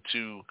trying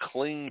to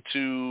cling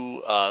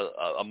to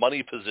a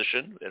money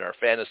position in our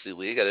fantasy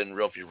league. I didn't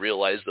know if you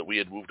realized that we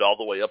had moved all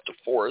the way up to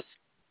 4th.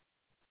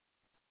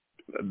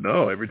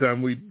 No, every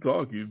time we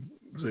talk, you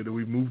say that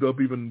we moved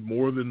up even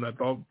more than I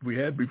thought we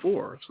had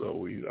before.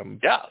 So I'm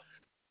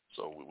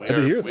So we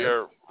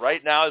are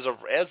right now, as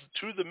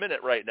to the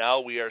minute right now,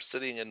 we are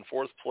sitting in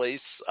fourth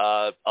place,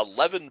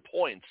 11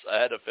 points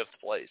ahead of fifth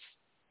place.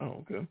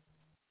 Oh, okay.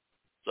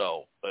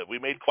 So we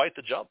made quite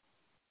the jump.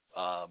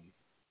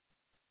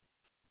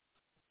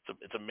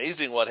 It's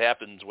amazing what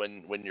happens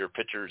when your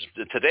pitchers.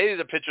 Today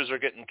the pitchers are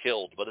getting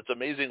killed, but it's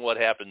amazing what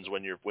happens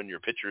when your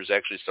pitchers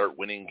actually start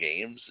winning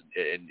games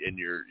and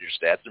your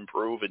stats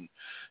improve and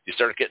you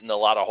start getting a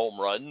lot of home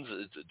runs.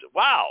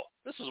 Wow,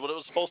 this is what it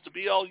was supposed to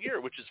be all year,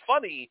 which is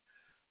funny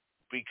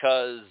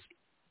because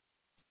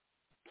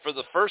for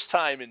the first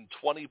time in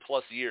 20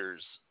 plus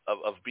years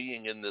of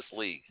being in this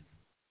league,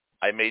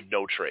 I made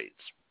no trades.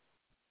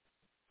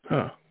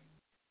 Huh.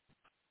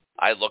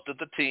 I looked at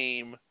the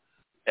team.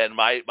 And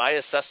my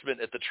assessment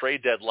at the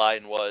trade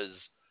deadline was,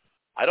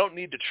 I don't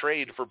need to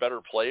trade for better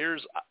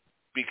players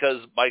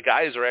because my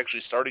guys are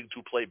actually starting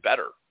to play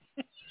better.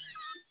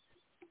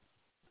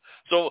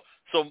 So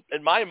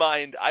in my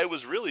mind, I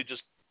was really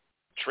just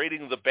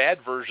trading the bad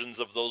versions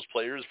of those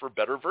players for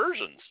better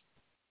versions.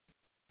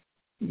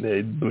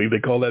 They believe they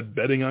call that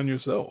betting on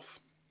yourself.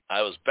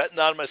 I was betting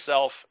on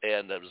myself,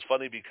 and it was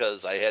funny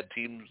because I had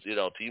teams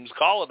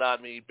calling on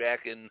me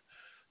back in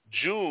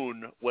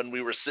June when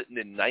we were sitting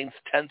in 9th,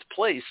 10th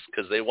place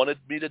because they wanted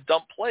me to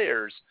dump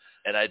players,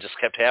 and I just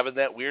kept having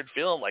that weird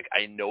feeling like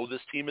I know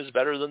this team is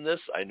better than this.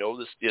 I know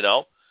this,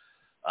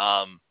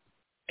 and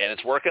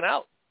it's working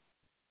out.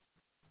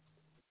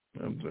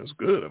 That's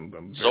good. I'm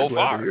very so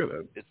glad far, to hear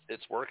that.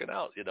 It's working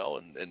out,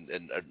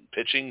 and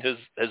pitching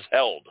has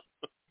held.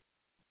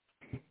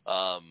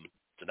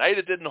 Tonight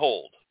it didn't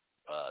hold.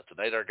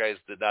 Tonight our guys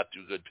did not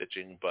do good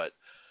pitching, but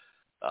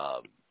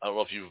I don't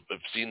know if you've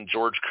seen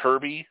George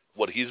Kirby,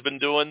 what he's been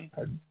doing.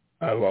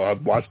 I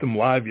watched him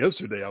live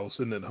yesterday. I was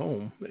sitting at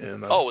home,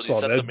 and he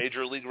set the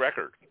major league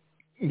record.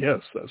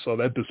 Yes, I saw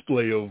that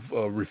display of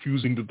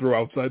refusing to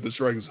throw outside the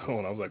strike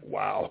zone. I was like,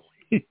 wow.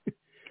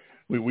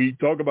 we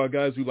talk about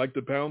guys who like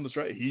to pound the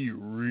strike. He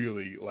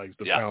really likes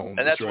to pound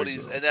the strike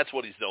zone. And that's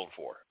what he's known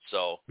for.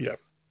 So yeah,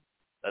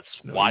 that's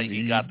why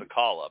he got the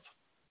call up.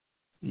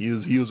 He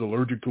is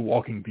allergic to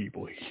walking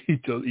people. He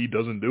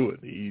doesn't do it.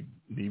 He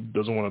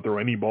doesn't want to throw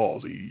any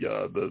balls.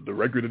 The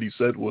record that he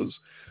set was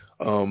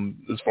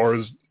as far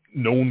as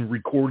known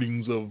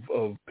recordings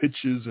of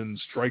pitches and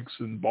strikes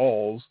and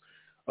balls,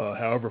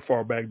 however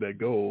far back that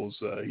goes.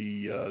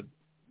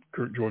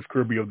 George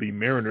Kirby of the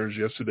Mariners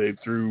yesterday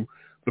threw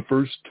the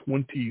first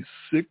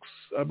 26,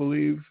 I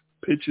believe,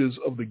 pitches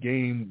of the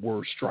game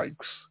were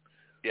strikes.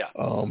 Yeah.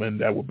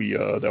 And that would be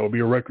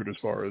a record as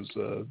far as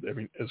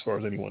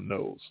anyone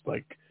knows.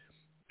 Like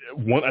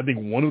I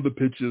think one of the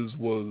pitches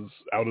was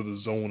out of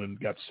the zone and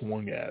got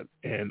swung at,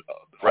 and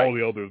all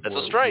the others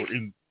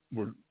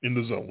were in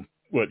the zone.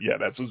 But yeah,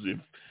 that's as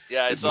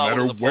if no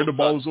matter where the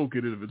ball is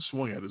located, if it's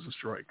swung at, it's a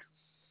strike.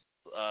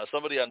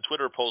 Somebody on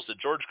Twitter posted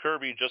George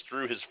Kirby just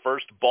threw his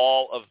first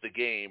ball of the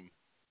game.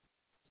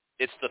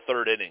 It's the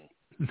third inning.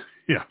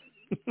 Yeah.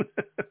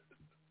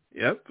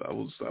 Yep, I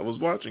was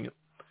watching it.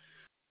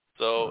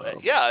 So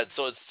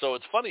so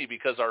it's funny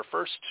because our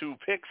first two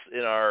picks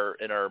in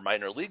our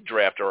minor league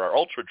draft or our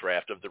ultra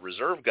draft of the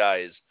reserve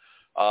guys,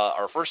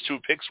 our first two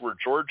picks were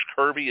George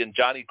Kirby and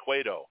Johnny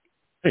Cueto.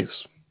 Nice.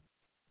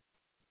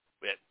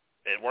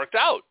 It worked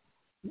out.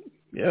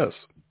 Yes.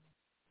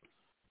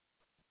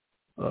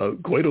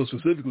 Cueto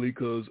specifically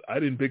because I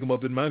didn't pick him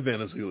up in my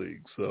fantasy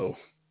league, so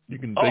you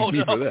can thank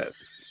me for that.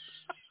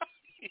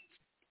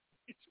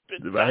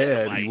 If I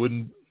had, he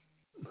wouldn't.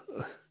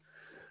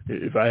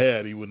 If I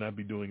had, he would not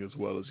be doing as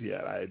well as he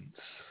had.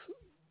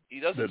 He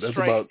doesn't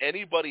strike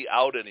anybody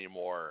out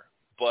anymore,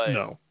 but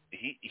no.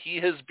 He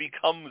has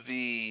become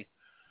he's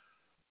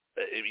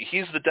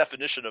the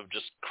definition of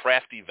just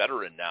crafty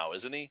veteran now,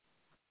 isn't he?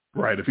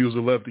 Right. If he was a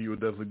lefty, he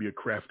would definitely be a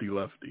crafty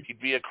lefty. He'd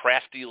be a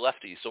crafty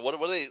lefty. So what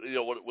do they,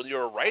 when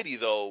you're a righty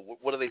though,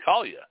 what do they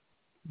call you?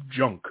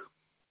 Junk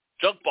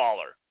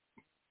baller.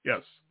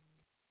 Yes.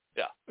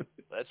 Yeah.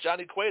 That's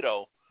Johnny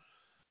Cueto.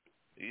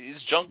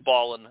 He's junk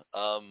balling.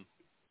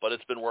 But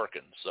it's been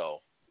working,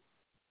 so.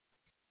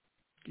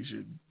 He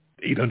should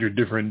 800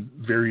 different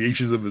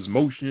variations of his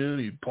motion.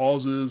 He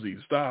pauses, he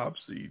stops,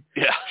 he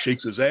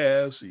shakes his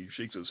ass, he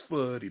shakes his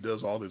foot, he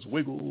does all his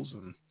wiggles,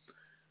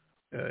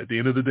 and at the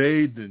end of the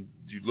day, then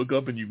you look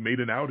up and you've made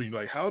an out, and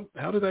you're like, how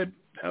did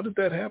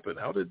that happen?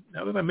 How did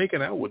I make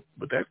an out with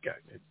that guy?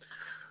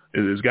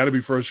 It's got to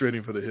be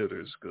frustrating for the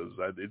hitters because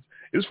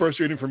it's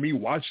frustrating for me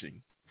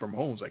watching from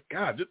home. It's like,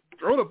 God, just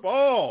throw the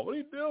ball. What are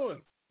you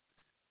doing?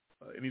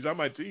 And he's on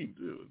my team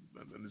too,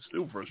 and it's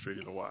still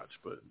frustrating to watch.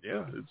 But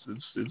yeah,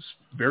 it's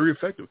very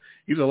effective.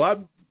 He's a lot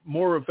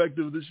more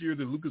effective this year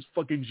than Lucas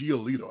fucking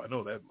Giolito. I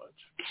know that much.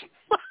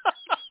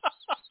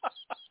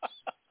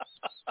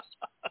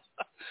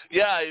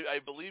 Yeah, I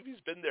believe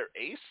he's been their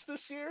ace this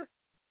year.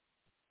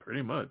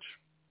 Pretty much.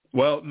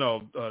 Well,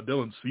 no,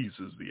 Dylan Cease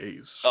is the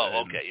ace.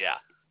 Oh, okay, yeah.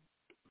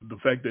 The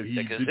fact that he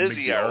didn't make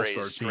the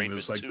All-Star team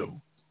is like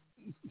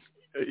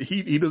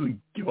he doesn't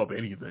give up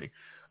anything.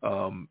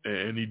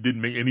 And he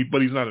didn't make any,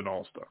 but he's not an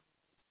all-star.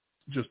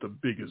 Just the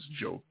biggest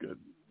joke.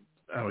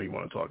 I don't even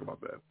want to talk about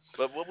that.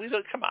 But we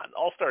don't, come on,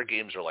 All-Star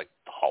games are like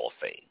the Hall of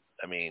Fame.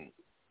 I mean,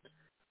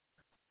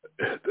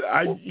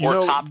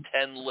 or top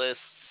 10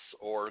 lists,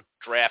 or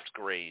draft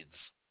grades,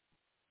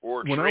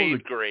 or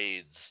trade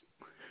grades.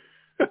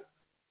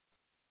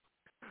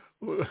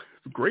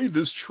 Grade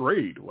this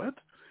trade. What?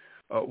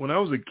 When I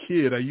was a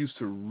kid, I used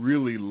to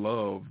really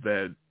love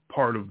that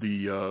part of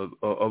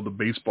the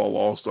baseball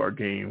All-Star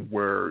game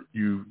where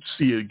you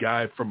see a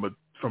guy from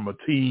a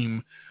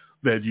team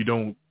that you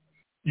don't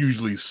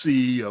usually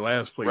see, a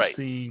last place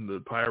team,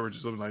 the Pirates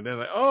or something like that.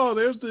 Like, oh,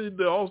 there's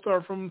the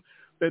All-Star from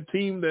that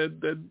team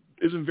that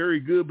isn't very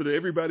good, but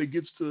everybody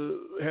gets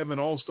to have an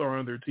All-Star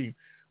on their team.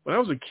 When I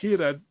was a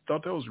kid, I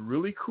thought that was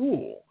really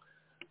cool.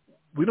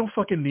 We don't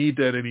fucking need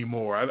that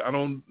anymore. I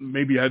don't.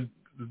 Maybe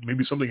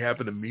something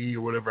happened to me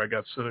or whatever. I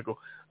got cynical.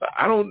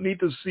 I don't need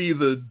to see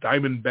the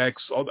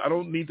Diamondbacks. I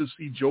don't need to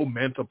see Joe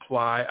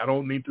Mantiply. I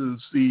don't need to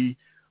see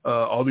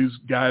all these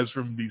guys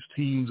from these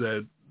teams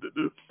that.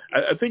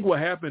 I think what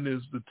happened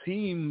is the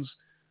teams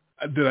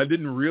that I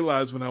didn't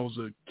realize when I was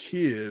a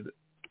kid,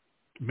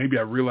 maybe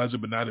I realized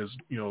it, but not as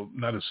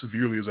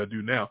severely as I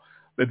do now,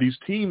 that these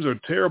teams are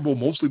terrible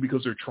mostly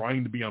because they're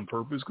trying to be on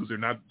purpose, because they're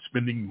not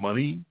spending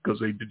money, because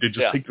they just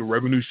take the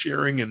revenue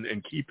sharing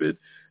and keep it,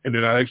 and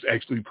they're not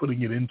actually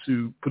putting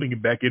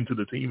it back into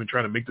the team and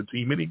trying to make the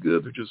team any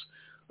good. They're just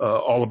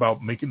all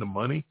about making the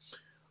money.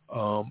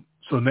 So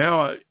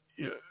now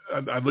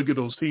I look at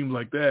those teams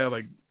like that,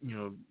 like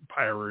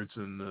Pirates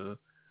and the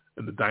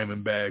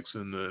Diamondbacks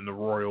and the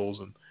Royals,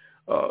 and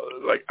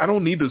like I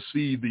don't need to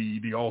see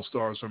the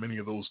All-Stars from any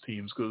of those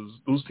teams, because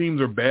those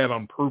teams are bad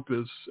on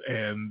purpose,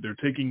 and they're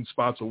taking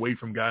spots away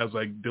from guys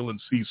like Dylan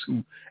Cease,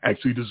 who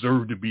actually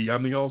deserve to be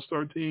on the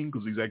All-Star team,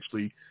 because he's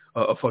actually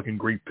a fucking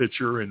great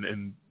pitcher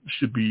and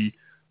should be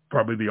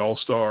probably the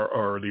All-Star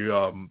or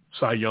the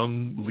Cy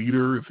Young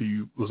leader if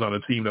he was on a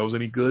team that was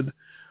any good.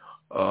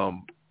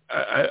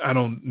 I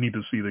don't need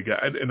to see the guy,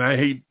 and I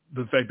hate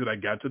the fact that I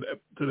got to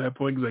that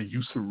point, because I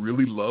used to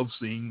really love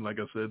seeing, like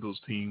I said, those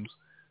teams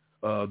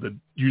that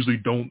usually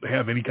don't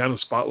have any kind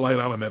of spotlight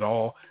on them at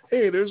all.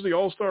 Hey, there's the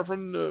All-Star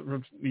from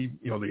the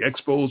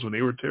Expos when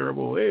they were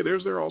terrible. Hey,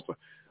 there's their All-Star.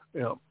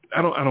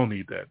 I don't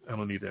need that. I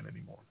don't need that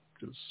anymore.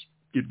 Just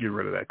get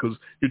rid of that, because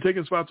you're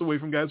taking spots away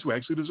from guys who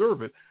actually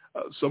deserve it.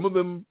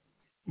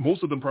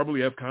 Most of them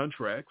probably have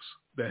contracts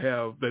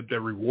that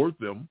reward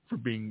them for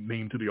being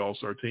named to the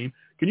All-Star team.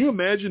 Can you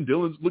imagine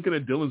looking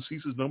at Dylan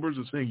Cease's numbers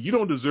and saying, you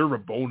don't deserve a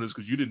bonus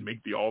because you didn't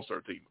make the All-Star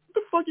team? What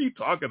the fuck are you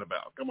talking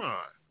about? Come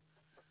on.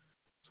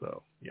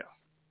 So, yeah.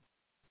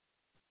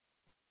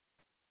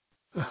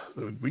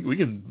 We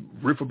can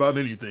riff about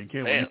anything,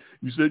 can't we?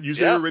 You said you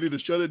were ready to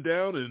shut it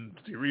down, and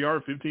here we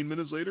are 15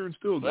 minutes later and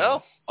still going.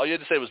 Well, all you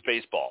had to say was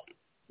baseball.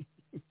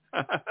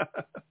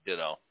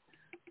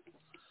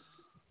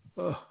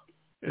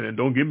 And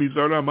don't get me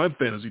started on my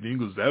fantasy team,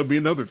 because that would be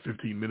another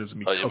 15 minutes of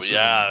me. Did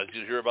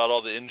you hear about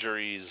all the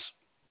injuries?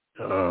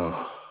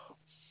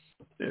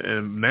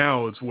 And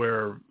now it's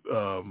where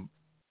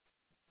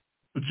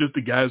just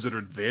the guys that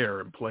are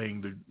there and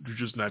playing, they're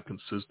just not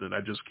consistent.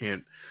 I just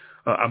can't.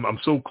 I'm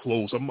so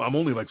close. I'm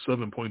only like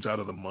 7 points out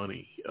of the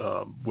money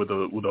with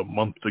a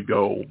month to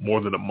go,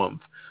 more than a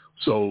month.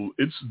 So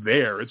it's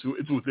there. It's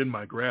within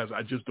my grasp.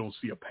 I just don't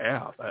see a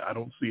path. I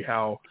don't see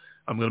how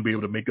I'm going to be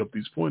able to make up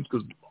these points,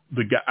 because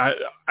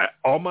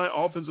all my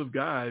offensive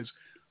guys,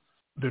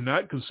 they're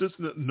not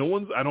consistent.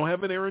 I don't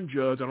have an Aaron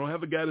Judge. I don't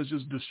have a guy that's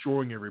just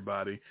destroying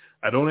everybody.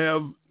 I don't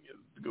have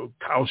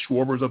Kyle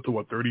Schwarber's up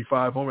to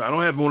 35 homers. I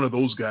don't have one of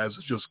those guys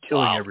that's just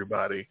killing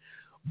everybody.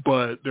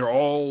 But they're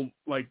all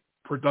like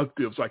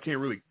productive, so I can't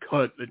really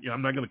cut.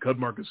 I'm not going to cut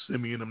Marcus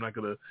Semien. I'm not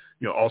going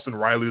to. Austin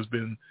Riley has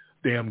been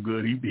damn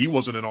good. He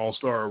wasn't an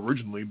All-Star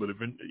originally, but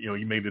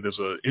he made it as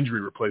an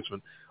injury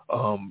replacement.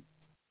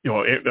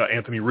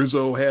 Anthony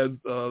Rizzo had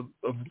a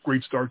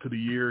great start to the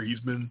year. He's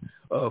been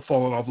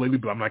falling off lately,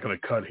 but I'm not going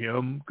to cut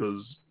him,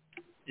 because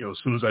as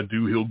soon as I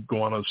do, he'll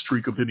go on a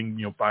streak of hitting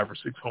 5 or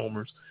 6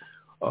 homers.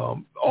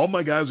 All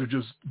my guys are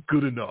just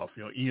good enough.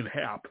 Ian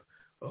Happ,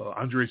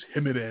 Andres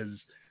Jimenez,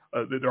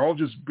 they're all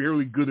just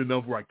barely good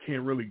enough where I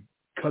can't really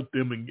cut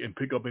them and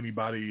pick up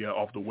anybody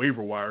off the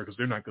waiver wire, because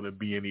they're not going to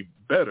be any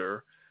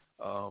better.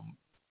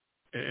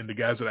 And the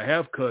guys that I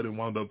have cut and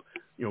wound up,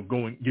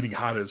 getting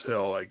hot as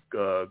hell, like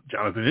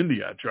Jonathan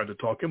India. I tried to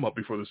talk him up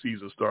before the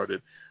season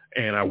started,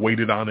 and I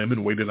waited on him,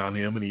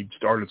 and he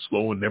started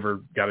slow and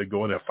never got it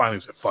going. I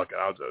finally said, fuck it.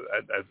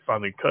 I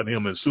finally cut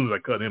him, and as soon as I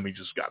cut him, he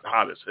just got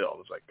hot as hell.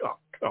 It's like, oh,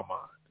 come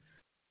on.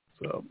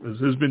 So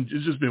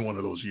it's just been one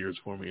of those years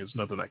for me. It's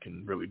nothing I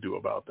can really do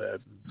about that.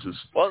 It's just,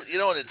 and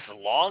it's a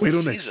long wait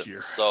till season, next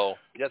year. So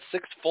you got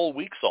 6 full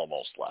weeks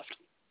almost left.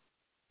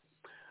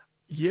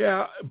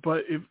 Yeah,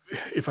 but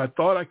if I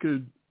thought I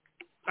could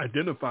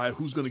identify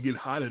who's going to get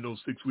hot in those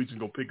 6 weeks and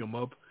go pick them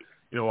up,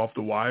 off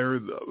the wire,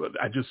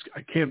 I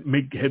can't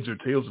make heads or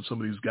tails of some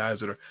of these guys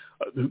that are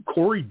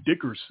Corey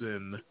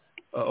Dickerson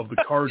of the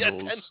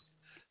Cardinals.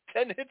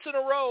 10 hits in a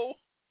row.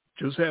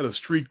 Just had a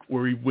streak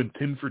where he went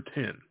 10 for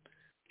 10.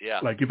 Yeah.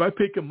 Like if I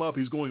pick him up,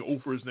 he's going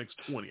over his next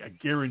 20. I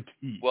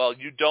guarantee. Well,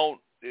 you don't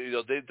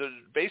the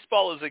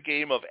baseball is a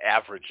game of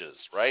averages,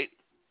 right?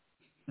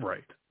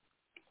 Right.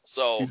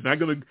 So he's not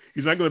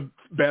gonna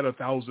bat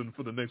 1,000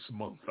 for the next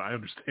month. I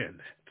understand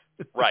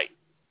that. Right.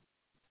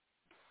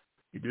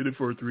 He did it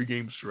for a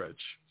 3-game stretch.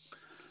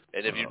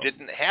 And if you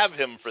didn't have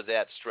him for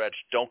that stretch,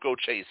 don't go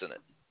chasing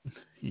it.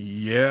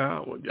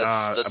 Yeah,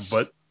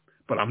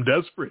 but I'm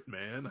desperate,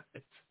 man.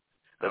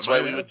 That's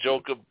why we would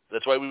joke.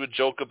 That's why we would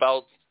joke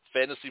about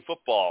fantasy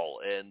football.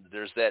 And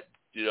there's that.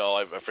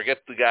 I forget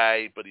the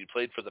guy, but he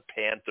played for the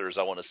Panthers.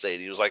 I want to say,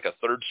 and he was like a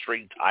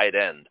third-string tight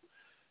end.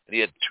 And he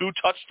had 2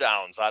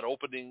 touchdowns on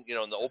opening,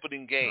 in the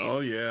opening game. Oh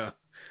yeah,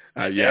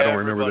 I don't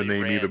remember the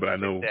name either, but I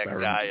know. That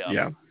guy up.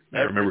 Yeah, I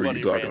remember what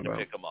you're talking about. Everybody ran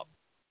to pick him up.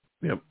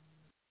 Yep.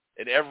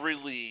 In every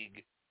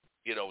league,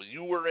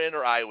 you were in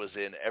or I was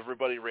in,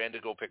 everybody ran to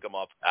go pick him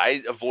up.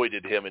 I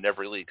avoided him in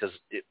every league because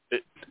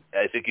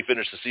I think he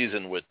finished the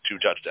season with 2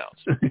 touchdowns.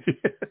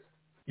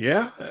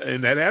 Yeah,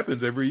 and that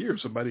happens every year.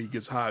 Somebody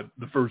gets hot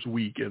the first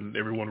week, and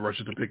everyone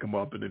rushes to pick him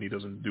up, and then he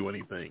doesn't do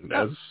anything.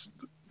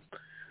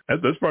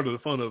 That's part of the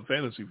fun of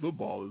fantasy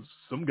football. Is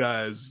some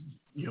guys,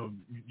 you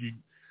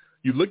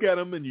look at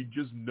them and you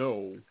just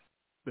know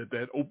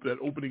that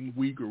opening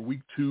week or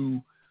week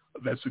 2,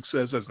 that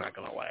success, that's not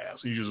going to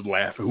last. You just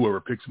laugh at whoever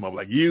picks him up,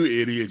 like, you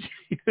idiot.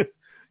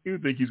 You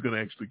think he's going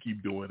to actually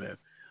keep doing that.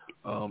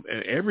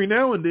 And every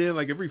now and then,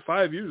 like every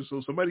 5 years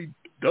or so, somebody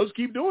does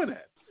keep doing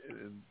that.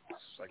 And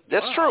it's like,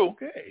 that's true.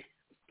 Okay.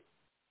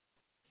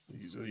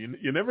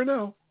 You never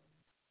know.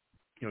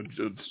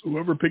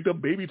 Whoever picked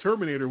up Baby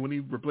Terminator when he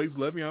replaced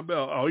Le'Veon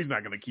Bell, he's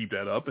not going to keep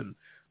that up. And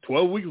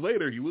 12 weeks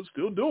later, he was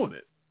still doing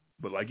it.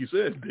 But like you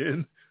said,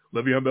 then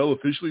Le'Veon Bell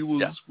officially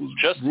was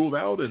ruled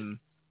out, and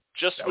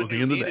just when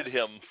you needed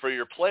him for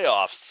your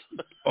playoffs.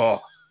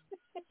 Oh.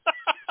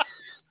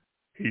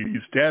 He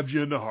stabs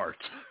you in the heart.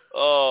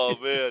 Oh,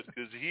 man,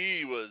 because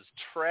he was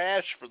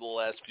trash for the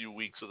last few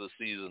weeks of the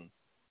season.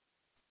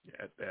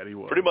 Yeah, that he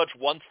was. Pretty much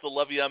once the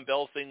Le'Veon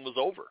Bell thing was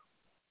over.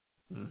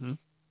 Mm-hmm.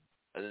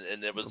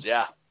 And it was,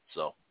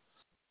 so.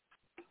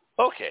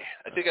 Okay,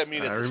 I think I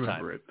mean it this time. I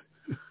remember it.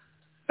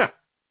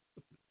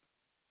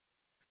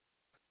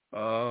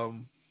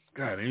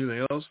 God,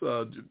 anything else?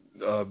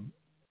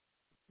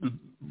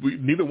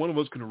 Neither one of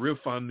us can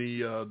riff on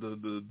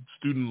the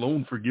student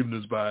loan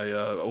forgiveness by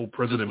old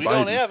President Biden. We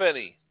don't have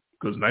any.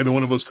 Because neither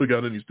one of us took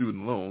out any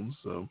student loans,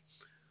 so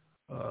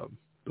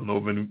don't know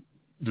if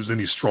there's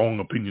any strong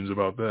opinions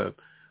about that.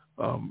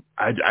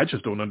 I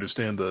just don't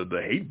understand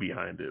the hate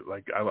behind it.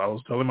 Like I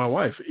was telling my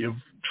wife, if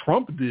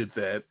Trump did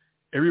that,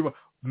 everybody,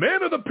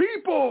 man of the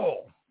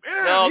people.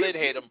 Man, no, they'd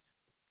hate him.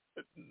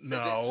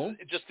 No.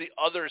 Just the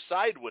other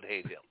side would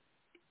hate him.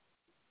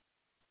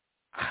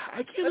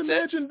 I can't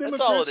imagine Democrats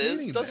That's all it is.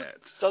 hating that.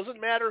 Doesn't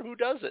matter who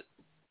does it.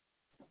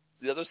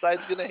 The other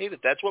side's going to hate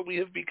it. That's what we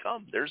have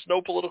become. There's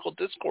no political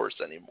discourse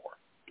anymore.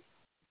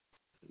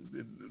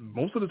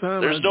 Most of the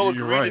time, there's no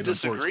agree right, to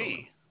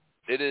disagree.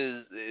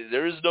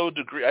 There is no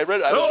degree. I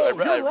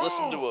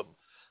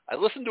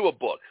listened to a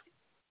book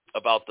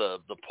about the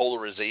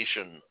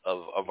polarization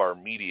of our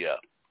media.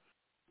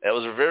 It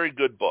was a very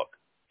good book,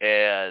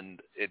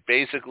 and it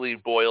basically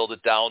boiled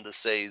it down to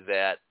say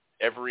that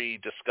every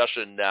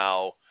discussion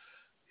now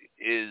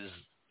is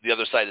the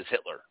other side is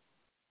Hitler.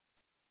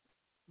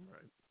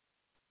 Right.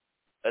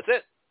 That's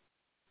it.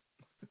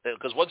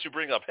 Because once you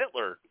bring up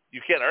Hitler,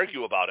 you can't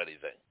argue about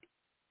anything.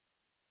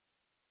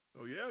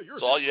 Oh yeah,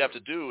 so all you have to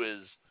do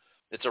is,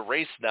 it's a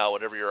race now.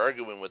 Whenever you're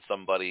arguing with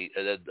somebody,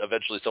 and then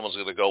eventually someone's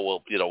going to go,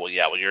 well,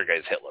 your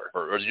guy's Hitler,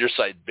 or your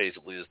side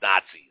basically is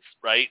Nazis,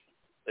 right?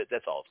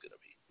 That's all it's going to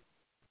be.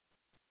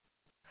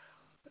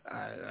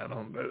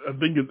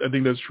 I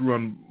think that's true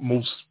on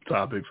most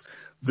topics.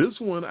 This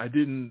one, I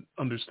didn't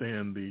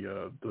understand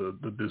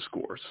the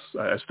discourse.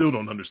 I still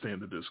don't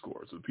understand the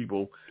discourse of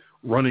people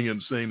running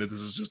and saying that this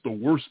is just the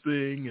worst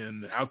thing,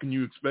 and how can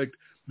you expect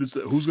this?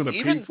 Who's going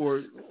to pay for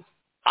it?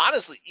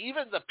 Honestly,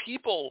 even the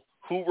people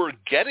who were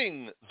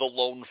getting the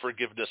loan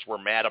forgiveness were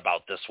mad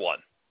about this one.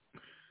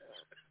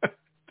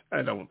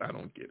 I don't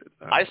get it.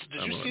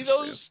 Did you see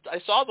those? I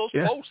saw those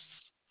posts.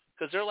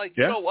 Because they're like,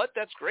 you know what?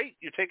 That's great.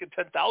 You're taking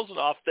 $10,000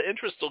 off. The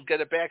interest will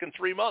get it back in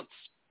 3 months.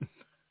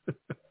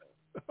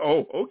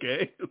 Oh,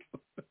 okay.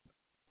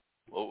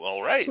 Well,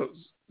 all right.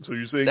 So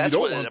you're saying that's you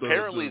don't want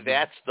apparently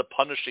that's the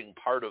punishing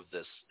part of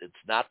this. It's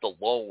not the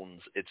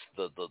loans. It's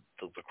the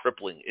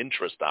crippling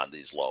interest on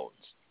these loans.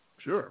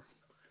 Sure.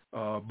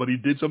 But he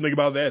did something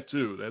about that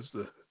too. That's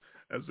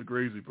the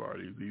crazy part.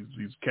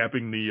 He's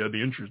capping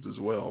the interest as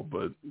well.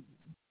 But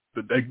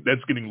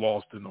that's getting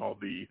lost in all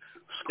the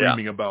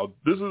screaming about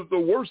this is the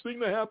worst thing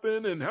to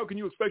happen, and how can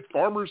you expect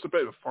farmers to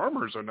pay? The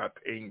farmers are not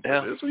paying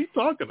for this. What are you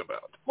talking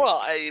about?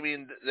 Well, I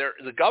mean,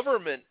 the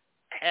government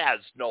has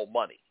no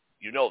money.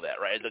 You know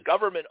that, right? The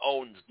government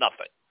owns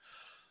nothing.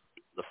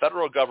 The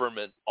federal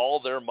government, all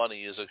their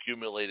money is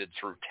accumulated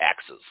through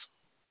taxes.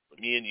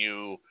 Me and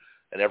you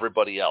and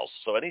everybody else.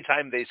 So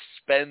anytime they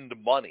spend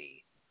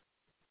money,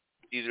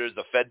 either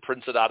the Fed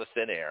prints it out of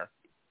thin air,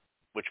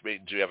 which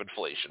means you have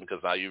inflation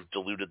because now you've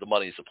diluted the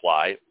money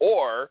supply,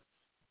 or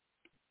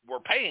we're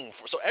paying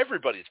for, so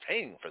everybody's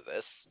paying for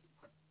this.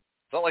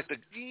 It's not like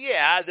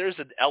there's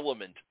an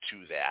element to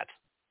that,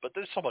 but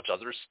there's so much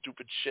other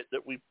stupid shit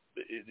that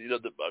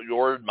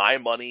your and my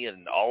money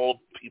and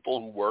all people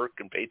who work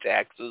and pay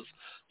taxes,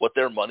 what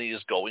their money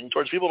is going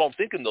towards. People don't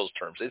think in those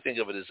terms. They think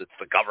of it as it's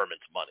the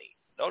government's money.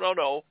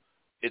 No.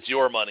 It's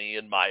your money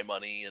and my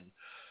money, and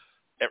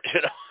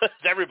it's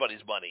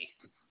everybody's money.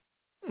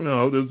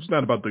 No, it's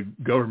not about the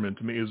government.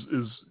 To me, is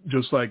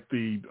just like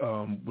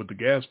with the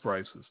gas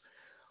prices.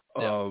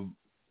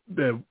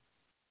 The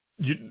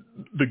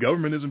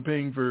government isn't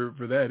paying for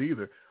that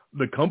either.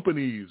 The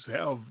companies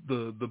have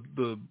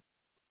the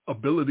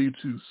ability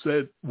to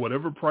set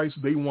whatever price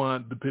they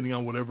want, depending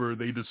on whatever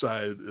they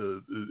decide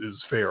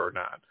is fair or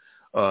not.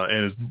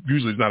 And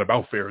usually it's not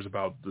about fair; it's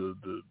about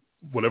the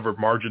whatever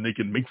margin they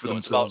can make for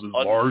themselves as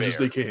large as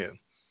they can.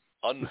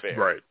 Unfair,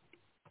 right?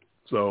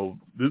 So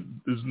this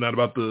is not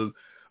about the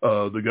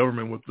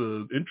government with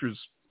the interest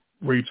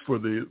rates for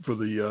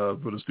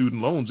the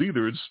student loans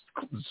either. It's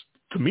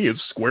to me,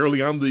 it's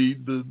squarely on the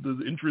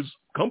interest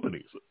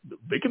companies.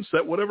 They can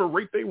set whatever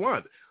rate they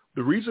want.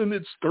 The reason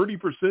it's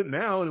 30%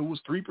 now and it was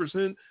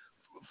 3%,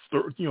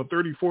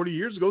 30, 40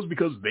 years ago is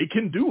because they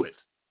can do it.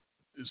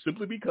 It's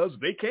simply because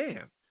they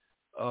can.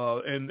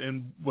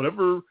 And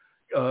whatever,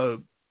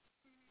 Biden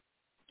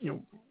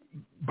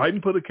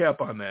put a cap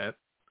on that.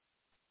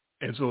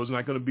 And so it's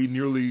not going to be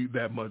nearly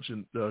that much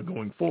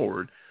going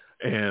forward.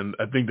 And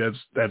I think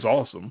that's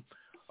awesome.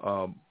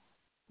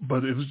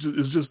 But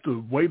it's just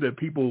the way that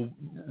people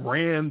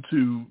ran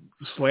to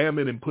slam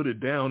it and put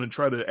it down and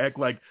try to act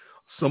like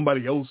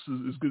somebody else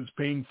is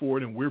paying for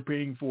it and we're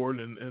paying for it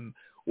and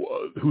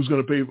who's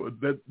going to pay for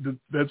it.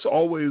 That's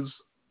always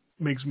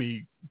makes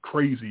me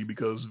crazy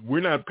because we're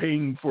not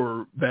paying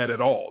for that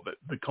at all.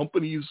 The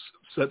companies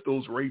set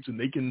those rates and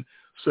they can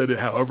set it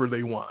however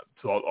they want.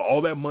 So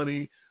all that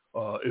money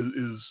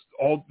is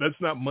all. That's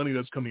not money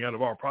that's coming out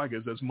of our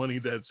pockets. That's money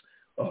that's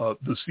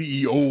the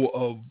CEO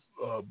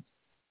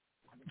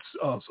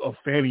of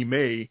Fannie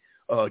Mae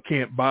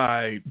can't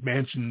buy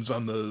mansions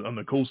on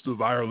the coast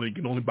of Ireland. He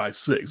can only buy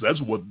 6.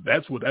 That's what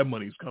that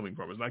money's coming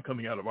from. It's not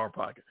coming out of our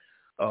pocket.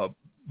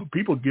 But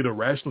people get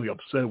irrationally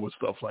upset with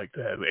stuff like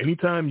that.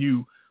 Anytime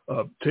you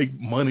take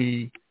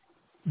money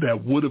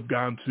that would have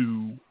gone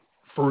to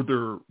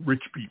further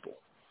rich people,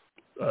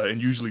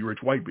 and usually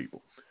rich white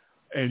people,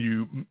 and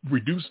you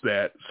reduce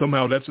that,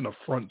 somehow that's an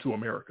affront to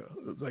America.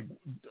 Like,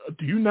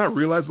 do you not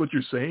realize what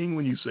you're saying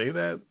when you say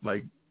that?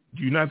 Like,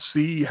 do you not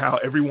see how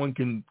everyone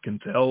can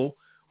tell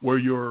where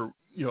your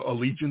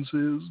allegiance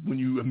is when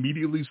you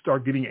immediately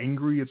start getting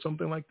angry at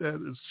something like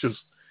that? It's just,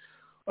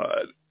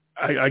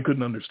 I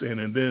couldn't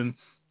understand. And then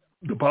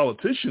the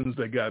politicians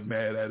that got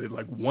mad at it,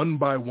 like one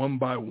by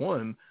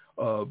one,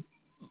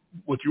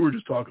 what you were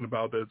just talking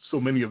about, that so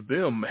many of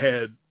them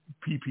had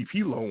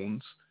PPP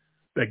loans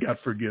that got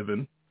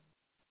forgiven,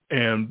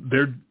 and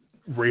they're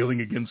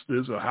railing against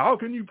this. How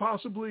can you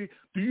possibly,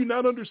 do you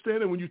not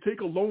understand that when you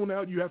take a loan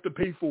out, you have to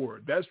pay for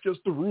it? That's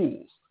just the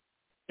rules.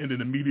 And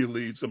then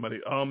immediately somebody,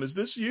 is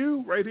this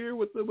you right here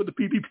with the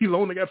PPP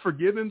loan that got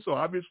forgiven? So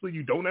obviously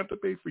you don't have to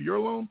pay for your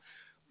loan.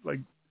 Like,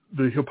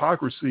 the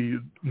hypocrisy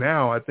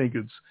now, I think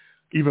it's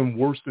even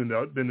worse than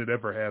it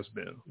ever has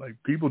been. Like,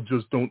 people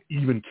just don't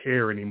even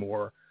care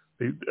anymore.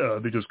 They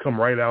just come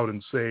right out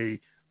and say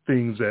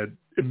things that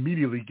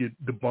immediately get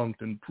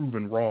debunked and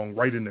proven wrong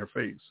right in their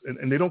face,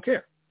 and they don't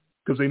care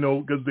because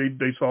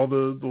they saw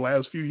the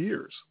last few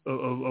years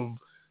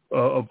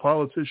of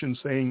politicians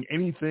saying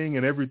anything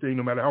and everything,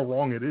 no matter how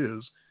wrong it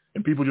is,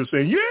 and people just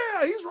saying,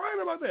 yeah, he's right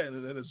about that,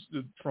 and then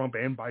it's Trump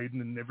and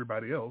Biden and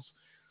everybody else.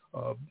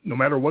 No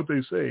matter what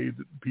they say,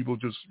 people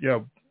just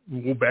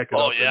we'll back it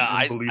up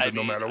and believe it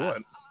no matter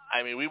what.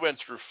 I mean, we went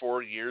through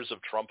 4 years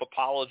of Trump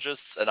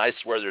apologists, and I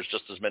swear there's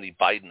just as many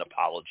Biden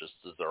apologists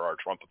as there are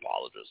Trump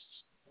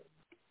apologists.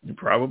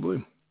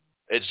 Probably.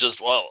 It's just,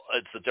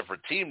 it's a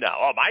different team now.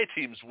 Oh, my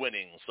team's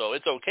winning, so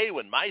it's okay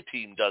when my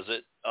team does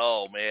it.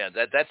 Oh, man,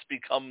 that's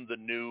become the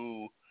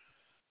new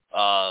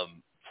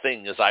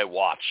thing as I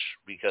watch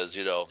because,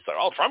 it's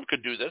like, Trump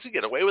could do this. He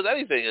get away with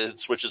anything. And it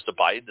switches to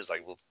Biden. It's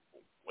like, well,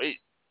 wait,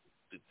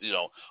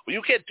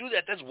 you can't do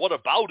that. That's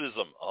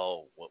whataboutism.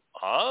 Oh,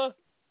 huh?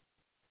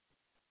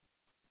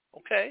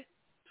 Okay.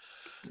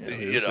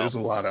 Yeah, there's a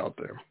lot out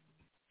there.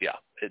 Yeah.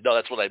 No,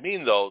 that's what I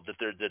mean, though, that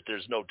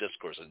there's no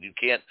discourse. And you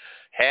can't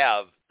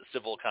have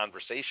civil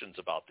conversations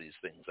about these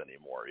things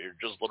anymore. You're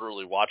just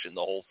literally watching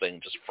the whole thing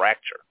just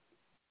fracture.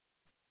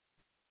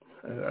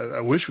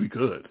 I wish we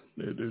could.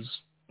 There's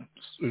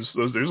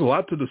a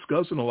lot to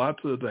discuss and a lot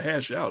to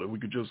hash out. If we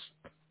could just,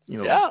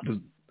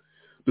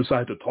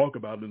 decide to talk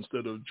about it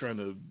instead of trying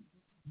to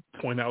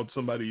point out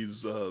somebody's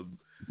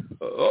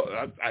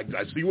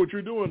I see what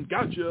you're doing.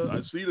 Gotcha.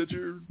 I see that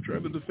you're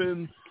trying to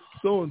defend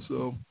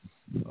so-and-so.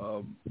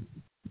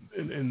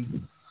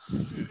 And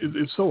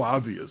it's so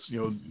obvious.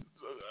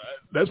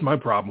 That's my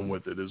problem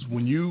with it, is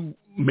when you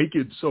make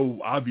it so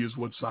obvious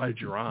what side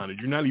you're on, and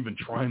you're not even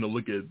trying to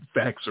look at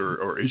facts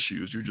or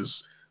issues. You're just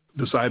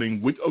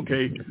deciding,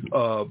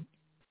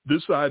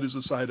 this side is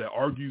a side that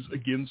argues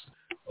against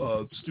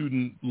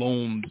student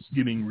loans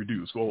getting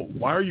reduced. Well,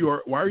 why are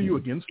you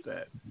against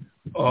that?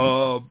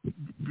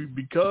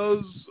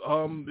 Because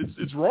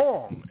it's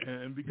wrong,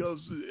 and because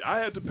I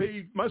had to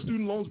pay my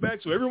student loans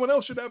back, so everyone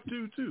else should have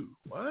to too.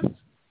 What?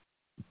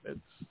 That's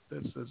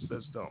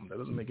dumb. That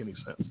doesn't make any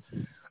sense.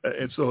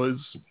 And so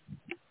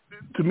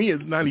to me,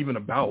 it's not even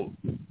about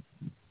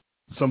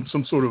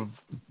some sort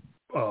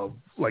of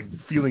like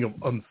feeling of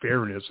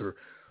unfairness, or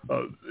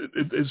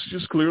it's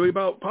just clearly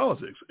about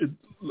politics.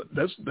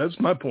 That's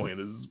my point.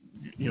 Is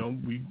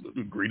we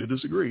agree to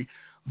disagree,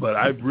 but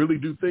I really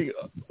do think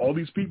all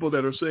these people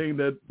that are saying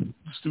that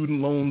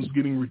student loans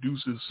getting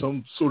reduced is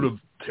some sort of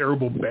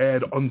terrible,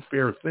 bad,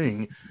 unfair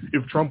thing,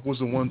 if Trump was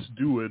the one to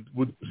do it,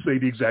 would say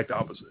the exact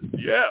opposite.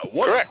 Yeah,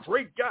 what Correct. A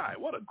great guy.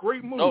 What a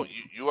great move. No,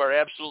 you are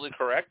absolutely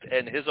correct,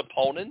 and his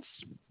opponents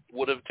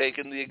would have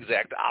taken the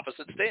exact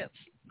opposite stance,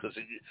 because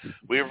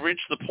we have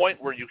reached the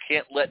point where you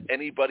can't let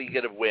anybody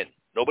get a win.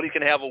 Nobody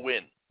can have a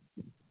win.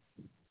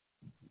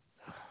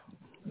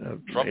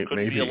 Trump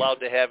couldn't be allowed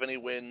to have any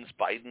wins.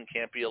 Biden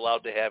can't be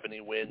allowed to have any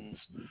wins.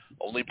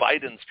 Only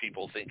Biden's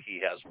people think he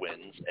has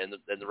wins, and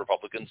the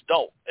Republicans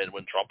don't. And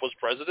when Trump was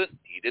president,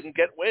 he didn't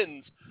get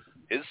wins.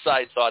 His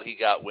side thought he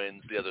got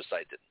wins. The other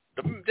side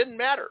didn't. It didn't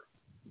matter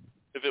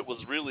if it was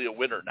really a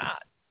win or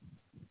not.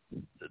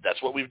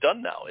 That's what we've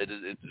done now.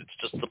 It's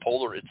just the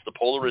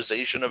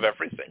polarization of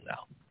everything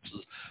now.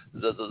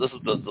 This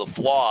is the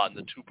flaw in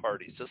the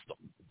two-party system.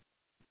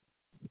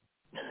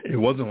 It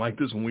wasn't like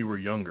this when we were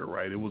younger,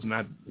 right? It was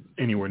not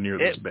anywhere near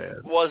this bad.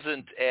 It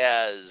wasn't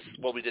as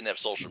well. We didn't have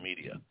social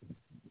media.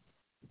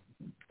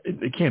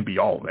 It can't be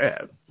all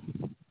that.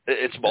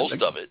 It's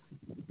most of it.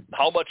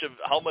 How much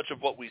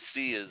of what we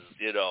see is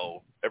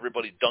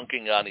everybody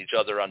dunking on each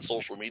other on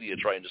social media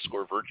trying to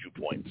score virtue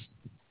points?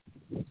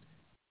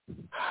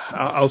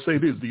 I'll say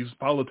this: these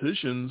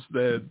politicians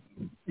that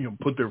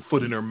put their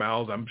foot in their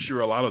mouths, I'm sure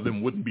a lot of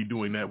them wouldn't be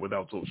doing that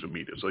without social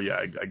media. So yeah,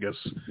 I guess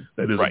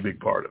that is a big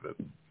part of it.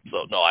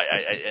 So no,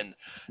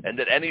 and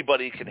that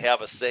anybody can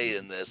have a say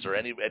in this, or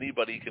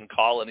anybody can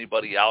call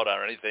anybody out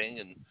on anything,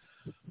 and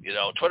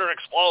Twitter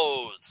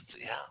explodes.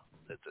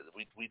 Yeah,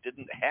 we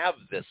didn't have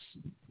this.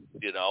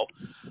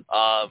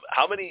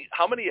 How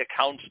many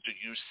accounts do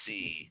you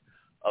see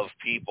of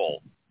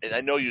people? And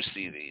I know you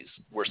see these,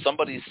 where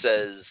somebody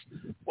says,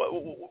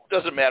 well,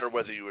 doesn't matter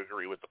whether you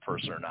agree with the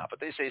person or not, but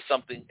they say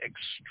something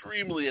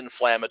extremely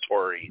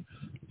inflammatory,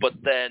 but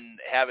then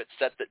have it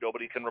set that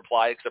nobody can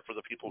reply except for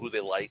the people who they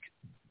like.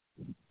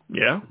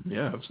 Yeah,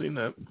 I've seen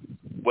that.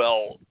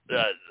 Well,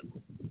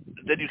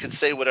 then you can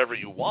say whatever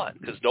you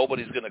want, because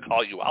nobody's going to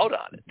call you out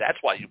on it. That's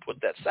why you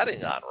put that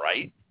setting on,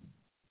 right?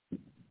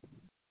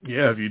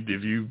 Yeah, if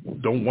you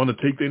don't want to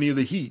take any of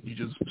the heat, you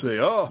just say,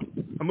 "Oh,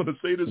 I'm going to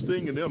say this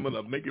thing, and then I'm going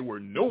to make it where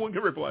no one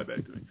can reply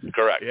back to me."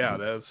 Correct. Yeah,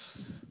 that's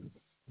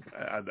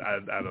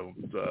I don't.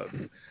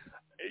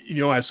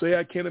 I say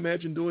I can't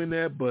imagine doing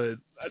that, but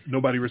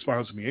nobody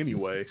responds to me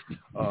anyway.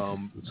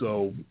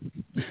 So,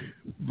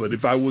 but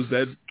if I was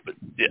that,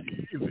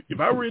 if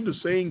I were into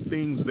saying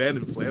things that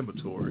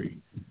inflammatory,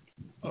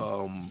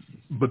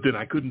 but then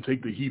I couldn't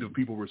take the heat of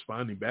people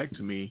responding back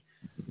to me.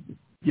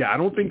 Yeah, I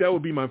don't think that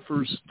would be my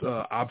first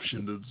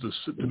option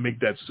to make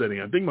that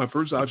setting. I think my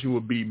first option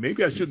would be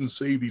maybe I shouldn't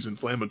say these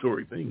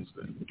inflammatory things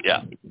then.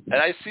 Yeah, and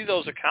I see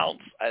those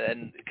accounts,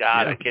 and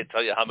God, I can't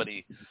tell you how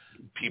many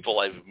people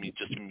I've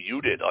just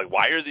muted. Like,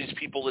 why are these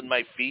people in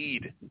my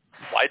feed?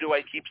 Why do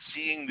I keep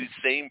seeing these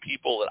same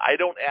people that I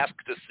don't ask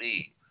to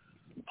see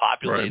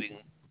populating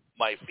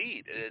my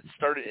feed? And it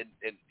started,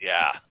 and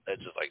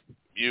it's just like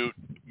mute.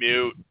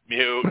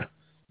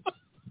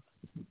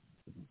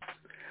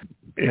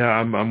 Yeah,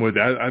 I'm with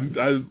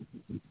that.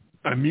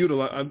 I mute a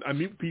lot. I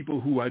mute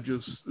people who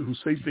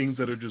say things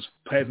that are just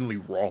patently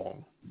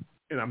wrong,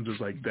 and I'm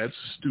just like, that's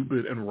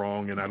stupid and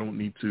wrong, and I don't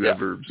need to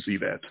ever see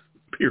that.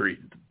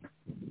 Period.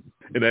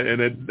 And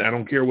I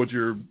don't care what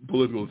your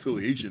political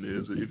affiliation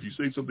is. If you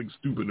say something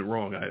stupid and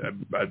wrong,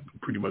 I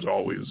pretty much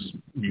always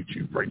mute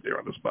you right there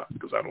on the spot,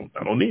 because I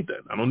don't need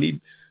that. I don't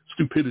need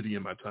stupidity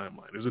in my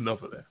timeline. There's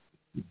enough of that.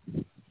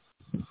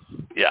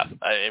 Yeah,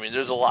 I mean,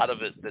 there's a lot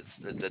of it that's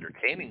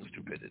entertaining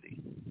stupidity,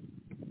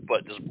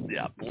 but just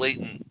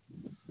blatant,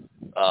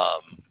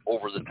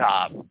 over the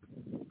top,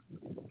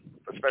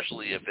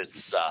 especially if it's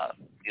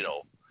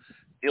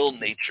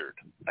ill-natured,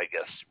 I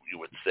guess you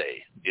would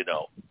say.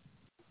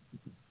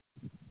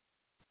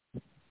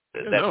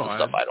 That's the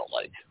stuff I don't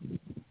like.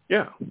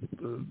 Yeah,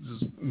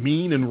 just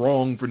mean and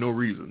wrong for no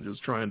reason.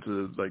 Just trying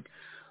to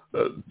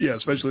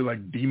especially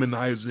like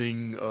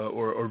demonizing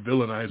or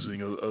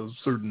villainizing a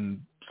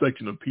certain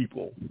section of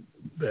people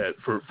that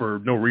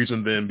for no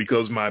reason, then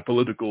because my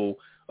political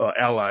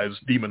allies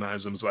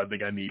demonize them, so I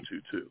think I need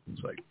to too.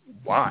 It's like,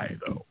 why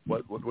though?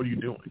 What are you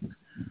doing?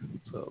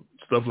 So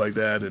stuff like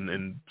that,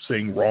 and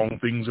saying wrong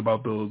things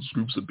about those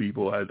groups of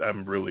people,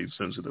 I'm really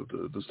sensitive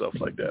to stuff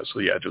like that. So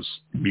yeah, just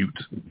mute.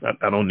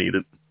 I don't need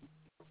it.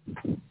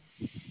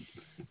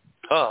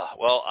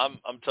 Well, I'm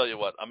tell you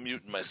what, I'm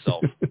muting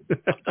myself.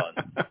 I'm done.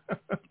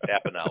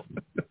 Tapping out.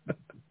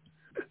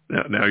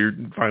 Now you're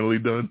finally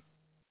done?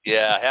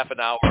 Yeah, half an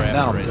hour after.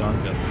 Now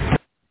I'm done.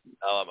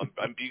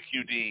 I'm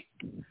BQD.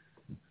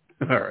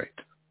 All right.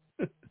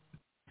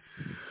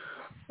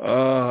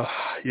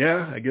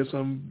 Yeah, I guess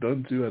I'm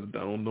done too. I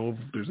don't know if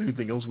there's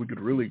anything else we could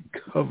really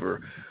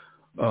cover.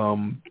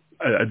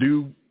 I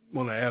do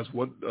want to ask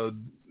what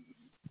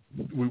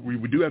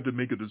we do have to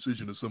make a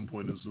decision at some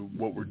point as to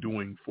what we're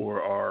doing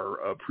for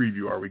our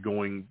preview. Are we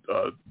going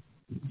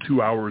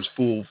 2 hours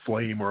full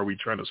flame, or are we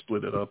trying to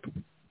split it up?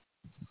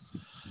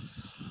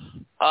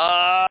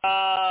 Well,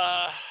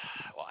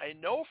 I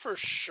know for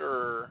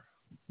sure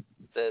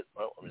that.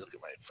 Well, let me look at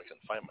if I can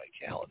find my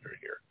calendar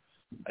here.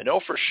 I know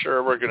for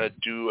sure we're going to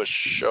do a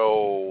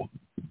show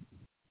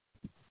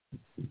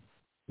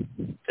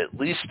at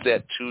least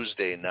that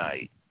Tuesday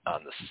night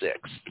on the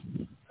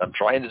 6th. I'm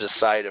trying to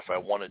decide if I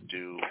want to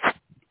do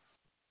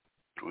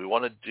we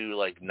want to do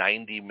like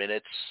 90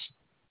 minutes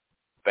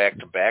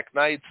back-to-back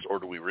nights, or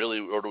do we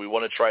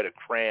want to try to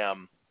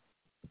cram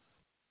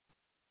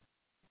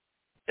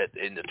it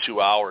into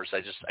 2 hours? I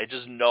just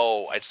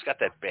got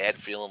that bad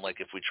feeling like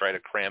if we try to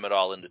cram it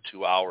all into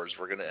 2 hours,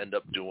 we're going to end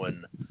up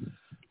doing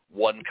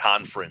one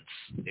conference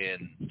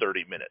in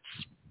 30 minutes.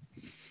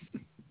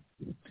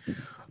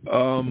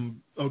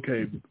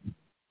 Okay.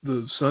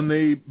 The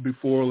Sunday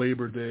before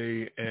Labor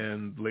Day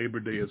and Labor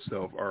Day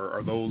itself,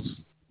 are those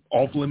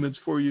off limits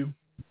for you?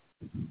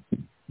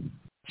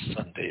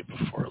 Sunday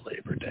before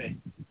Labor Day.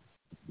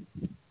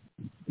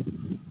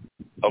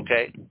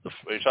 Okay.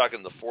 Are you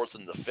talking the 4th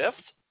and the 5th?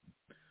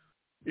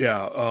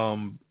 Yeah.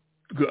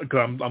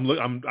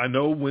 I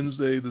know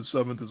Wednesday the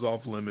 7th is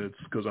off limits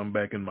because I'm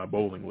back in my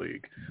bowling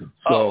league.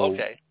 So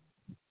okay.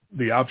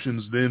 The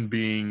options then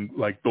being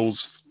like those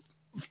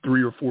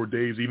 3 or 4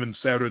 days, even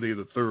Saturday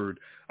the 3rd.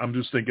 I'm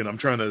just thinking I'm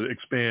trying to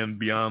expand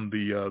beyond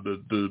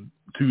the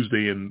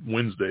Tuesday and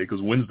Wednesday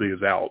because Wednesday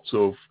is out.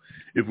 So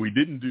if we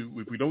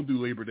don't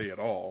do Labor Day at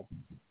all,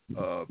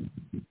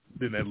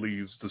 then that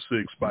leaves the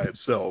 6th by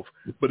itself.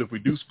 But if we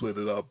do split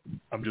it up,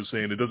 I'm just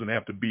saying it doesn't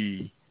have to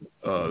be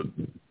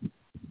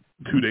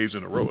 2 days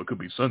in a row. It could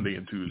be Sunday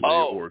and Tuesday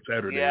or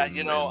Saturday. Yeah,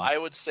 I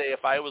would say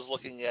if I was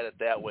looking at it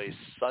that way,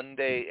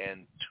 Sunday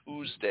and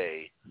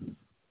Tuesday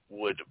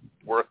would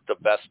work the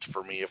best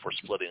for me if we're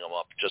splitting them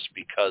up, just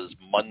because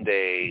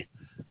Monday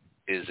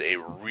is a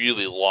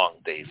really long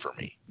day for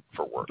me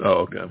for work.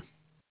 Oh, okay.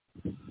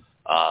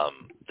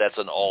 That's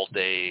an all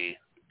day,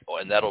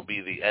 and that'll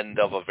be the end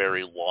of a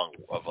very long,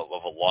 of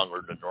a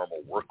longer than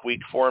normal work week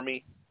for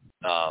me.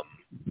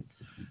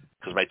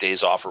 Because my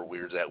days off are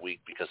weird that week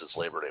because it's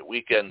Labor Day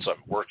weekend, so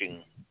I'm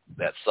working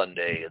that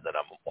Sunday, and then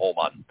I'm home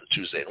on the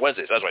Tuesday and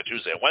Wednesday. So that's why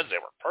Tuesday and Wednesday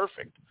were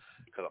perfect,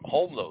 because I'm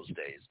home those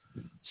days.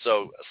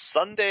 So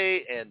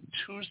Sunday and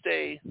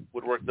Tuesday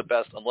would work the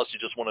best, unless you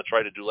just want to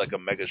try to do like a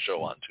mega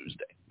show on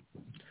Tuesday.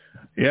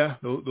 Yeah,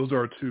 those are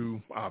our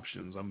two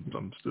options.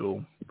 I'm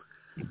still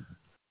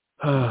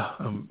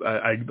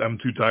I'm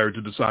too tired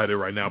to decide it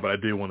right now, but I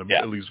did want to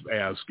at least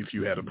ask if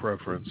you had a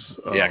preference.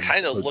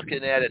 Kind of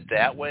looking at it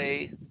that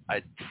way,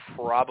 I'd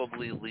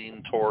probably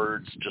lean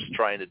towards just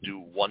trying to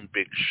do one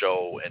big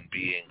show and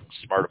being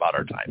smart about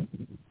our time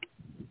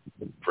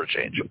for a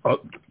change.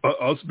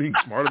 Us being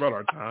smart about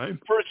our time?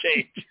 For a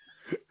change.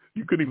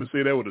 You couldn't even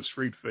say that with a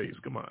straight face.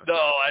 Come on. No,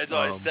 I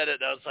know. I said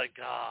it, and I was like,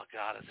 oh,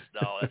 God,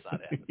 no, that's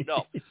not happening.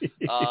 No.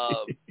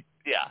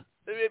 Yeah.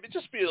 Maybe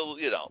just be a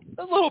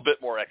little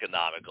bit more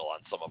economical on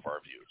some of our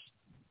views.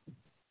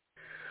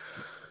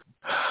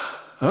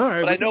 All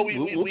right. But I know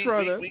we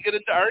try that. We get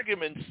into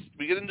arguments.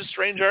 We get into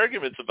strange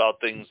arguments about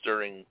things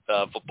during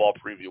football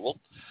preview.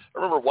 I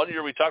remember one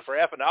year we talked for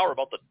half an hour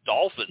about the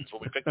Dolphins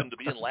when we picked them to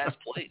be in last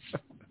place.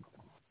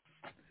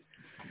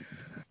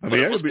 I mean,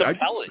 it was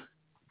compelling.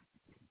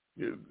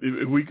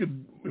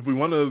 If we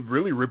want to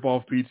really rip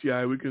off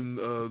PTI, we can.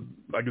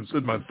 I can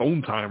set my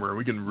phone timer, and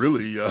we can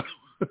really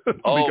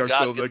make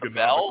ourselves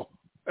economical.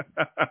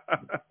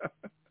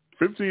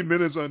 15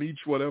 minutes on each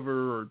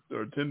whatever,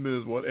 or 10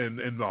 minutes,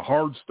 and a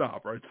hard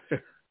stop right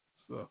there.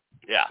 So.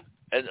 Yeah,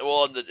 and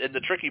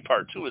the tricky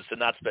part too is to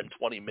not spend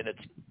 20 minutes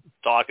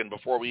talking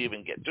before we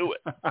even get to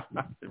it.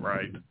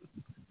 Right.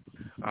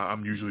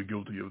 I'm usually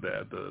guilty of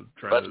that.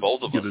 That's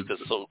both of us,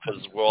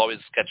 because we're always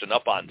catching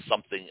up on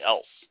something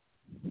else.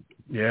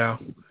 Yeah,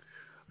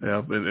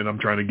 and I'm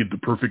trying to get the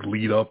perfect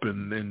lead up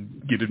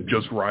and get it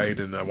just right,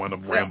 and I wind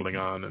up rambling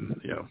on,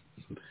 and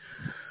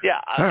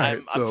Yeah,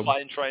 I'm so,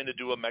 fine trying to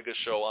do a mega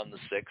show on the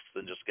 6th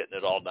and just getting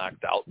it all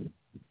knocked out.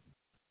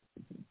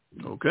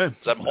 Okay.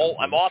 'Cause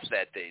I'm off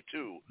that day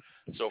too,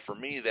 so for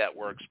me that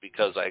works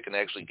because I can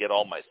actually get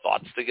all my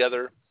thoughts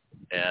together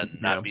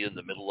and not be in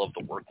the middle of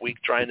the work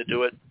week trying to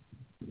do it.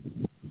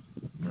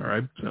 All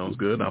right, sounds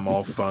good. I'm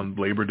off on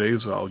Labor Day,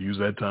 so I'll use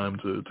that time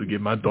to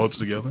get my thoughts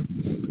together.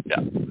 Yeah.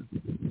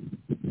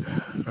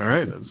 All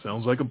right, that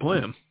sounds like a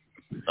plan.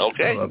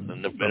 Okay,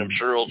 and I'm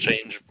sure it'll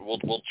change.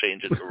 We'll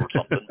change it or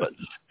something. But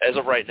as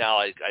of right now,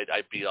 I'd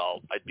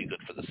be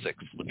good for the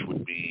 6th, which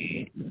would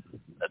be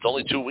that's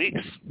only 2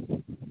 weeks.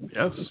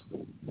 Yes,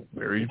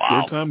 very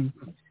short time,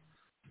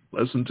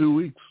 less than 2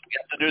 weeks. You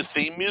have the new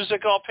theme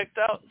music all picked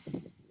out?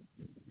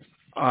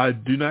 I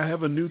do not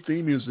have a new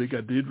theme music.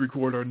 I did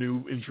record our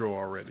new intro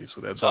already,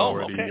 so that's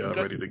already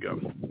ready to go.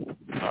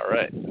 All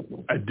right.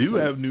 I do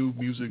have new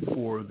music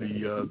for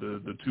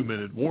the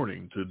 2-minute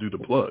warning to do the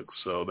plugs.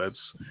 So that's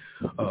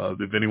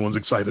if anyone's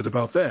excited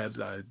about that,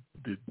 I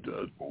did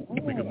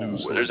make a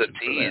news. There's a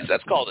tease.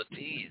 That's called a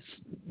tease.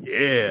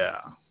 Yeah,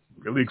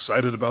 really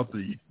excited about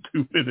the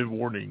 2-minute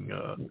warning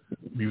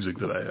music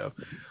that I have.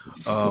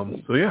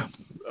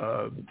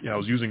 I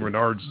was using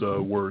Renard's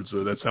words.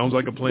 That sounds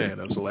like a plan.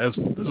 That's the last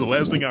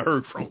thing I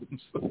heard from him.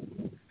 So,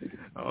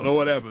 I don't know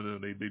what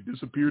happened. They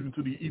disappeared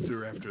into the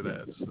ether after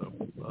that. So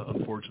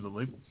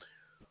unfortunately,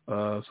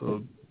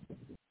 so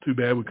too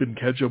bad we couldn't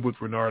catch up with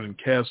Renard and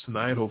Cass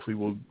tonight. Hopefully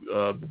we'll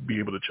be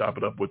able to chop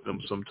it up with them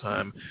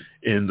sometime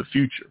in the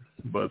future.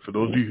 But for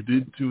those of you who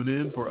did tune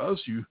in for us,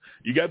 you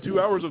got 2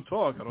 hours of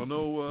talk. I don't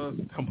know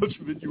how much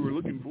of it you were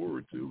looking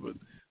forward to,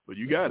 but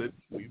you got it.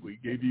 We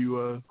gave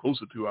you close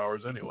to 2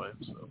 hours anyway.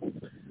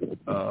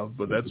 So,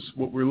 but that's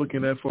what we're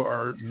looking at for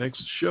our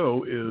next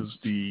show is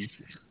the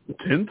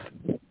 10th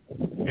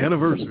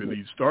anniversary,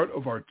 the start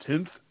of our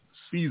 10th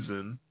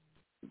season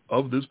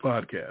of this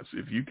podcast,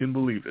 if you can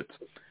believe it.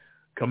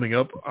 Coming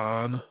up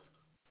on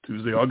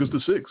Tuesday, August the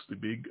 6th, the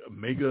big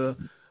mega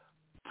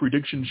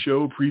prediction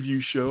show,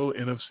 preview show,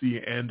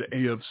 NFC and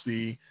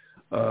AFC.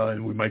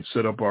 And we might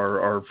set up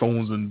our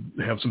phones and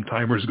have some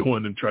timers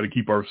going and try to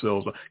keep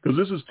ourselves, because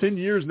this is 10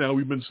 years now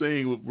we've been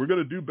saying we're going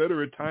to do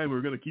better at time,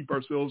 we're going to keep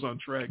ourselves on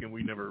track, and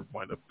we never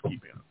wind up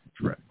keeping on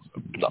track.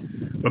 So. No.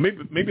 But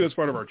maybe that's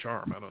part of our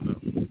charm. I don't know.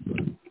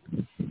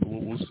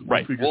 We'll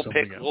figure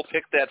something out. We'll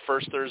pick that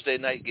first Thursday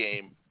night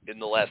game in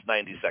the last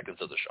 90 seconds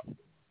of the show.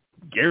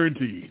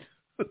 Guaranteed.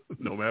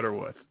 No matter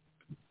what.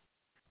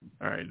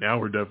 All right, now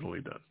we're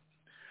definitely done.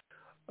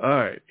 All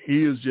right,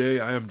 he is Jay.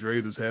 I am Dre.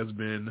 This has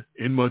been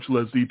In Much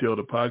Less Detail,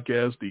 the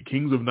podcast, the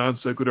Kings of Non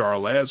Sequitur, our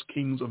last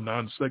Kings of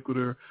Non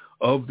Sequitur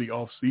of the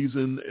off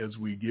season as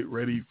we get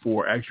ready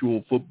for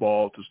actual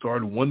football to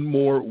start. One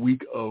more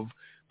week of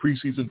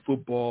preseason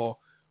football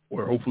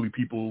where hopefully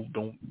people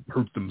don't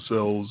hurt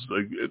themselves.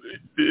 Like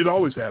it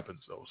always happens,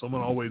 though.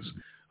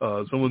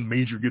 Someone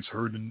major gets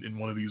hurt in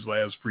one of these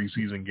last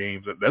preseason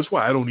games. That's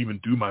why I don't even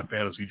do my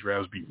fantasy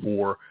drafts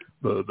before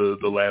the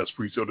last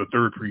preseason, the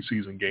third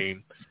preseason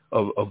game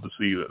of the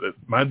season.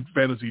 My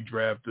fantasy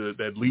draft,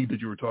 that league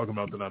that you were talking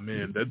about that I'm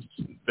in,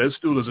 that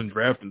still doesn't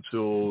draft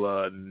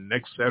until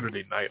next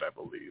Saturday night, I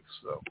believe.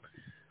 So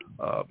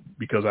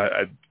because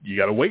you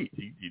got to wait.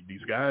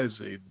 These guys,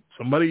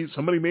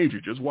 somebody major,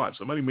 just watch.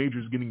 Somebody major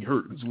is getting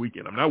hurt this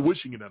weekend. I'm not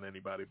wishing it on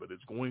anybody, but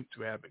it's going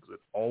to happen because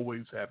it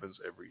always happens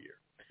every year.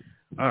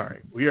 All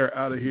right, we are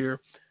out of here,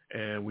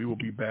 and we will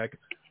be back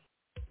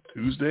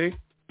Tuesday,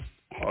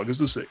 August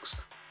the 6th.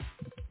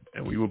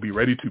 And we will be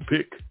ready to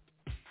pick,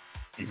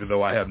 even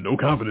though I have no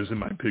confidence in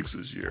my picks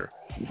this year,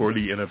 for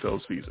the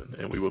NFL season.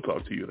 And we will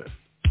talk to you then.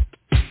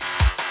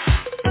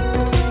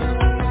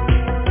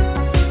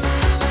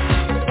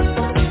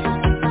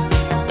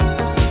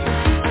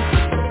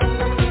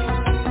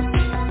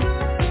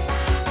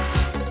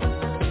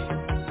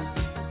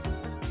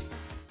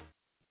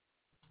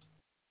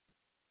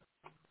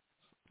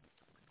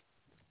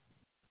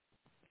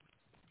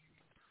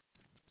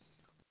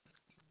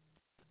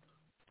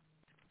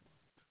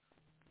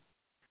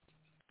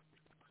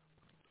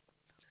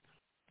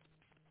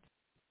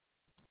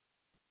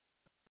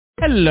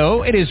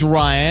 Hello, it is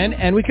Ryan,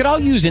 and we could all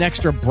use an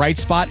extra bright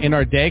spot in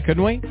our day,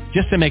 couldn't we?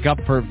 Just to make up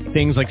for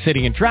things like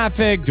sitting in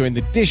traffic, doing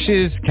the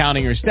dishes,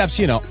 counting your steps,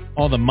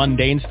 all the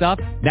mundane stuff.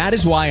 That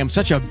is why I'm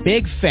such a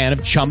big fan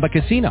of Chumba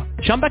Casino.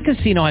 Chumba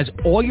Casino has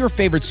all your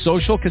favorite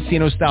social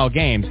casino-style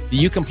games that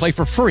you can play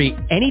for free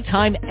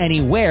anytime,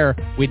 anywhere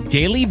with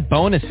daily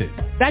bonuses.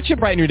 That should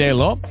brighten your day a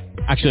little.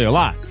 Actually, a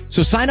lot.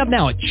 So sign up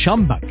now at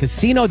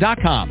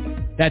ChumbaCasino.com.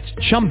 That's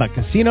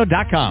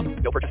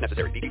ChumbaCasino.com. No purchase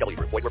necessary. VGW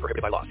Group. Void where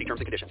prohibited by law. See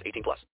terms and conditions. 18+.